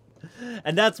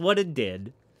 And that's what it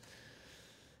did.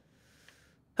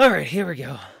 Alright, here we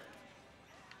go.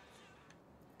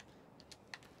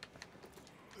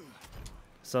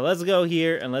 So let's go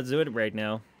here and let's do it right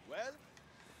now.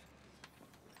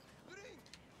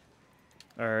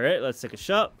 Alright, let's take a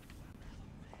shot.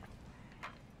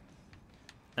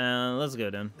 And let's go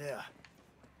then. Yeah.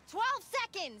 12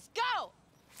 seconds, go!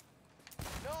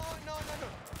 No.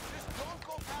 Just don't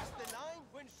go past the 9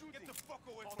 when shooting. Get the fuck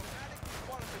away from automatic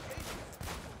qualification.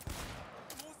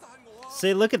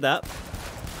 See, look at that.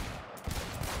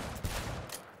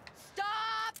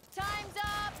 Stop! Time's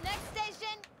up! Next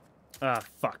station! Ah,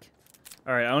 fuck.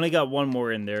 Alright, I only got one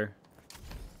more in there.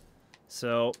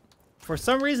 So, for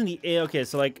some reason, okay,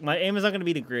 so, like, my aim is not going to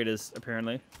be the greatest,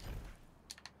 apparently.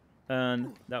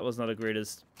 And that was not the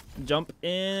greatest. Jump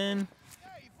in.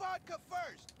 Hey, vodka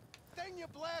first. Then you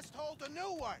blast hold a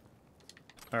new one.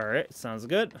 Alright, sounds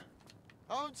good.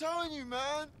 I'm telling you,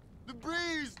 man. The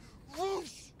breeze.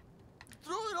 Whoosh.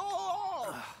 Throw it all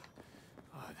off.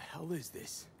 What the hell is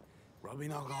this?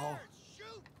 Rubbing alcohol?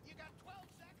 Shoot. You got 12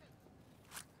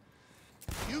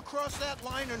 seconds. You cross that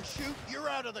line and shoot, you're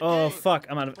out of the game. Oh, fuck,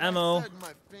 I'm out of ammo. I said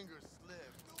my finger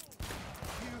slipped.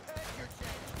 You had your chance,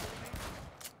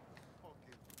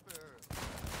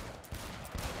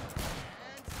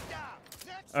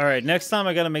 Alright, next time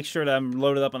I gotta make sure that I'm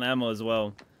loaded up on ammo as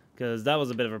well. Because that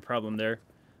was a bit of a problem there.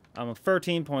 I'm at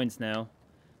 13 points now.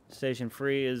 Station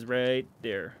free is right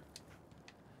there.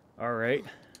 Alright.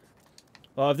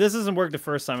 Well, if this doesn't work the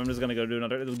first time, I'm just gonna go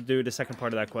do the second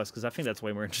part of that quest. Because I think that's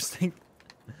way more interesting.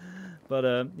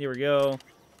 But, here we go.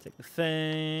 Take the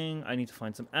thing. I need to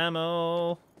find some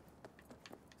ammo.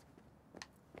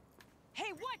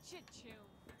 Hey, watch it, Chew!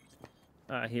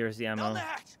 Here's the ammo. Down the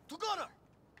hatch! To gunner!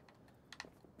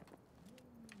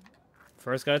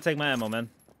 First, gotta take my ammo, man.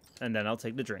 And then I'll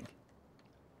take the drink.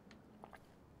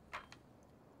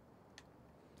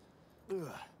 You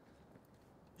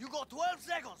got 12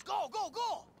 seconds! Go, go,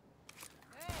 go!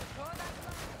 Hey, go that line!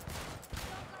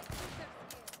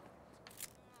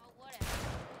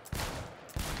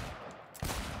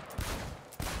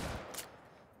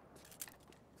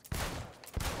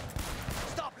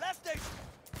 Stop, last station!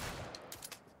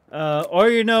 Or,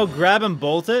 you know, grab and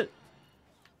bolt it.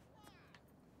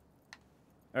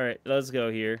 Alright, let's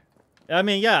go here. I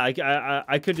mean, yeah,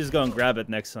 I could just go and grab it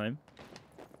next time.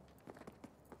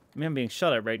 I mean, I'm being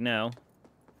shot at right now.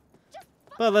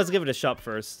 But let's give it a shot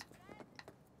first.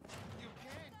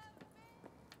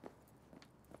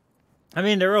 I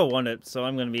mean, they're all wanted, so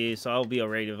I'll be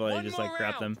alright if I just, like,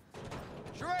 grab them.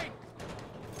 Drink!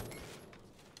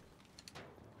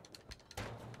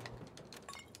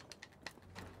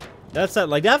 That's that,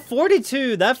 like, that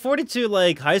 42,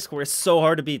 like, high score is so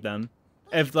hard to beat, then.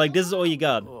 If, like, this is all you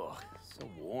got. Oh, so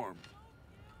warm.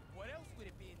 What else would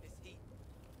it be in this heat?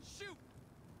 Shoot!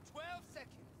 12 seconds.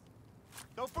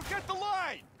 Don't forget the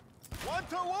line! One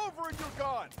toe over and you're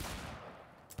gone!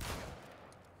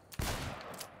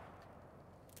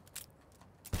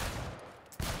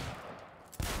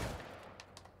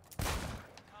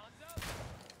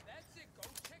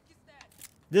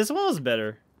 This one was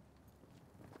better.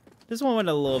 This one went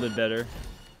a little bit better.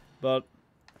 But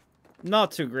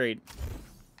not too great.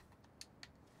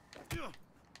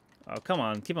 Oh, come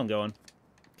on. Keep on going.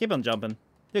 Keep on jumping.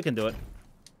 You can do it.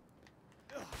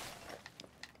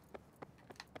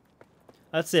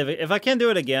 Let's see. If I can do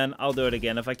it again, I'll do it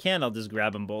again. If I can, I'll just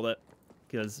grab and bolt it.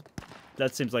 Because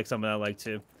that seems like something I like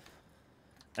too.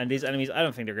 And these enemies, I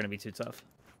don't think they're going to be too tough.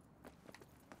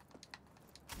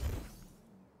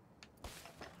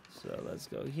 So let's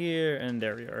go here, and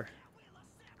there we are.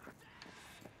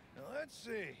 Now let's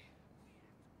see.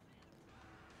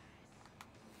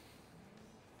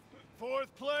 4th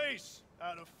place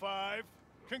out of 5.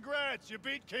 Congrats, you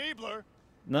beat Keebler.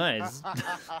 Nice.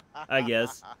 I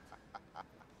guess.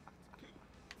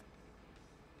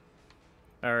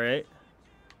 All right.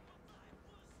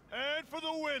 And for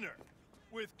the winner,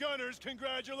 with Gunners,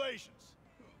 congratulations.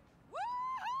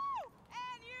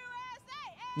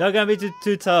 Not gonna be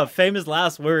too tough. Famous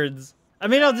last words. I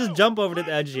mean, I'll just jump over to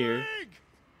the edge here.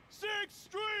 6th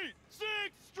Street!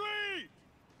 6th Street!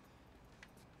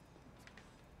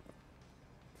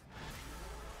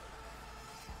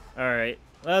 Alright,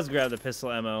 let's grab the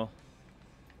pistol ammo.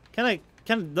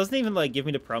 Doesn't even like give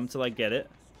me the prompt to like get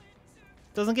it.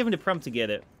 Doesn't give me the prompt to get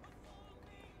it.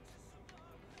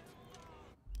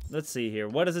 Let's see here.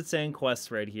 What does it say in quests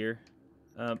right here?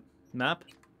 Map?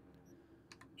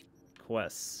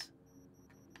 Quests.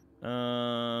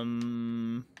 Gotta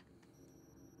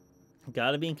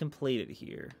be incompleted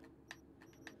here.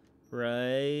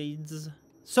 Rides.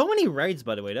 So many rides,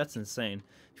 by the way. That's insane.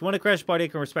 If you want to crash a party, I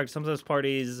can respect some of those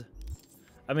parties.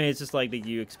 I mean, it's just like that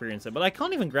you experience it. But I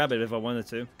can't even grab it if I wanted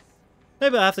to.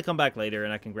 Maybe I'll have to come back later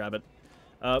and I can grab it.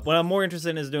 What I'm more interested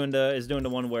in is doing the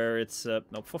one where it's...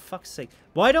 no, for fuck's sake.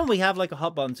 Why don't we have like a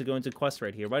hot button to go into quest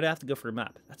right here? Why do I have to go for a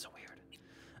map? That's so weird.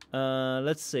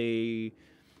 Let's see.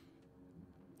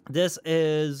 This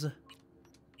is...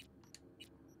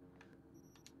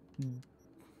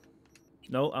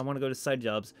 No, I want to go to side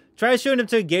jobs. Try shooting him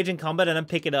to engage in combat and then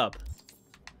pick it up.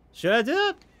 Should I do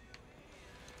it?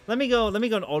 Let me go and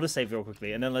autosave real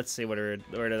quickly, and then let's see whether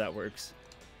that works.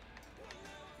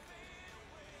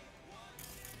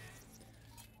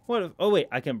 What if... Oh, wait.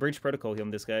 I can breach protocol heal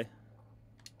this guy.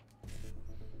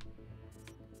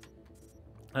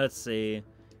 Let's see.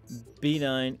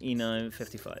 B9, E9,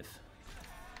 55.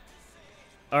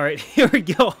 Alright, here we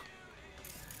go.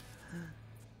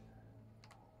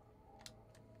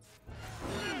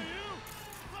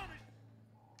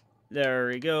 There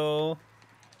we go.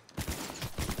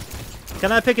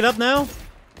 Can I pick it up now?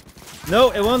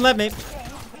 No, it won't let me.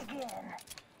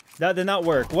 That did not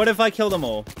work. What if I kill them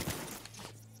all?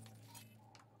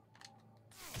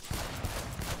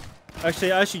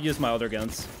 Actually, I should use my other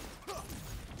guns.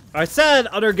 I said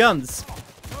other guns.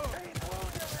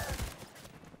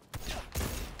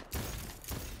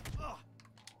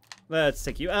 Let's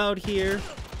take you out here.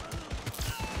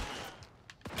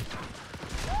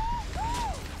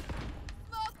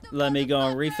 Let me go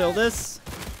and refill this.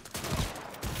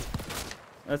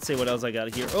 Let's see what else I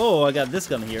got here. Oh, I got this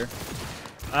gun here.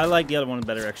 I like the other one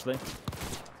better, actually.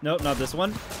 Nope, not this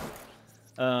one.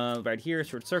 Right here,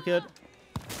 short circuit.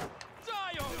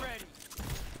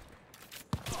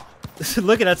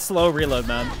 Look at that slow reload,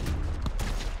 man.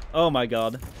 Oh my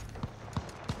god.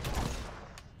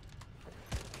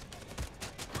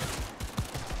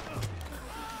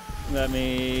 Let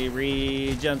me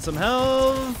regen some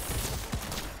health.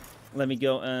 Let me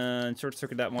go and short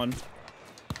circuit that one.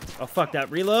 Oh, fuck that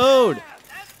reload.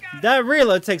 That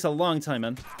reload takes a long time,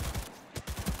 man.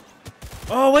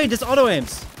 Oh, wait, this auto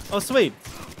aims. Oh, sweet.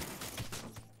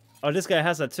 Oh, this guy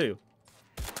has that too.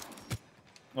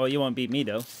 Well, you won't beat me,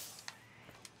 though.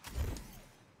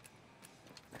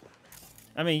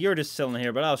 I mean, you're just chilling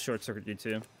here, but I'll short circuit you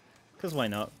too. Because why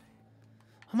not?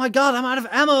 Oh my god, I'm out of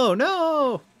ammo!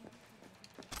 No!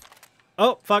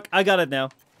 Oh, fuck, I got it now.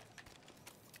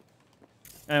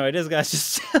 Anyway, this guy's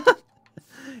just...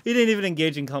 He didn't even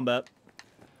engage in combat.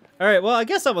 Alright, well, I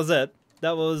guess that was it.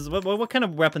 That was... What kind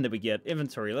of weapon did we get?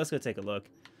 Inventory. Let's go take a look.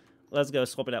 Let's go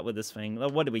swap it out with this thing.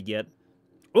 What did we get?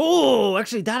 Oh,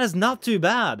 actually, that is not too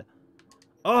bad.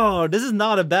 Oh, this is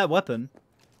not a bad weapon.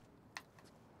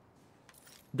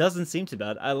 Doesn't seem too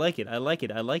bad. I like it. I like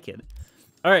it. I like it.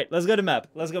 Alright, let's go to map.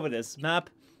 Let's go with this. Map.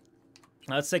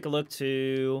 Let's take a look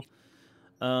to...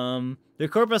 the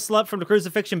corpus slut from the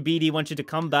crucifixion BD wants you to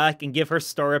come back and give her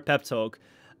star a pep talk.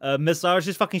 Massage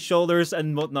his fucking shoulders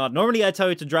and whatnot. Normally I tell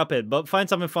you to drop it, but find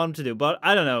something fun to do. But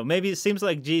I don't know. Maybe it seems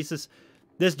like this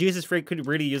Jesus freak could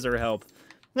really use our help.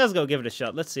 Let's go give it a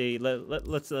shot. Let's see.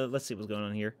 Let's see what's going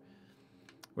on here.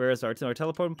 Where is our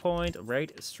teleport point?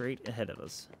 Right straight ahead of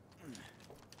us.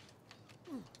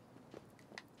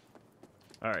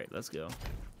 Alright, let's go.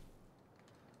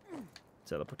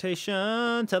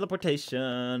 Teleportation,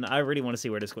 teleportation. I really want to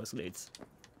see where this quest leads.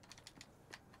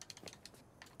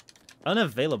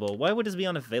 Unavailable. Why would this be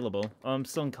unavailable? Oh, I'm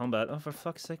still in combat. Oh, for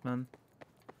fuck's sake, man.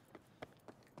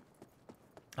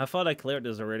 I thought I cleared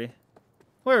this already.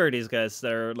 Where are these guys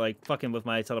that are, like, fucking with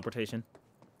my teleportation?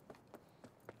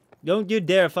 Don't you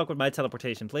dare fuck with my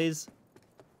teleportation, please.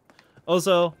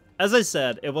 Also, As I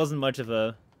said, it wasn't much of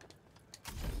a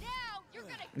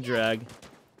drag.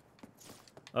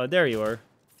 Oh, there you are.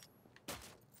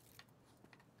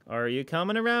 Are you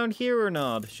coming around here or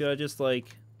not? Should I just,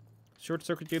 like, short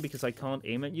circuit you because I can't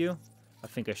aim at you? I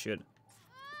think I should.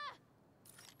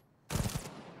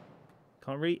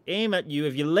 Can't really aim at you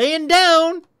if you're laying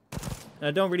down! And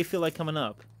I don't really feel like coming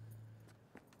up.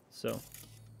 So.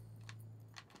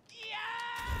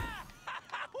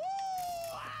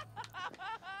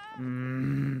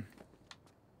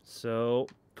 So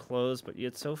close, but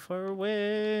yet so far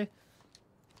away.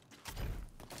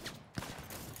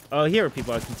 Oh, here are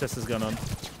people I can test this gun on.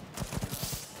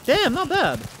 Damn, not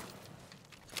bad.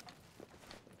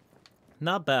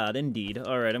 Not bad, indeed.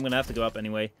 Alright, I'm gonna have to go up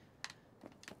anyway.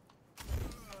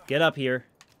 Get up here.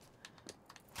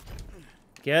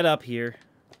 Get up here.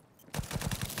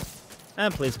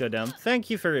 And please go down.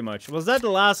 Thank you very much. Was that the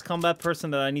last combat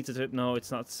person that I need to... No, it's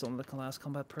not still the last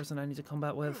combat person I need to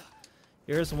combat with.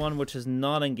 Here's one which is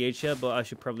not engaged yet, but I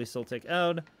should probably still take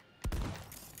out.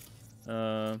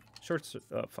 Short...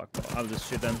 Oh, fuck. I'll just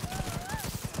shoot them.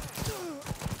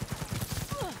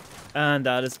 And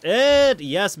that is it!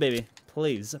 Yes, baby.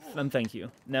 Please. And thank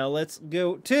you. Now let's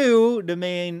go to the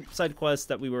main side quest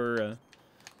that we were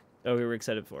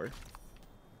excited for.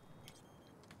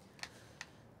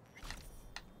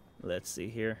 Let's see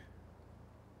here.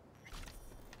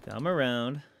 Come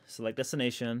around, select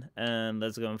destination, and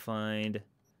let's go and find...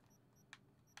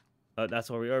 Oh, that's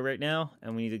where we are right now,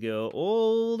 and we need to go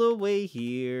all the way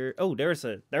here. Oh, there's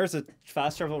a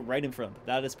fast travel right in front.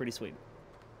 That is pretty sweet.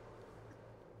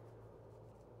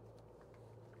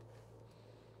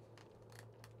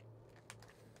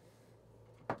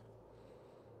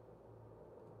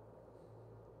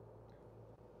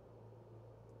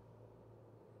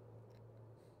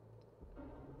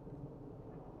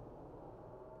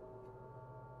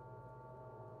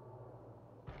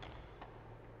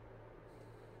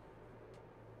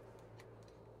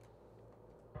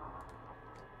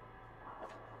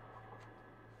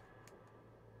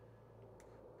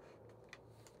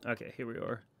 Okay, here we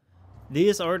are.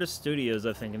 These are the studios,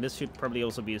 I think, and this should probably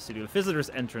also be a studio. Visitor's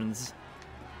entrance.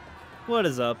 What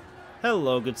is up?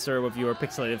 Hello, good sir, with your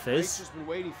pixelated face. Rachel's been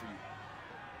waiting for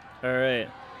you. Alright.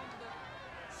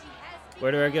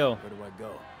 Where do I go? Where do I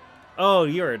go? Oh,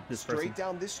 you're this person. Straight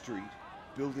down this street,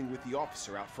 building with the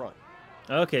officer out front.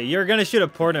 Okay, you're gonna shoot a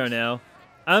porno now.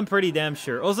 I'm pretty damn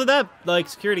sure. Also, that, like,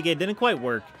 security gate didn't quite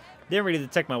work. Didn't really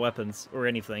detect my weapons or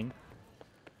anything.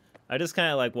 I just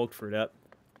kind of, like, walked through that.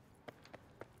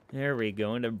 There we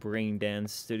go, in the Brain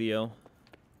Dance Studio.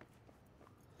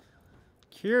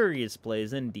 Curious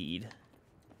place, indeed.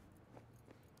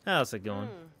 How's it going?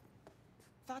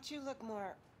 Thought you looked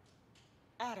more,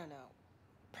 I don't know,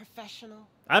 professional?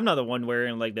 I'm not the one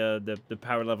wearing, like, the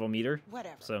power level meter.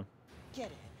 Whatever. So.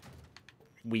 Get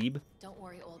it. Weeb. Don't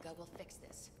worry, Olga, we'll fix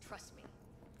this. Trust me.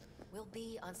 We'll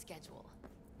be on schedule.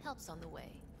 Help's on the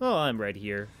way. Oh, I'm right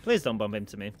here. Please don't bump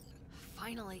into me.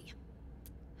 Finally.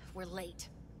 We're late.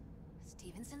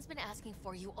 Stevenson's been asking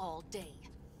for you all day.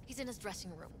 He's in his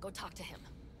dressing room. Go talk to him.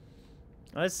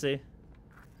 I see.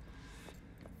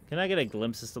 Can I get a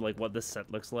glimpse as to, like, what this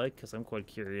set looks like? Because I'm quite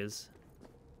curious.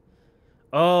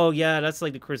 Oh, yeah, that's,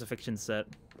 like, the crucifixion set.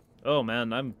 Oh,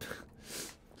 man, I'm...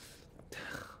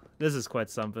 This is quite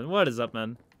something. What is up,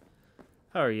 man?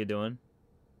 How are you doing?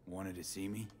 Wanted to see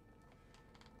me?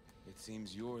 It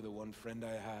seems you're the one friend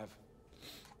I have.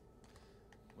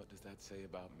 What does that say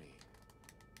about me?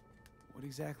 What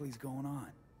exactly is going on?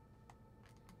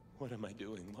 What am I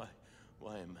doing?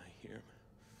 Why am I here?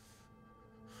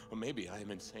 Or maybe I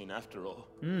am insane after all.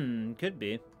 Could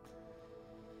be.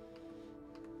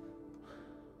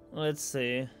 Let's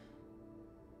see.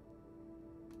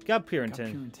 Got pure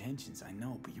intentions, I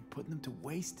know, but you're putting them to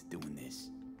waste doing this.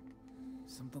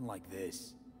 Something like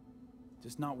this.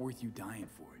 Just not worth you dying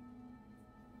for it.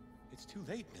 It's too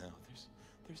late now.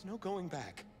 There's no going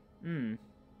back.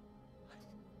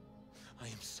 I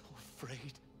am so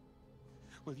afraid.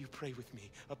 Will you pray with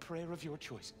me? A prayer of your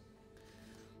choice.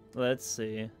 Let's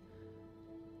see.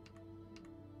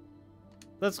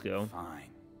 Let's go. Fine.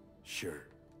 Sure.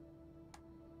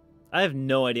 I have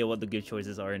no idea what the good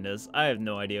choices are in this. I have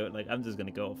no idea. Like, I'm just gonna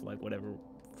go off, like, whatever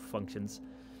functions.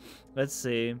 Let's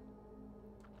see.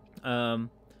 Our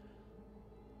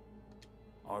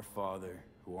Father,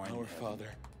 who art in heaven. Our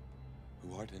Father,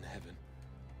 who art in heaven.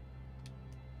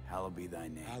 Hallowed be thy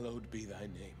name. Hallowed be thy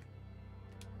name.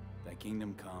 Thy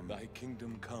kingdom come. Thy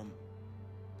kingdom come.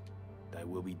 Thy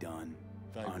will be done.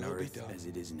 Thy on will earth be done. As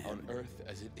it is in heaven. On earth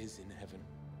as it is in heaven.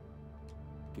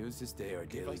 Give us this day our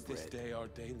daily bread. Give us this day our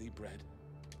daily bread.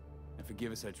 And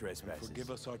forgive us our trespasses. And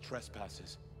forgive us our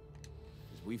trespasses.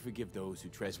 As we forgive those who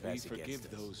trespass We against forgive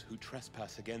us. those who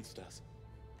trespass against us.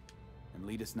 And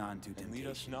lead us not into And temptation.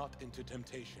 lead us not into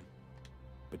temptation.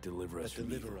 But deliver us But from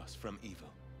deliver evil. us from evil.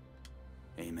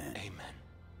 Amen. Amen.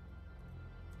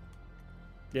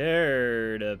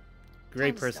 There the great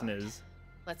Time to person start. is.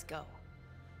 Let's go.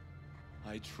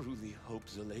 I truly hope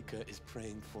Zuleika is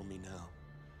praying for me now.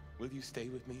 Will you stay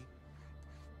with me?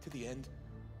 To the end?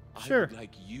 Sure. I would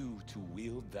like you to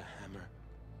wield the hammer.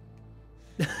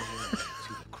 And nail it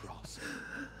to the cross.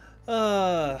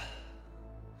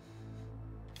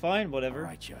 Fine, whatever. All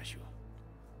right, Joshua.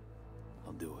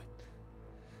 I'll do it.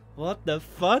 What the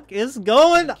fuck is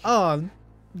going on?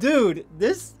 Dude,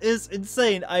 this is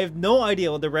insane. I have no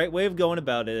idea what the right way of going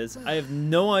about it is. I have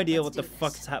no idea what the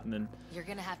fuck is happening. You're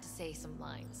gonna have to say some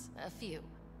lines. A few.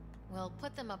 We'll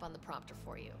put them up on the prompter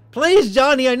for you. Please,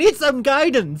 Johnny, I need some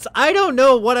guidance. I don't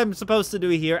know what I'm supposed to do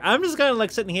here. I'm just kind of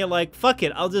like sitting here like, fuck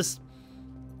it. I'll just...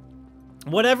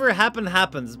 Whatever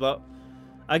happens, but...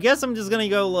 I guess I'm just gonna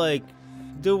go, like,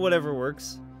 do whatever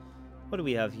works. What do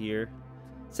we have here?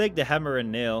 Take the hammer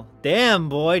and nail. Damn,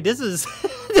 boy, this is...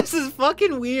 this is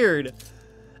fucking weird.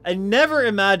 I never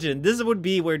imagined this would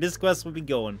be where this quest would be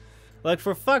going. Like,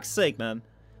 for fuck's sake, man.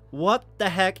 What the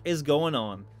heck is going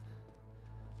on?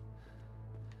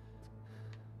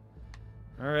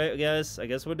 Alright, guys. I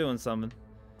guess we're doing something.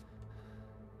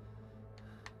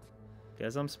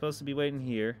 Guess I'm supposed to be waiting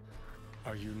here.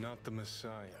 Are you not the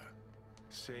Messiah?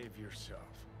 Save yourself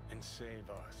and save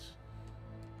us.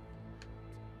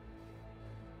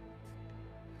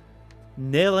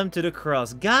 Nail him to the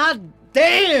cross. God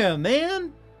damn,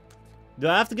 man! Do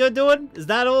I have to go do it? Is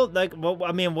that all? Like, well,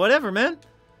 I mean, whatever, man.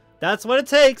 That's what it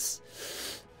takes.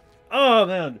 Oh,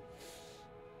 man.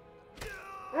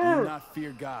 You do not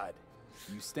fear God.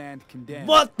 You stand condemned.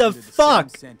 What the under fuck?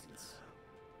 same sentence.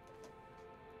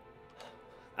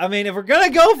 I mean, if we're gonna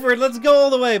go for it, let's go all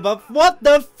the way. But what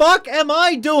the fuck am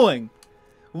I doing?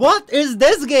 What is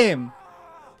this game?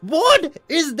 What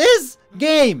is this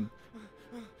game?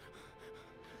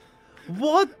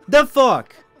 What the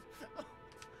fuck?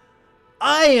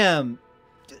 I am...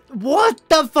 What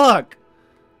the fuck?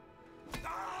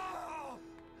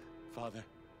 Father,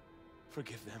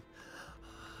 forgive them.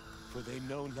 For they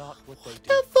know not what they do.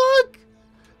 The fuck?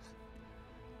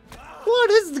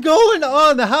 What is going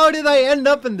on? How did I end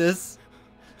up in this?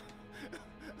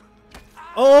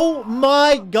 Oh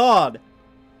my god.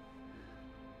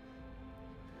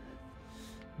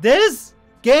 This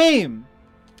game.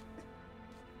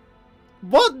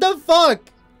 What the fuck?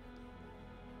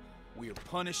 We are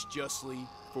punished justly,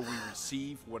 for we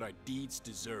receive what our deeds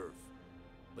deserve.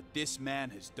 But this man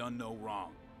has done no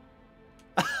wrong.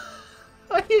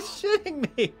 Are you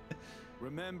shitting me?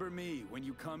 Remember me when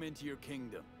you come into your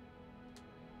kingdom.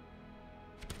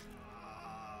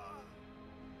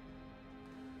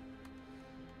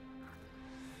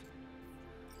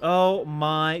 Oh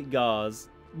my god.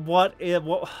 What?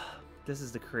 This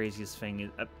is the craziest thing.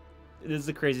 This is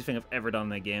the craziest thing I've ever done in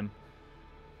that game.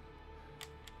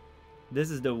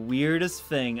 This is the weirdest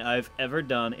thing I've ever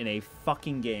done in a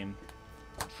fucking game.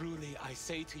 Truly, I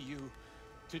say to you,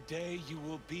 today you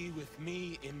will be with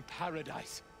me in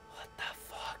paradise. What the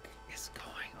fuck is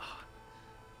going on?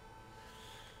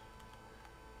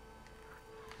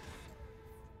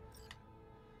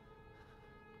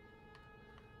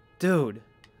 Dude.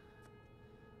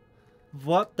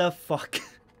 What the fuck?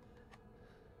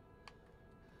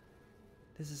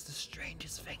 This is the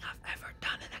strangest thing I've ever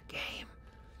done in a game.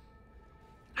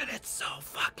 And it's so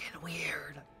fucking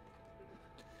weird.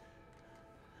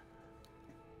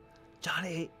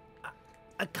 Johnny,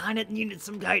 I kind of needed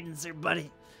some guidance there,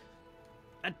 buddy.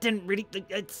 I didn't really think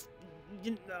it's...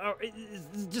 You know,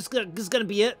 it's just gonna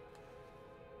be it.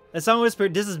 And someone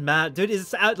whispered, this is mad. Dude,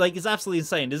 it's absolutely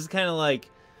insane. This is kind of like...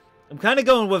 I'm kind of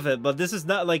going with it, but this is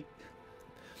not like...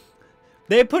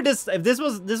 They put this... If this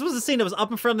was a scene that was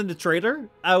up in front of the trailer,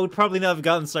 I would probably not have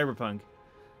gotten CyberPunk.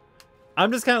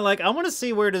 I'm just kind of like, I want to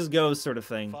see where this goes sort of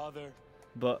thing. Father,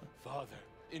 But... Father,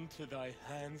 into thy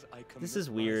hands I commit This is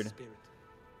my weird. spirit.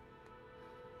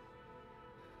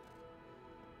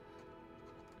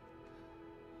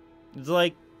 It's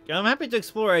like, I'm happy to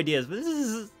explore ideas, but this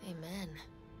is... Amen.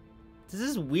 This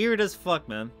is weird as fuck,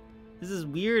 man. This is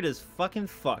weird as fucking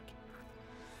fuck.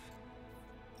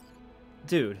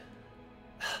 Dude.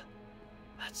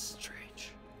 That's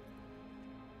strange.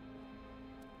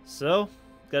 So,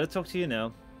 gotta talk to you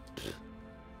now.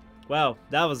 Wow,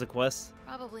 that was a quest.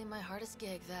 Probably my hardest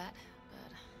gig, that,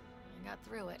 but I got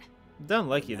through it. Don't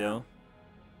like you, though.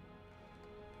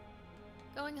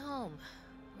 Going home,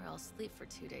 where I'll sleep for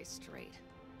 2 days straight.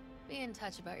 Be in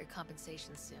touch about your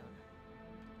compensation soon.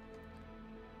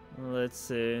 Let's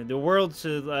see. The world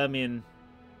should, I mean...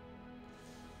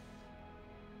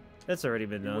 That's already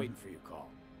been done. Waiting for your call.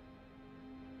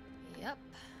 Yep.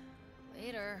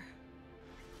 Later.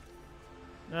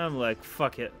 I'm like,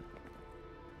 fuck it.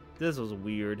 This was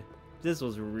weird. This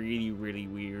was really, really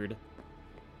weird.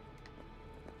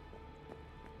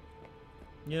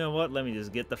 You know what? Let me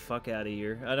just get the fuck out of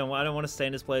here. I don't want to stay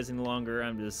in this place any longer.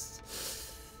 I'm just...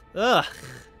 Ugh.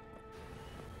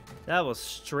 That was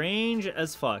strange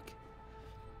as fuck.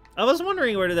 I was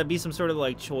wondering whether there'd be some sort of,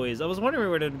 like, choice. I was wondering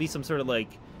whether there'd be some sort of,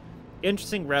 like,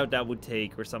 interesting route that would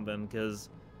take or something, because...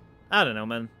 I don't know,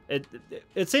 man.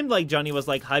 It seemed like Johnny was,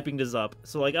 like, hyping this up.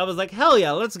 So, like, I was like, hell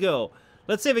yeah, let's go.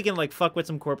 Let's see if we can, like, fuck with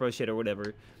some corpo shit or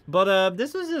whatever. But,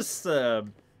 this was just,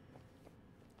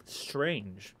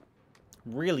 strange.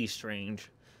 Really strange.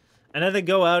 And then to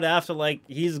go out after, like,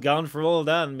 he's gone for all of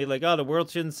that and be like, oh, the world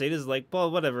shouldn't see this. Like,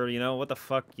 well, whatever, you know, what the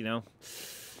fuck, you know.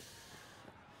 It's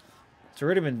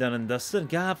already been done and dusted.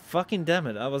 God fucking damn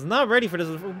it. I was not ready for this.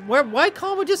 Why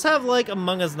can't we just have, like,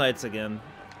 Among Us nights again?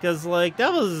 Because, like,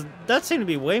 that seemed to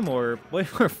be way more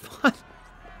fun.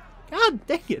 God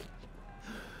dang it.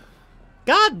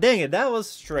 God dang it, that was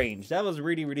strange. That was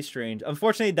really, really strange.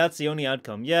 Unfortunately, that's the only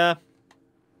outcome. Yeah.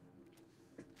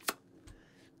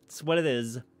 It's what it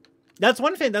is. That's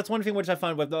one thing which I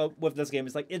find with this game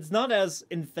is, like, it's not as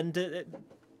inventive.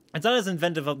 It's not as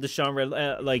inventive of the genre.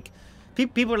 Like,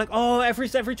 people are like, oh, every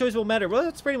choice will matter. Well,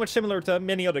 it's pretty much similar to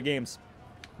many other games.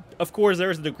 Of course,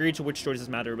 there's a degree to which choices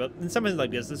matter, but in something like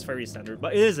this, it's very standard.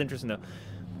 But it is interesting, though.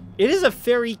 It is a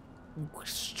very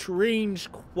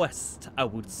strange quest, I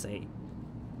would say.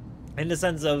 In the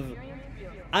sense of,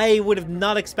 I would have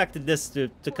not expected this to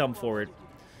come forward.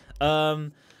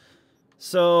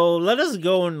 So, let us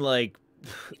go and, like,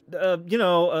 you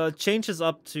know, change this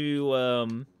up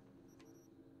to,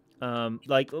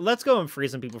 like, let's go and free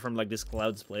some people from, like, this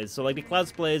Clouds place. So, like, the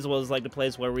Clouds place was, like, the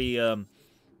place where we,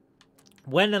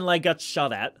 went and, like, got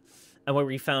shot at, and where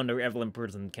we found our Evelyn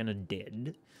person kind of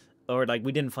dead. Or, like,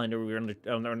 we didn't find her, we were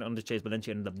on the chase, but then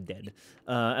she ended up dead.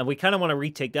 And we kind of want to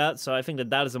retake that, so I think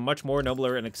that is a much more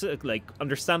nobler and, like,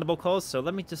 understandable cause. So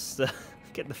let me just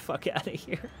get the fuck out of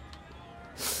here.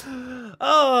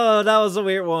 Oh, that was a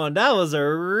weird one. That was a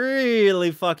really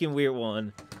fucking weird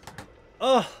one.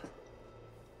 Oh,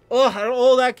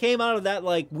 all that came out of that,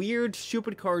 like, weird,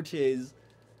 stupid car chase.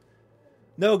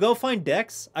 No, go find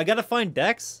Dex. I gotta find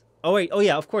Dex. Oh wait, oh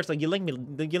yeah, of course. Like, you link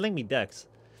me Dex.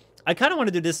 I kind of want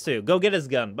to do this too. Go get his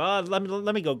gun. But let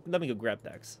me go grab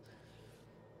Dex.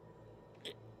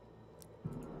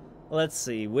 Let's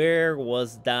see. Where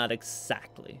was that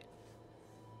exactly?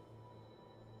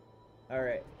 All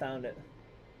right, found it.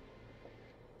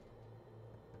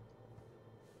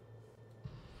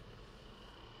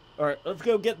 All right, let's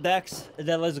go get Dex, and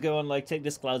then let's go and, like, take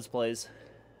this Clouds plays.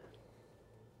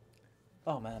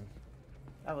 Oh man,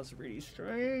 that was really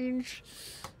strange.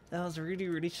 That was really,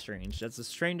 really strange. That's the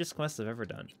strangest quest I've ever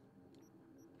done.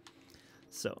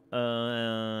 So,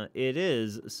 it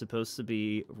is supposed to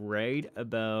be right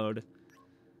about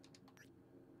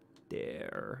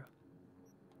there.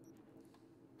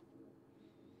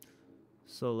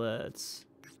 So let's...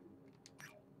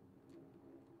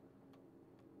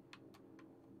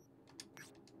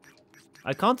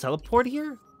 I can't teleport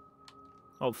here?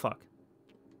 Oh, fuck.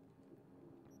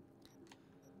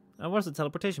 What's the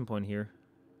teleportation point here?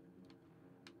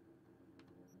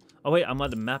 Oh wait, I'm on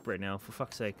the map right now, for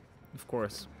fuck's sake. Of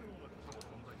course.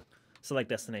 Select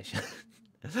destination.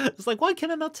 It's like, why can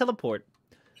I not teleport?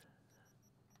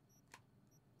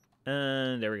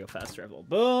 And there we go, fast travel.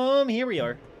 Boom, here we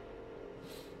are.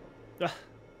 Ugh.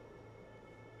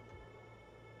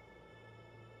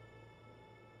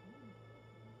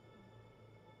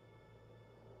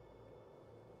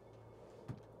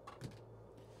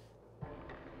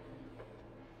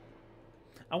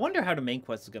 I wonder how the main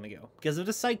quest is gonna go. Because if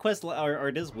the side quests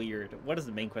are this weird, what is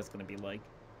the main quest gonna be like?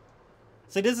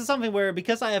 So this is something where,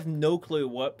 because I have no clue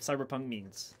what Cyberpunk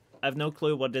means, I have no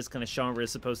clue what this kind of genre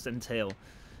is supposed to entail,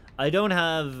 I don't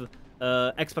have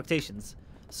expectations.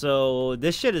 So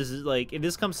this shit is like,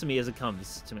 this comes to me as it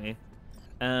comes to me.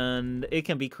 And it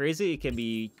can be crazy, it can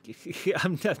be...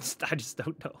 I just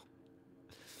don't know.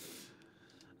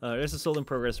 There's a soul in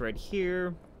progress right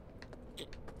here.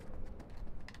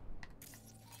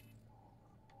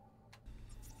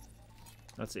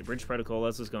 Let's see, bridge protocol.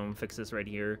 Let's just go and fix this right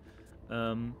here.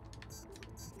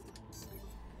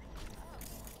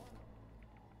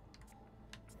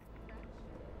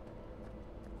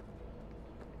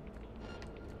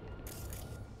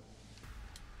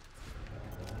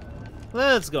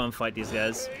 Let's go and fight these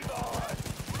guys.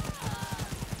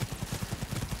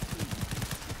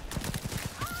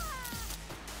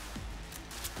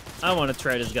 I want to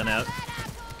try this gun out.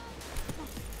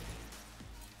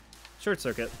 Short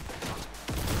circuit.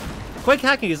 Quick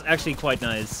hacking is actually quite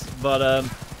nice, but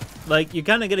like you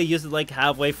kind of gotta use it like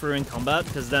halfway through in combat,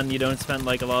 because then you don't spend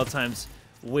like a lot of times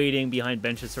waiting behind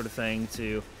benches sort of thing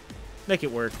to make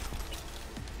it work.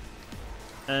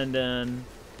 And then...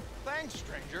 Thanks,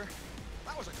 stranger.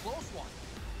 That was a close one.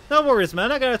 No worries,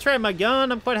 man. I gotta try my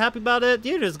gun. I'm quite happy about it.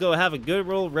 You just go have a good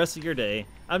roll rest of your day.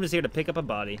 I'm just here to pick up a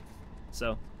body.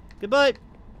 So, goodbye.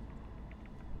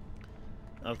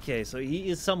 Okay, so he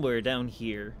is somewhere down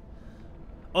here.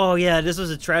 Oh yeah, this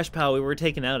was a trash pile we were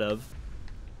taken out of.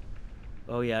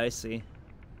 Oh yeah, I see.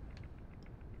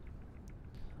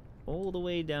 All the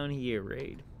way down here,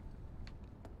 Raid.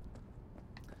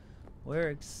 Where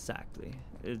exactly?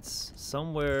 It's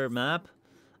somewhere, map?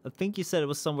 I think you said it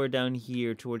was somewhere down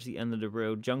here towards the end of the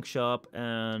road. Junk shop,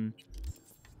 and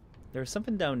there's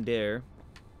something down there.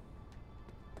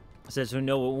 It says who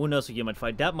knows what you might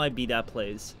find. That might be that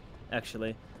place,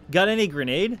 actually. Got any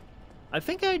grenade? I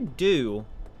think I do.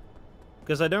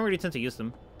 Because I don't really tend to use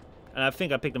them. And I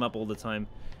think I pick them up all the time.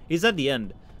 He's at the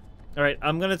end. Alright,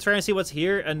 I'm going to try and see what's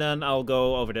here, and then I'll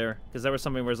go over there. Because there was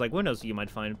something where it's like, who knows what you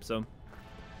might find, so...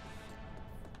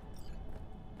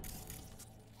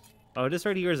 Oh, this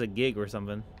right here is a gig or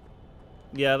something.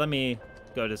 Yeah, let me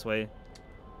go this way.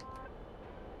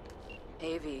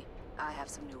 AV, I have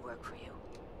some new work for you.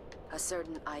 A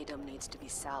certain item needs to be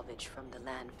salvaged from the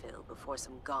landfill before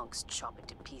some gonks chop it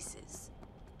to pieces.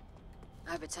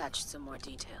 I've attached some more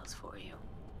details for you.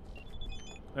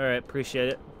 Alright, appreciate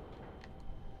it.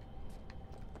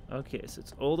 Okay, so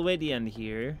it's all the way at the end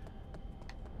here.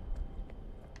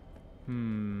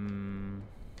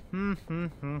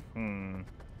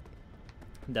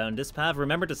 Down this path.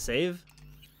 Remember to save?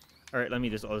 Alright, let me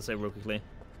just auto-save real quickly.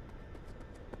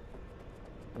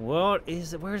 What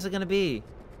is it? Where is it gonna be?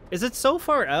 Is it so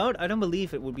far out? I don't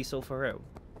believe it would be so far out.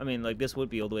 I mean, like, this would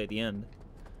be all the way at the end.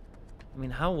 I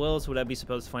mean, how else would I be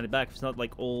supposed to find it back if it's not,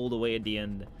 like, all the way at the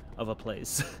end of a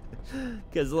place?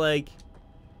 Because, like,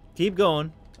 keep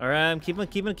going. Alright, I'm keeping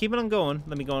on going.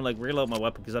 Let me go and, like, reload my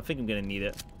weapon, because I think I'm gonna need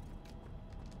it.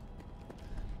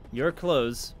 You're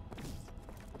close.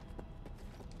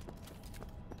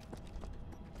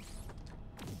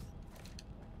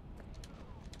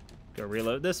 Go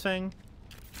reload this thing.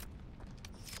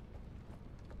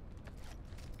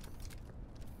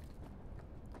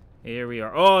 Here we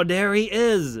are. Oh, there he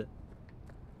is!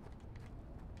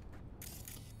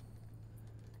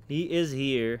 He is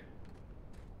here.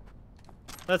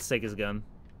 Let's take his gun.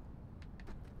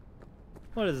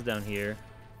 What is down here?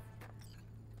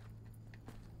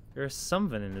 There's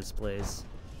something in this place.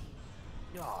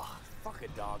 Oh, fuck a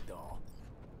dog doll.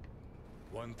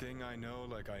 One thing I know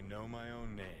like I know my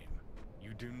own name.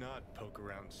 You do not poke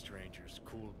around strangers'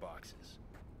 cool boxes.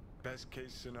 Best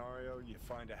case scenario, you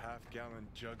find a half-gallon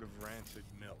jug of rancid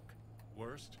milk.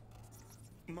 Worst?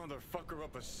 Motherfucker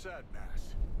up a sad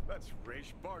mass. That's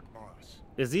Raish Bartmoss.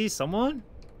 Is he someone?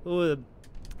 Ooh,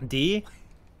 D?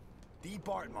 D.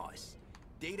 Bartmoss.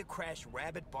 Data crash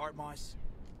rabbit Bartmoss?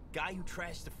 Guy who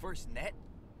trashed the first net?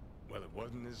 Well, it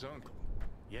wasn't his uncle.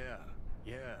 Yeah,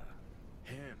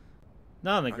 him.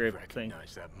 Not a great I thing.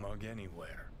 recognize that mug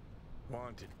anywhere.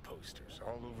 Wanted posters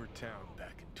all over town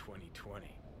back in 2020.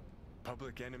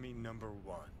 Public enemy #1,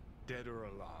 dead or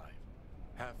alive.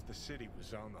 Half the city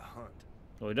was on the hunt.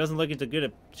 Well, he doesn't look into good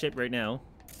at shape right now.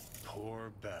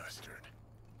 Poor bastard.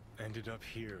 Ended up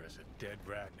here as a dead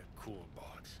rat in a cool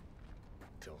box.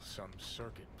 Till some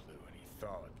circuit blew and he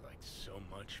thawed like so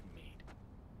much meat.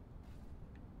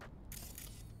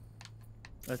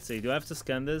 Let's see, do I have to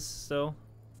scan this still?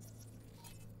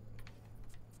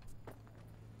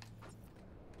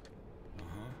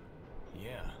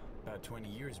 Yeah, about 20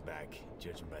 years back,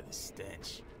 judging by the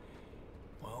stench.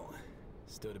 Well,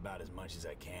 stood about as much as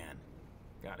I can.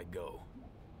 Gotta go.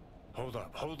 Hold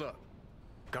up.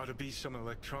 Gotta be some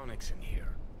electronics in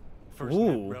here. First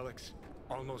Ooh. net relics,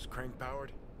 almost crank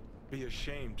powered. Be a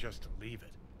shame just to leave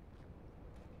it.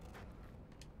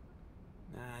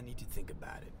 Nah, I need to think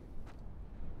about it.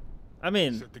 I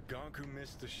mean, Said the gonk who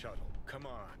missed the shuttle. Come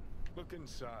on, look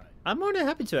inside. I'm more than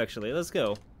happy to actually. Let's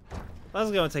go.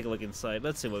 Let's go and take a look inside.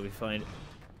 Let's see what we find.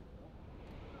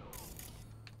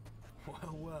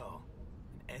 Well.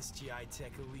 An SGI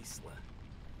Tech Elisla.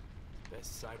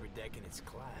 Best cyber deck in its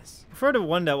class. Prefer the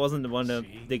one that wasn't the one to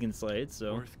dig inside,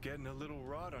 so. Worth getting a little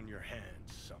rot on your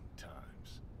hands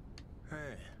sometimes.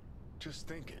 Hey, just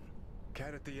thinking.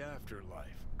 Cat at the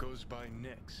afterlife goes by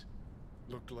Nix.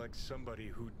 Looked like somebody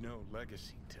who'd know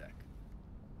legacy tech.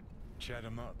 Chat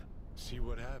him up, see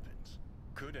what happens.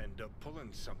 Could end up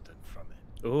pulling something from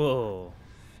it. Ooh.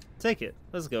 Take it.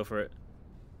 Let's go for it.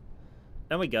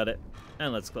 And we got it.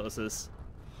 And let's close this.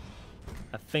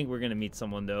 I think we're gonna meet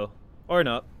someone though. Or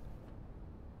not.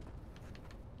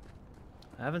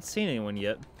 I haven't seen anyone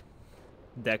yet.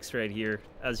 Dex right here,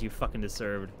 as you fucking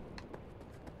deserved.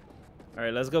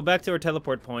 Alright, let's go back to our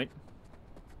teleport point.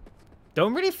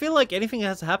 Don't really feel like anything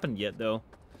has happened yet though.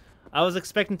 I was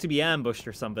expecting to be ambushed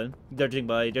or something, judging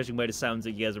by the sounds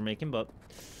that you guys are making, but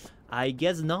I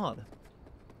guess not.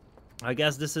 I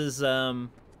guess this is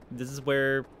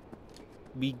where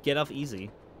we get off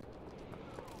easy.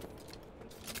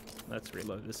 Let's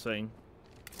reload this thing.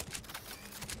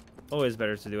 Always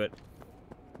better to do it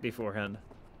beforehand.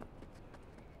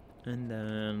 And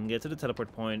then get to the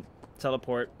teleport point.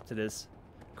 Teleport to this.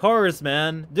 Cars,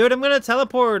 man. Dude, I'm gonna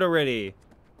teleport already.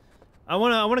 I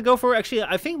wanna go for, actually,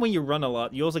 I think when you run a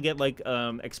lot, you also get like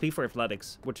XP for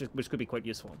athletics, which could be quite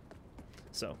useful.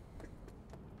 So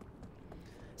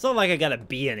it's not like I gotta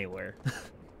be anywhere.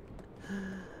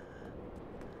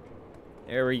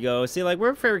 There we go. See, like,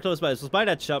 we're very close by. This was by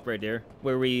that shop right there,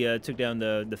 where we took down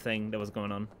the thing that was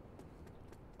going on.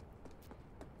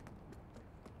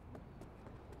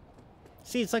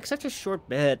 See, it's like such a short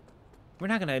bit. We're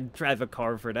not gonna drive a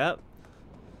car for that.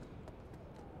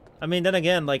 I mean, then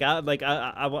again, like I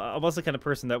was the kind of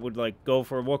person that would like go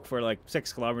for a walk for like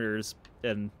 6 kilometers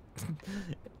in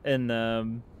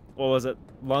what was it,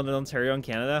 London, Ontario, in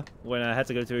Canada, when I had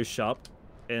to go to a shop,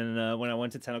 and when I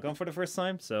went to Tenocon for the first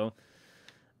time. So,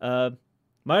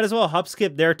 might as well hop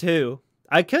skip there too.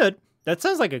 I could. That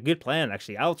sounds like a good plan,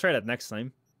 actually. I'll try that next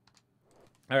time.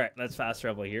 All right, let's fast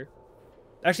travel here.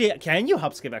 Actually, can you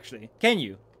hop skip? Actually, can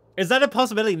you? Is that a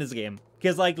possibility in this game?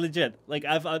 Because, like, legit, like,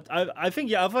 I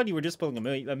think, yeah, I thought you were just pulling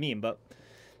a meme, but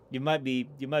you might be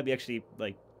actually,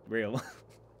 like, real.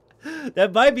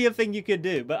 That might be a thing you could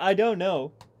do, but I don't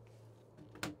know.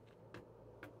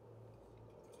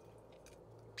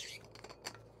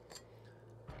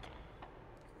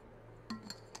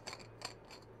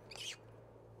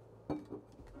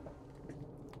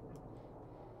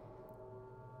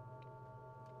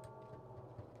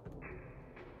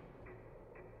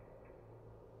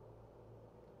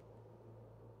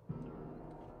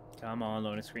 Come on,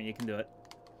 loading screen, you can do it.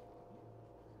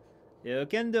 You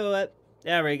can do it.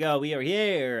 There we go, we are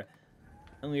here.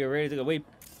 And we are ready to go. Wait,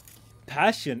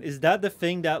 Passion, is that the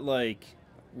thing that, like,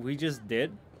 we just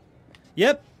did?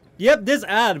 Yep, this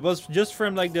ad was just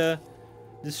from, like, the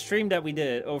stream that we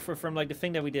did. Or from, like, the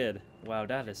thing that we did. Wow,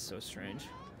 that is so strange.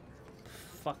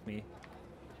 Fuck me.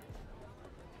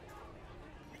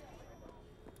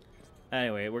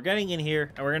 Anyway, we're getting in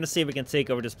here, and we're gonna see if we can take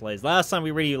over this place. Last time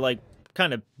we really, like,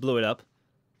 kind of blew it up.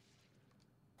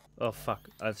 Oh fuck,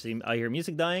 I hear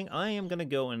music dying. I am gonna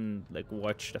go and like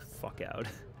watch the fuck out.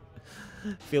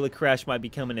 Feel a crash might be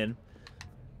coming in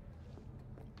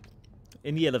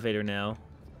the elevator now.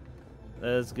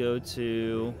 Let's go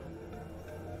to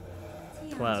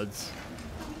clouds.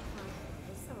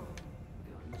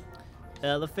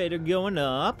 Elevator going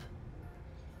up.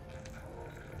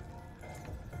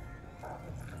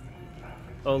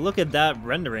 Oh, look at that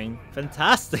rendering.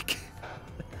 Fantastic.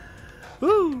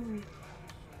 Woo!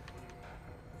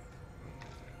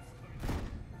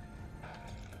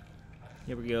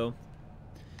 Here we go.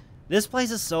 This place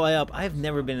is so high up. I've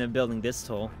never been in a building this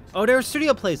tall. Oh, there are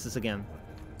studio places again.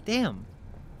 Damn.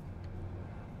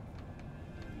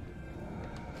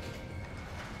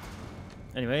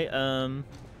 Anyway,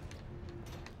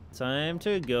 time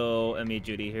to go and meet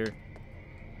Judy here.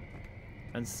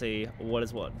 And see what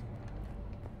is what.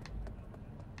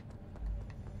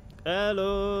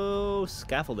 Hello,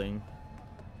 scaffolding.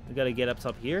 We gotta get up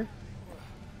top here.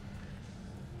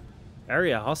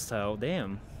 Area hostile,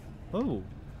 damn. Oh.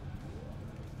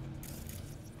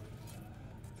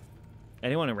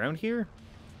 Anyone around here?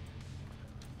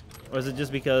 Or is it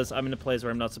just because I'm in a place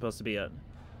where I'm not supposed to be at?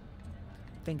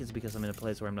 I think it's because I'm in a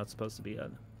place where I'm not supposed to be at.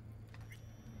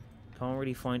 Can't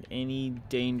really find any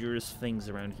dangerous things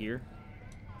around here.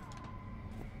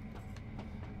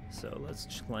 So let's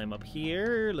just climb up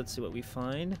here. Let's see what we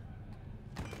find.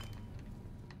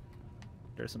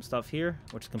 There's some stuff here,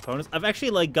 which is components. I've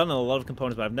actually like gotten a lot of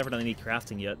components, but I've never done any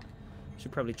crafting yet.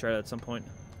 Should probably try that at some point.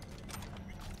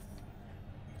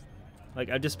 Like,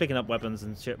 I'm just picking up weapons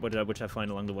and shit, which I find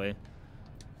along the way.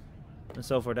 And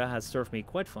so far, that has served me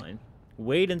quite fine.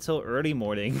 Wait until early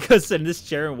morning, because in this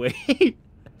chair and wait.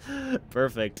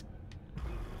 Perfect.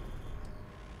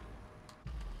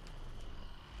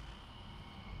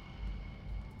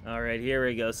 Alright, here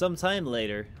we go. Sometime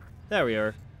later. There we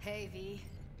are. Hey, V.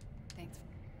 Thanks.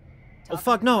 Oh,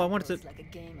 fuck, no, I wanted to... It's like a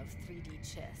game of 3D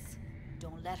chess.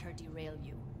 Don't let her derail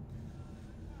you.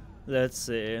 Let's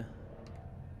see.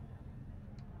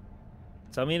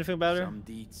 Tell me anything about her? Some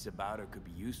deets about her could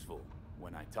be useful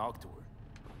when I talk to her.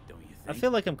 Don't you think? I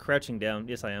feel like I'm crouching down.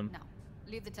 Yes, I am. No,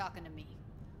 leave the talking to me.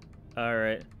 All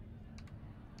right.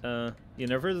 You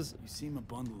nervous? You seem a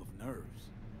bundle of nerves.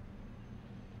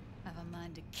 I've a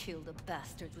mind to kill the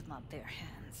bastards with my bare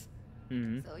hands.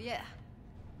 Mm-hmm. So yeah,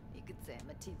 you could say I'm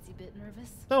a teensy bit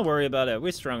nervous. Don't worry about it.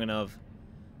 We're strong enough.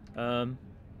 How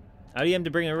do you aim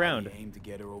to bring her around? How do you aim to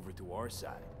get her over to our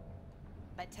side?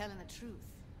 By telling the truth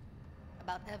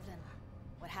about Evelyn,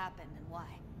 what happened and why.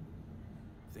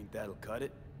 Think that'll cut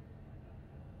it?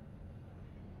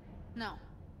 No,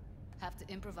 have to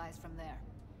improvise from there.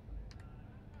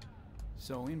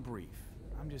 So in brief,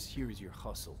 I'm just here as your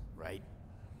hustle, right?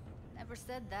 Never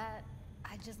said that.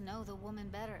 I just know the woman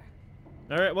better.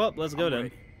 All right, well, let's go then.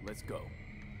 Ready. Let's go.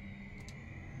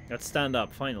 Let's stand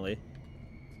up, finally.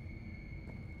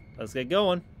 Let's get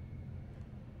going.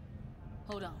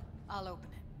 Hold on, I'll open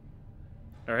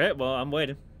it. All right, well, I'm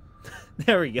waiting.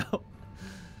 There we go.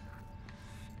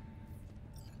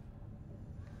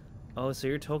 Oh, so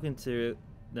you're talking to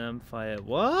them via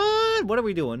what? What are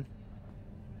we doing?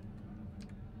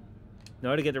 Know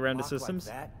how to get around the systems?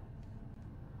 Like that?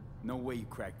 No way you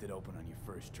cracked it open on your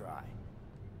first try.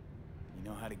 You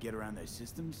know how to get around their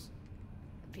systems?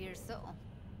 Appears so.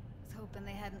 Was hoping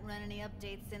they hadn't run any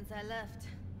updates since I left.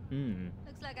 Hmm.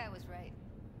 Looks like I was right.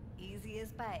 Easy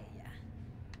as paella.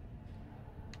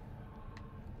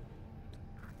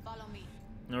 Follow me.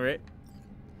 All right.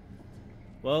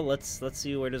 Well, let's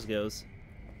see where this goes.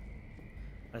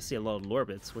 I see a lot of lore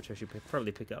bits, which I should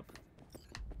probably pick up.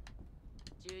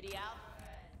 Judy out.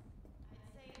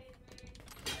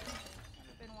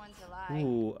 Never been one to lie.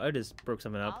 Ooh, I just broke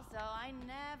something up. Also, I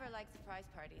never like surprise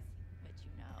parties, but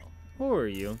you know. Who are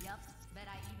you? Yep, bet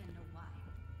I even know why.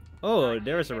 Oh,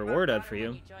 there's a reward out for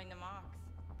you. You joined the Mox.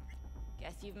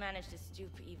 Guess you've managed to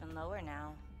stoop even lower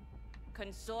now.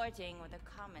 Consorting with a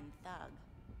common thug.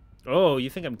 Oh, you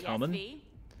think I'm common? Yes, V?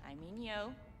 I mean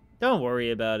you. Don't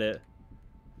worry about it.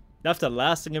 Left a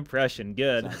lasting impression.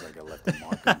 Good. Sounds like I left a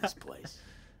mark on this place.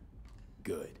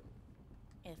 Good.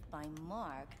 If by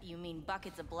mark you mean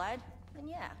buckets of blood, then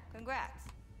yeah, congrats.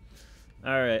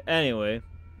 Alright, anyway,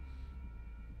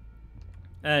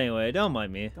 don't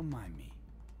mind me. Don't mind me.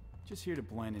 Just here to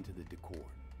blend into the decor.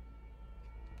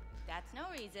 That's no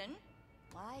reason.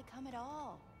 Why come at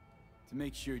all? To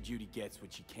make sure Judy gets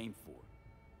what she came for.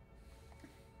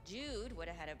 Jude would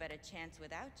have had a better chance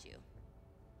without you.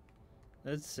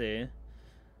 Let's see.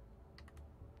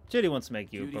 Judy wants to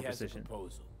make you Judy a proposition. has a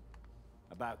proposal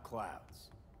about clouds.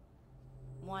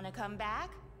 Wanna come back?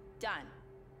 Done.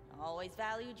 Always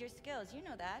valued your skills, you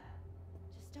know that.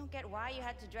 Just don't get why you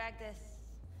had to drag this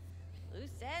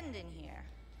loose end in here.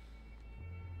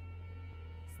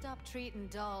 Stop treating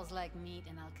dolls like meat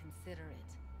and I'll consider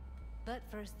it. But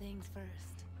first things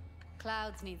first.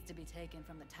 Clouds needs to be taken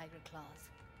from the tiger claws.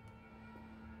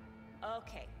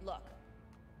 Okay, look.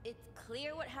 It's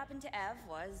clear what happened to Ev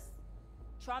was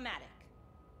traumatic.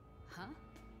 Huh?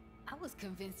 I was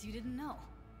convinced you didn't know.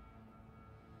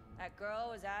 That girl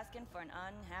was asking for an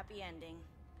unhappy ending.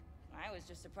 I was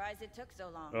just surprised it took so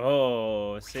long.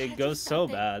 Oh, see, it goes so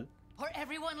bad. Or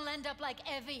everyone will end up like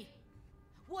Evie.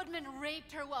 Woodman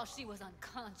raped her while she was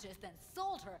unconscious, then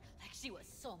sold her like she was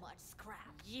so much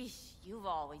scrap. Yeesh, you've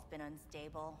always been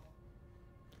unstable.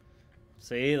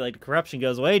 See, like, corruption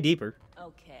goes way deeper.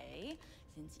 Okay,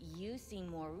 since you seem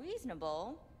more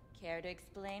reasonable, care to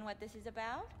explain what this is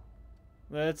about?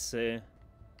 Let's see.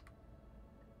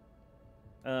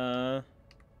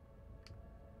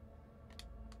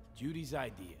 Judy's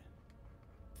idea.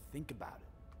 Think about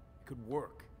it. It could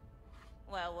work.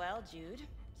 Well, well, Jude.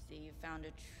 See, you found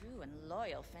a true and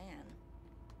loyal fan.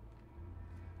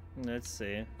 Let's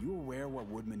see. You aware what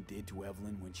Woodman did to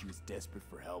Evelyn when she was desperate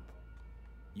for help?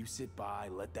 You sit by,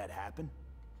 let that happen?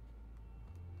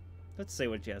 Let's see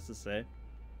what she has to say.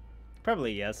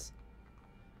 Probably yes.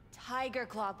 Tiger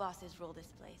Claw bosses rule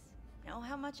this place. Know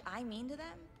how much I mean to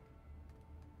them?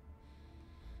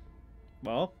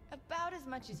 Well? About as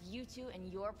much as you two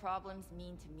and your problems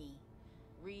mean to me.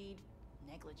 Read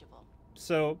negligible.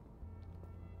 So...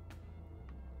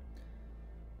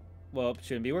 well,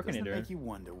 shouldn't be working Doesn't into it make her. you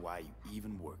wonder why you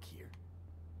even work here?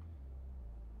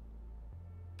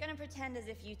 Gonna pretend as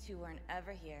if you two weren't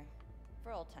ever here.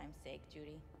 For old time's sake,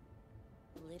 Judy.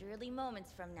 Literally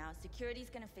moments from now, security's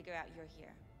gonna figure out you're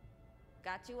here.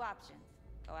 Got two options.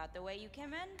 Go out the way you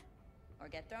came in, or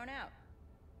get thrown out.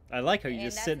 I like how you And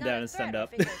just that's sit not down a and stand threat or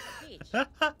up. figure of speech.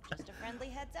 Just a friendly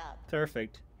heads up.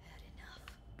 Perfect.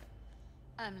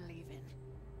 I'm leaving.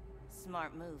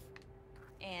 Smart move.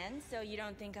 And so you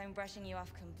don't think I'm brushing you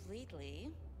off completely,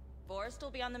 Forrest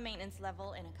will be on the maintenance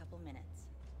level in a couple minutes.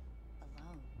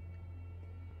 Alone.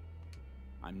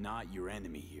 I'm not your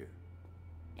enemy here.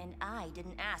 And I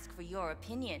didn't ask for your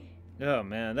opinion. Oh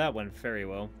man, that went very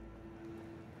well.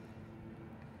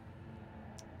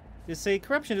 You see,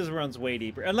 corruption just runs way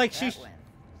deeper. And like That went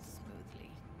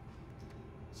smoothly.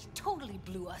 She totally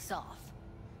blew us off.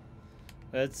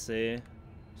 Let's see.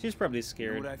 She's probably You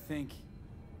scared. know what I think?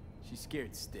 She's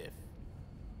scared stiff.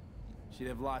 She'd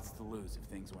have lots to lose if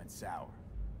things went sour.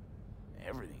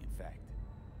 Everything, in fact.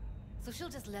 So she'll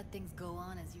just let things go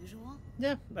on as usual?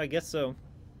 Yeah, I guess so.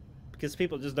 Because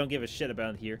people just don't give a shit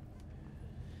about it here.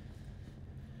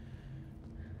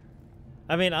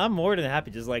 I mean, I'm more than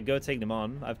happy to just like go take them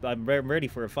on. I'm ready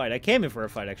for a fight. I came in for a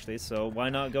fight actually, so why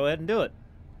not go ahead and do it?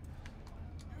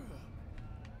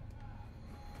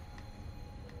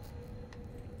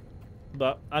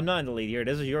 But I'm not in the lead here.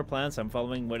 This is your plan, so I'm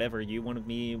following whatever you wanted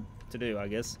me to do, I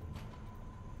guess.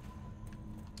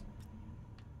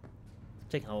 It's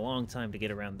taking a long time to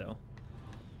get around though.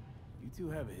 You two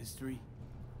have a history?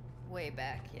 Way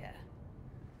back, yeah.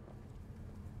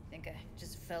 Think I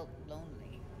just felt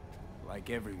lonely. Like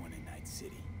everyone in Night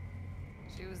City.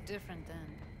 She was different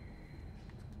then.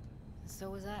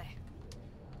 So was I.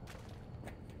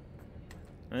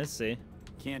 Let's see.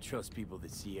 Can't trust people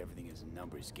that see everything as a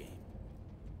numbers game.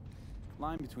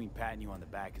 Line between patting you on the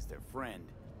back as their friend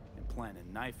and planting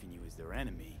a knife in you as their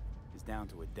enemy is down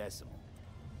to a decimal.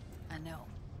 I know.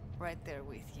 Right there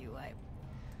with you.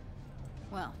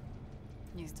 Well,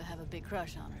 used to have a big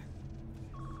crush on her.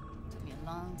 Took me a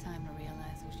long time to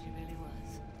realize who she really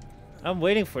was. I'm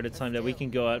waiting for the time that we can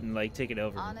go out and like take it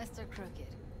over. Honest or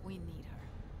crooked, we need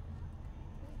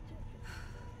her.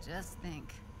 Just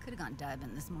think. Could have gone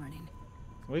diving this morning.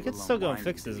 We could still go and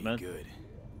fix this, man. Good.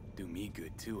 Do me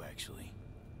good too, actually.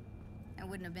 I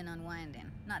wouldn't have been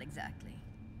unwinding. Not exactly.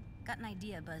 Got an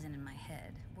idea buzzing in my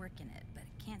head, working it, but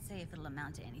can't say if it'll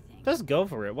amount to anything. Just go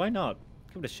for it. Why not?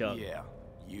 Give it a shot. Yeah.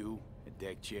 You, a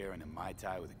deck chair, and a Mai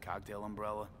Tai with a cocktail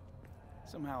umbrella?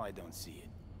 Somehow I don't see it.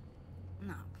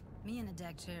 No. Me in a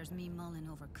deck chair is me mulling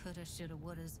over coulda, shoulda,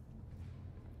 wouldas.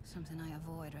 Something I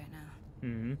avoid right now.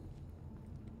 Mm-hmm.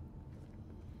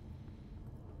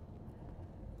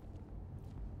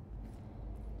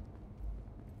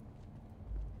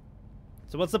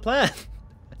 So what's the plan?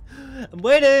 I'm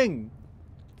waiting!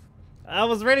 I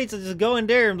was ready to just go in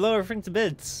there and blow everything to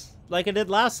bits. Like I did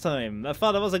last time. I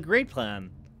thought that was a great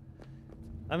plan.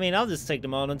 I mean, I'll just take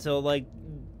them on until, like,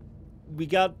 we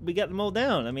got them all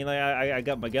down. I mean, like, I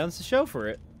got my guns to show for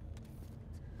it.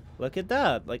 Look at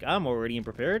that. Like, I'm already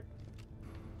prepared.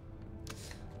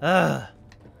 Ah.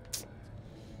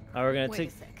 Now we're gonna Wait take...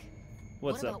 a sec.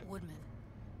 What's what up? about Woodman?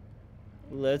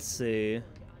 Let's see.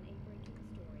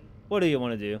 What do you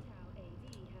want to do?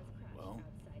 Well,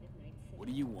 what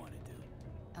do you want to do?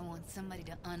 I want somebody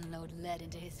to unload lead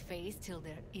into his face till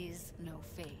there is no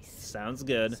face. Sounds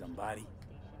good. Somebody?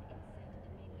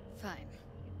 Fine.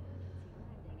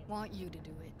 Want you to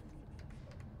do it.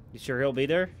 You sure he'll be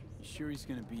there? You sure he's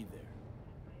gonna be there?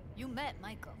 You met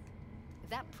Michael. If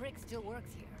that prick still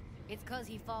works here, it's cause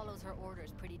he follows her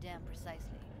orders pretty damn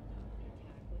precisely.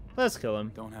 Let's kill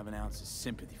him. Don't have an ounce of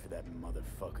sympathy for that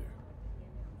motherfucker.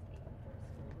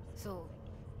 So,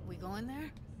 we going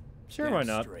there? Sure, Damn why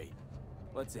not? Straight.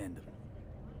 Let's end him.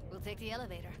 We'll take the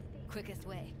elevator. Quickest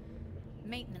way.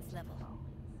 Maintenance level.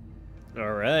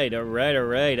 Alright, alright,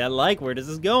 alright. I like where this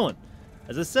is going.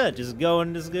 As I said, just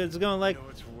going like... You know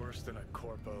what's worse than a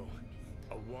corpo?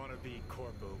 A wannabe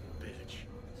corpo bitch.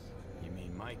 You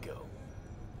mean Maiko?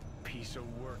 Piece of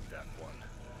work, that one.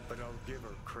 But I'll give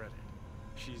her credit.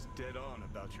 She's dead on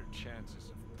about your chances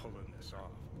of pulling this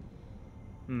off.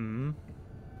 Hmm.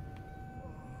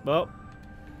 Well,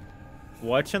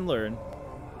 watch and learn.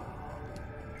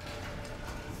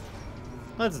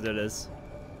 Let's do this.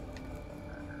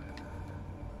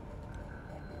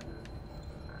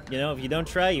 You know, if you don't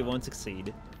try, you won't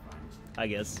succeed. I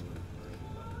guess.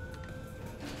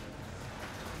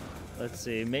 Let's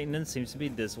see. Maintenance seems to be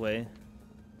this way.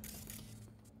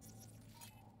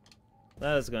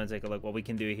 That's going to take a look what we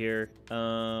can do here.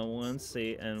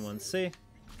 1C and 1C.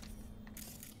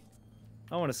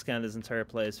 I want to scan this entire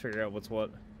place, figure out what's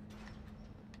what.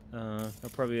 There'll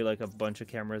probably be like a bunch of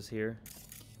cameras here.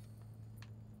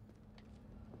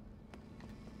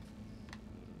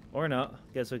 Or not.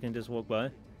 Guess we can just walk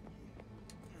by.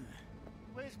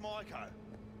 Where's Maiko?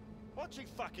 Why'd she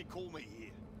fucking call me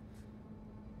here?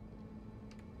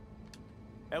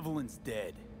 Evelyn's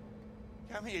dead.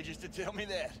 Come here just to tell me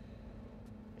that.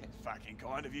 It's fucking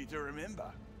kind of you to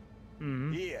remember.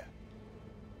 Mm-hmm. Here.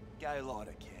 Go light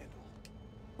a candle.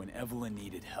 When Evelyn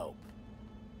needed help,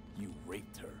 you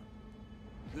raped her.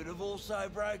 Could have also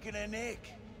broken her neck.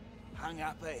 Hung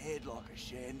up her head like a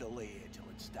chandelier till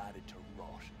it started to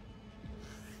rot.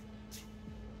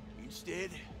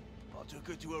 Instead, I took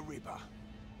her to a ripper.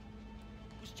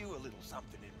 Was due a little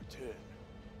something in return.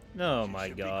 Oh She my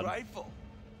should god. be grateful.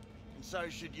 And so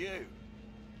should you. Here's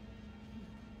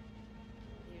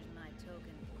my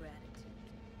token of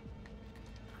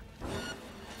gratitude.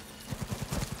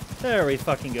 There we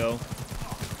fucking go.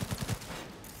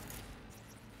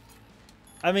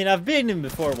 I mean, I've beaten him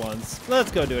before once.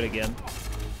 Let's go do it again.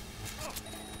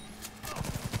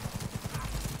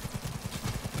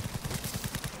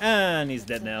 And he's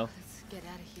dead now. Let's get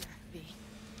out of here, V.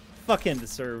 Fucking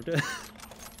deserved.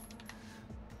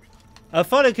 I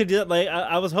thought I could do that, like,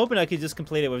 I was hoping I could just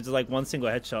complete it with just like one single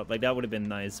headshot. Like, that would have been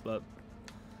nice, but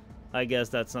I guess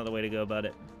that's not the way to go about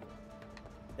it.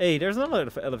 Hey, there's another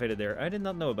elevator there. I did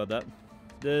not know about that.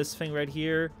 This thing right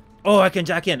here. Oh, I can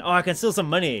jack in. Oh, I can steal some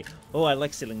money. Oh, I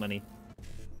like stealing money.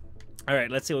 All right,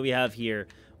 let's see what we have here.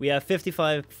 We have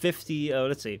 55, 50. Oh,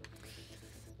 let's see.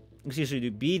 Let's usually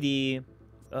do BD.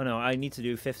 Oh, no, I need to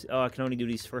do 50. Oh, I can only do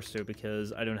these first two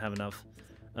because I don't have enough.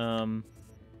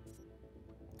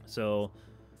 So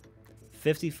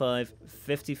 55,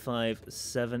 55,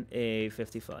 7A,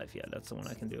 55. Yeah, that's the one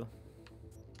I can do.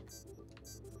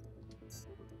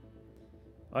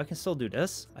 Oh, I can still do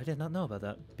this? I did not know about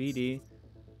that. BD.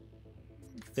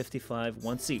 55,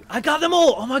 1C. I got them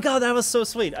all! Oh my god, that was so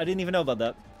sweet. I didn't even know about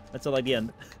that. That's all like the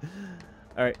end.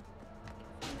 Alright.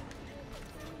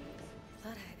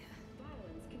 Thought I'd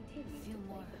feel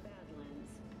more.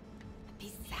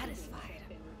 Be satisfied.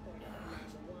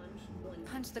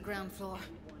 Punch the ground floor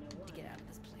to get out of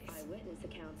this place.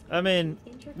 I mean,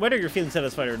 whether you're feeling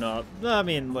satisfied or not, I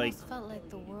mean, like... Almost felt like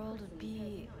the world would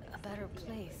be a better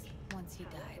place once you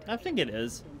died. I think it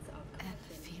is. And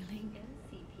the feeling,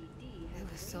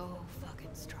 it was so fucking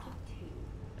strong.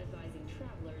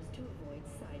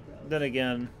 Then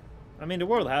again, I mean, the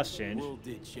world has changed. The world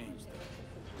did change,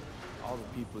 though. All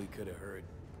the people he could have heard,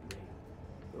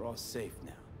 they're all safe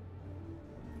now.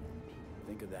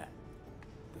 Think of that.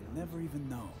 They'll never even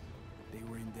know they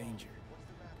were in danger.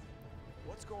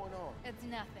 What's going on? It's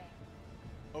nothing.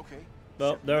 Okay.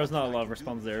 Well, there was not a lot of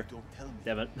response there.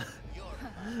 Damn it.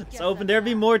 So hoping there'd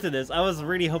be more to this. I was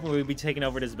really hoping we'd be taking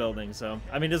over this building, so...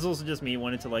 I mean, this is also just me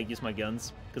wanting to, like, use my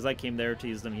guns. Because I came there to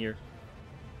use them here.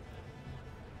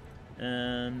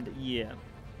 And, yeah.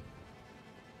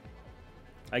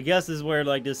 I guess this is where,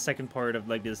 like, this second part of,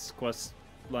 like, this quest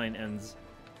line ends.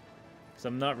 So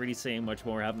I'm not really seeing much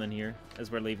more happening here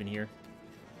as we're leaving here.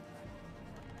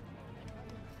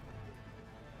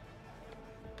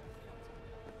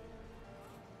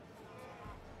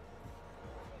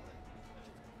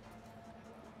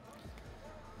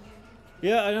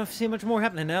 Yeah, I don't see much more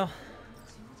happening now.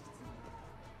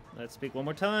 Let's speak one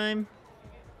more time.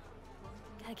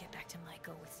 Gotta get back to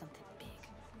Michael with something big.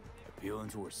 Appealing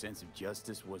to her sense of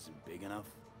justice wasn't big enough?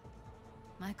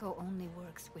 Michael only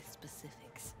works with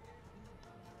specifics.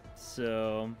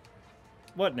 So,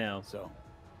 what now? So,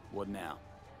 what now?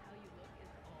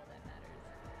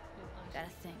 Gotta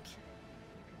think.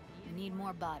 We need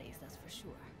more bodies, that's for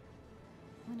sure.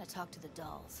 I'm gonna talk to the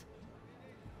dolls.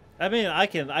 I mean, I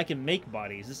can make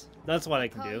bodies. That's what I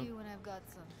can Call do. you when I've got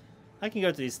some. I can go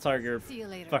to these Target See you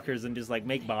later. fuckers and just like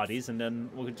make bodies, and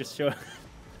then we'll just show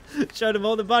show them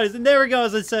all the bodies. And there we go.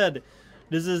 As I said,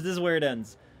 this is where it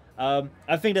ends. I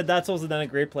think that's also then a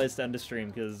great place to end the stream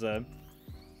because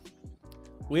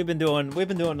we've been doing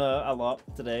a lot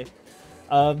today.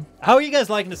 How are you guys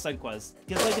liking the side quests?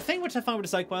 Because like the thing which I found with the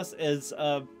side quests is,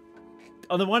 on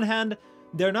the one hand,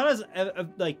 they're not as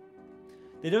like.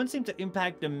 They don't seem to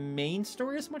impact the main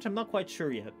story as much. I'm not quite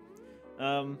sure yet.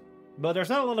 But there's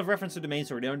not a lot of reference to the main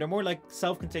story. They're more like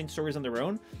self-contained stories on their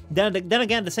own. Then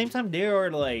again, at the same time, they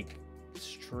are like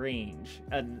strange.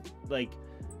 And like,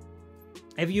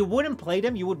 if you wouldn't play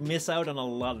them, you would miss out on a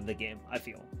lot of the game, I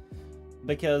feel.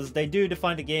 Because they do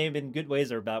define the game in good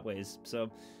ways or bad ways. So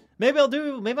maybe I'll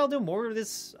do more of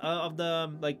this, of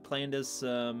the, like, playing this,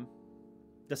 the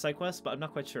side quest, but I'm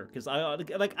not quite sure. Because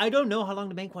I don't know how long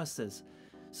the main quest is.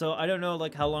 So I don't know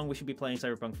like how long we should be playing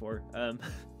CyberPunk for.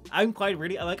 I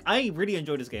really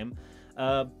enjoy this game,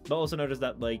 but also notice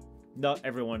that like not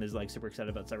everyone is like super excited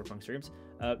about CyberPunk streams.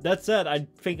 That said, I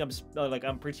think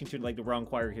I'm preaching to like the wrong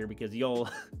choir here because y'all,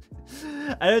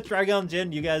 I know Dragon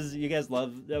Jin, you guys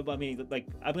love. I mean, like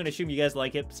I'm gonna assume you guys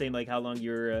like it, saying like how long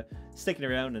you're sticking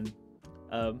around, and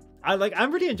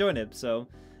I'm really enjoying it. So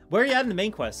where are you at in the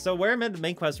main quest? So where I'm at the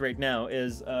main quest right now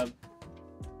is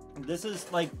this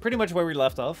is like pretty much where we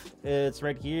left off. It's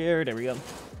right here. There we go.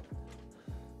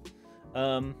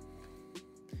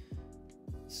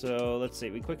 So let's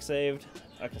see. We quick saved.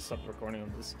 I can stop recording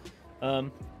on this.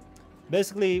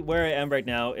 Basically, where I am right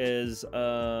now is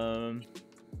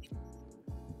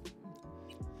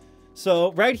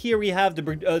so right here we have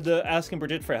the asking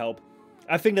Bridget for help.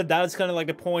 I think that that's kind of like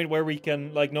the point where we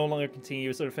can like no longer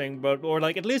continue sort of thing, but or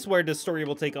like at least where the story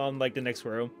will take on like the next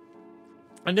row.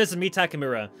 And this is me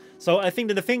Takamura. So I think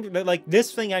that the thing that like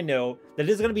this thing I know that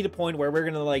is gonna be the point where we're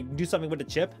gonna like do something with the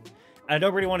chip. I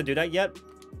don't really want to do that yet.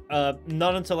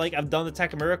 Not until like I've done the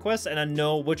Takamura quest and I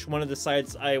know which one of the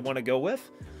sides I want to go with.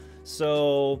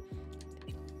 So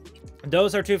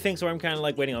those are two things where I'm kind of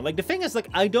like waiting on. Like the thing is like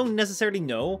I don't necessarily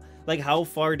know like how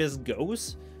far this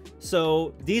goes.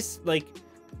 So these like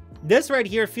this right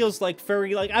here feels like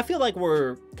very like I feel like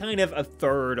we're kind of a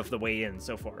third of the way in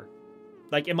so far.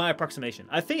 Like in my approximation.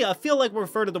 I feel like we're a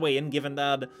third of the way in, given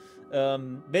that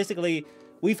basically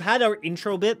we've had our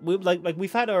intro bit.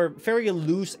 We've had our very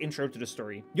loose intro to the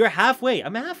story. You're halfway.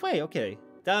 I'm halfway. Okay,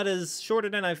 that is shorter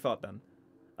than I thought then.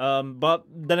 But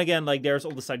then again, like there's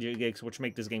all the side gigs which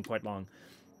make this game quite long.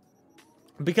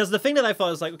 Because the thing that I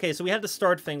thought is like, okay, so we had the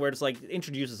start thing where it's like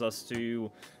introduces us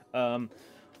to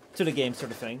the game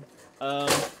sort of thing.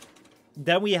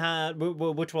 Then we had,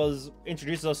 which was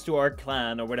introduces us to our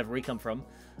clan or whatever we come from.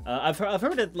 I've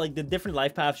heard that like the different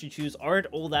life paths you choose aren't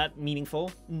all that meaningful.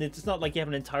 It's not like you have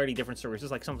an entirely different story. It's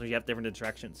just like sometimes you have different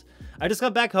interactions. I just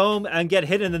got back home and get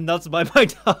hit in the nuts by my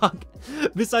dog.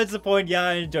 Besides the point, yeah,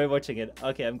 I enjoy watching it.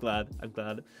 Okay, I'm glad. I'm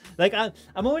glad. Like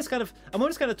I'm always kind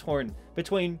of torn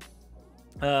between.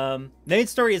 Main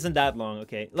story isn't that long,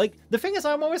 okay? Like the thing is,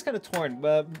 I'm always kind of torn.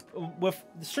 With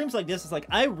streams like this, it's like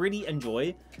I really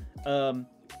enjoy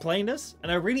playing this,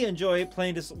 and I really enjoy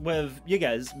playing this with you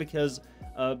guys because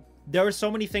there are so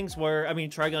many things where I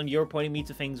mean, Trigon, you're pointing me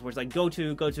to things where it's like go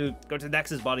to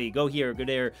Dax's body, go here, go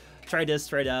there, try this,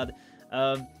 try that.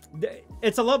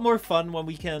 It's a lot more fun when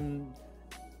we can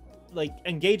like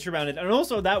engage around it, and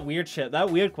also that weird shit,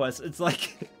 that weird quest. It's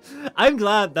like I'm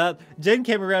glad that Jen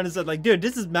came around and said like, dude,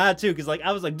 this is mad too, because like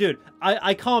I was like, dude,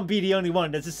 I can't be the only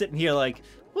one that's just sitting here like,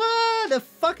 what the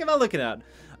fuck am I looking at?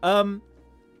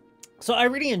 So I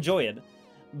really enjoy it,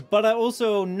 but I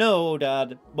also know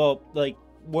that, well, like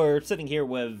we're sitting here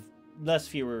with less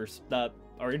viewers that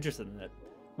are interested in it,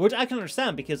 which I can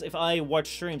understand, because if I watch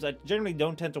streams, I generally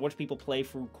don't tend to watch people play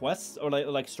through quests or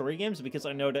like story games, because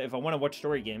I know that if I want to watch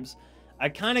story games, I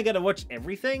kind of got to watch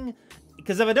everything,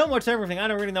 because if I don't watch everything, I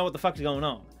don't really know what the fuck is going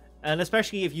on. And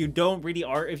especially if you aren't really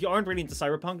into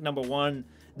Cyberpunk, number one,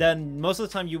 then most of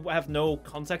the time you have no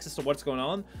context as to what's going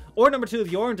on. Or number two,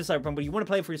 if you're into Cyberpunk but you want to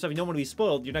play it for yourself, you don't want to be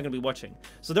spoiled, you're not going to be watching.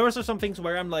 So there are some things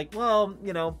where I'm like, well,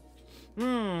 you know,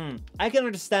 I can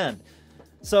understand.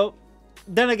 So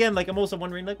then again, like I'm also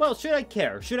wondering, like, well, should I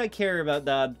care? Should I care about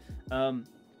that?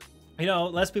 You know,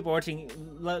 less people watching,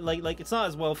 like it's not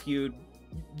as well viewed,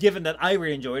 given that I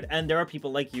really enjoyed, and there are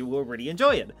people like you who really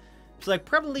enjoy it. It's like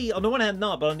probably on the one hand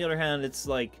not, but on the other hand, it's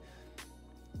like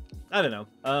I don't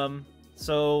know.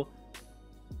 So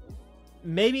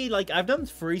maybe like I've done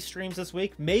 3 streams this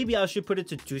week. Maybe I should put it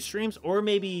to 2 streams, or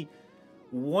maybe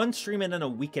 1 stream and then a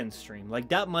weekend stream. Like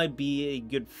that might be a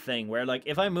good thing, where like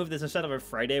if I move this instead of a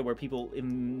Friday where people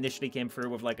initially came through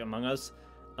with like Among Us,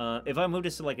 if I move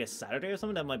this to like a Saturday or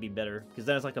something, that might be better, because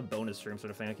then it's like a bonus stream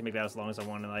sort of thing. I can make that as long as I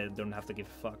want and I don't have to give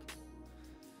a fuck.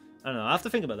 I don't know, I have to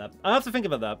think about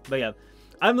that. But yeah,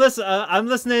 I'm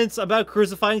listening about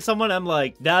crucifying someone. I'm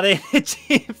like, that ain't it,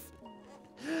 Chief.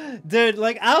 Dude,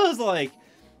 like I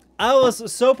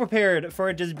was so prepared for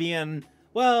it just being,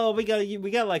 well, we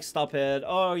gotta like stop it,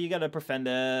 or you gotta prevent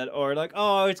it, or like,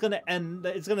 oh, it's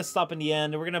gonna stop in the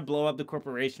end, and we're gonna blow up the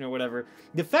corporation or whatever.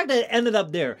 The fact that it ended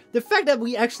up there, the fact that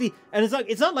we actually, and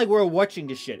it's not like we're watching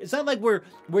this shit. It's not like we're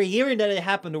hearing that it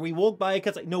happened, or we walk by it,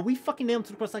 cause like, no, we fucking nailed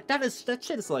to the cross. Like that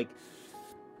shit is like,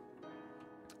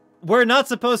 we're not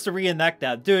supposed to reenact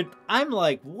that, dude. I'm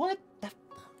like, what the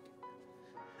fuck?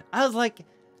 I was like,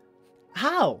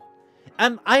 how?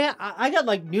 And I got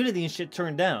like nudity and shit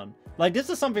turned down. Like this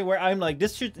is something where I'm like,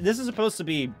 this is supposed to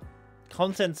be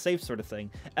content safe sort of thing.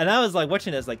 And I was like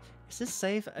watching this like, is this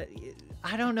safe?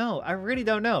 I don't know. I really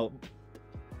don't know.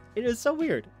 It is so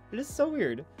weird. It is so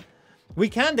weird. We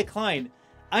can decline.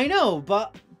 I know,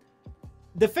 but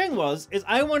the thing is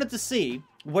I wanted to see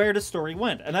where the story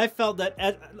went. And I felt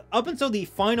that up until the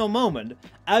final moment,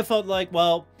 I felt like,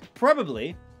 well,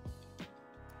 probably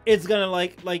it's gonna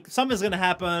like something's gonna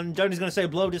happen. Johnny's gonna say,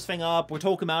 blow this thing up, or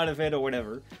talk him out of it, or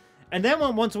whatever. And then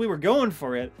once we were going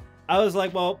for it, I was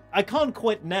like, well, I can't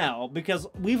quit now, because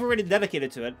we've already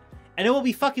dedicated to it. And it will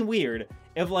be fucking weird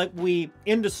if, like, we,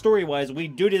 in the story-wise, we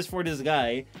do this for this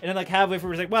guy, and then, like, halfway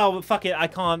through, we're like, well, fuck it, I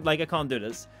can't do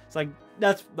this. It's like,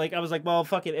 that's, like, I was like, well,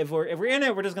 fuck it, if we're in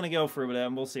it, we're just gonna go through with it,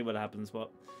 and we'll see what happens, but...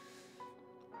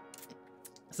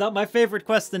 It's not my favorite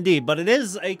quest, indeed, but it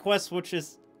is a quest which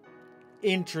is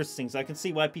interesting, so I can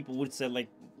see why people would say, like,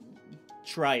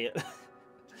 try it.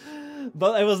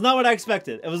 But it was not what I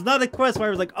expected. It was not a quest where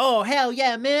I was like, oh, hell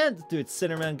yeah, man. Dude,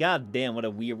 Cinnamon, god damn, what a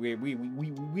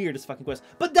weirdest fucking quest.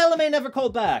 But Delamay never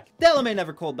called back. Delamay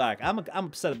never called back. I'm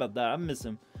upset about that. I miss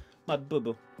him. My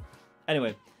boo-boo.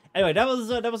 Anyway, that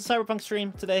was a Cyberpunk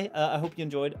stream today. I hope you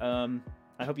enjoyed. I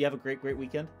hope you have a great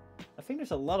weekend. I think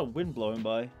there's a lot of wind blowing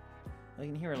by. I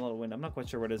can hear a lot of wind. I'm not quite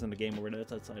sure what it is in the game or where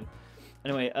it's outside.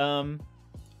 Anyway,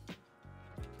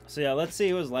 so yeah, let's see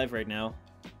who's live right now.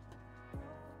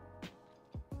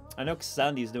 I know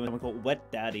Sandy's doing something called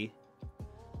Wet Daddy.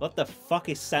 What the fuck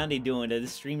is Sandy doing? Did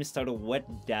this stream start a Wet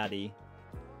Daddy?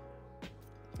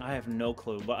 I have no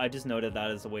clue, but I just know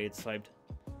that is the way it's typed.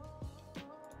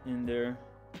 In there.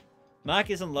 Mac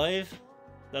isn't live?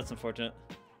 That's unfortunate.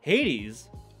 Hades?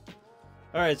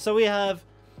 Alright, so we have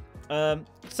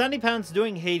Sandy Pants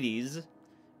doing Hades.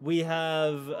 We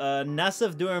have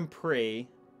Nassif doing Prey.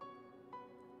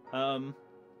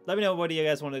 Let me know what do you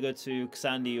guys want to go to,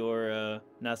 Sandy or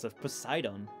Nassif.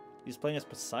 Poseidon. He's playing as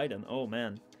Poseidon. Oh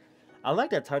man, I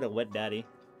like that title, Wet Daddy.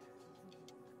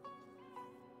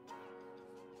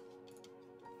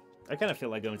 I kind of feel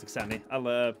like going to Sandy. I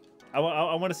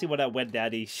want to see what that Wet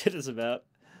Daddy shit is about.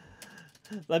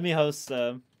 Let me host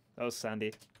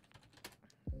Sandy.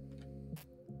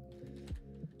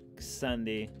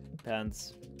 Sandy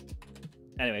Pants.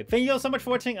 Anyway, thank you all so much for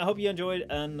watching. I hope you enjoyed,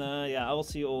 and yeah, I will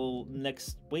see you all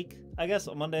next week, I guess,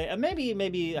 on Monday, and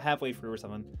maybe halfway through or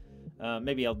something.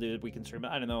 Maybe I'll do a weekend stream.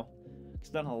 I don't know. It's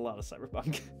done a lot of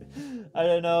Cyberpunk. I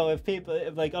don't know if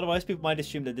otherwise people might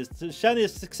assume that this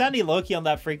Sandy Loki on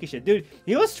that freaky shit, dude.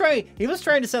 He was trying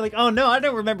to say like, oh no, I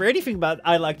don't remember anything about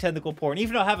I like tentacle porn,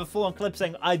 even though I have a full-on clip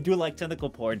saying I do like tentacle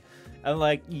porn. I'm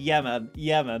like, yeah man.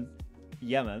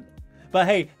 But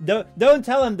hey, don't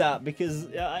tell him that, because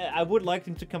I would like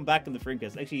him to come back in the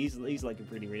Frinkas. Actually, he's like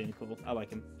really cool. I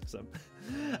like him. So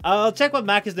I'll check what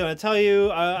Mac is doing. I'll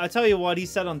tell you what he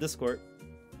said on Discord.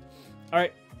 All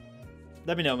right,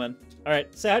 let me know, man. All right,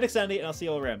 say hi to Sandy, and I'll see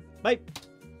you all around. Bye.